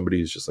creator, somebody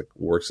who's just like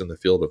works in the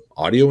field of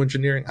audio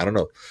engineering, I don't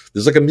know.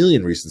 There's like a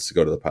million reasons to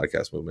go to the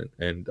Podcast Movement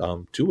and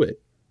to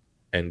it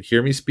and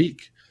hear me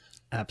speak.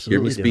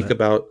 Absolutely. Hear me speak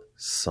about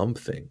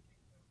something.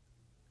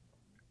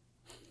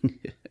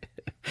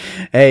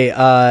 Hey,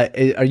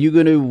 are you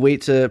going to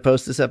wait to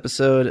post this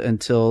episode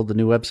until the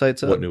new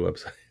website's up? What new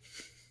website?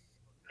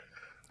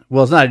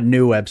 Well, it's not a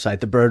new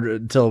website.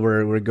 Until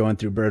we're going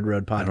through Bird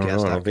Road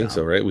Podcast. I don't think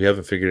so, right? We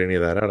haven't figured any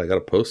of that out. I got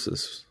to post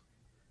this.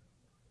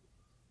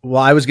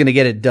 Well, I was going to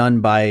get it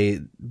done by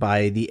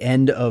the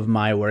end of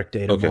my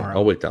workday tomorrow. Okay,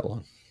 I'll wait that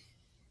long.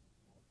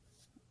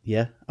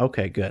 Yeah.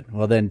 Okay, good.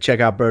 Well, then check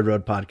out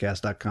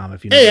birdroadpodcast.com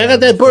if you. Hey, I got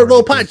that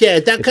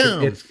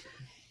birdroadpodcast.com.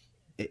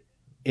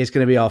 It's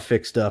going to be all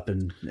fixed up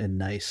and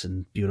nice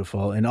and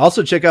beautiful. And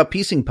also check out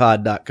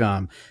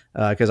piecingpod.com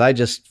because I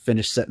just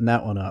finished setting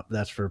that one up.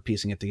 That's for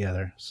piecing it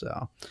together.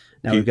 So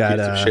now we've got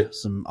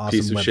some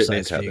awesome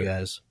websites for you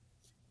guys.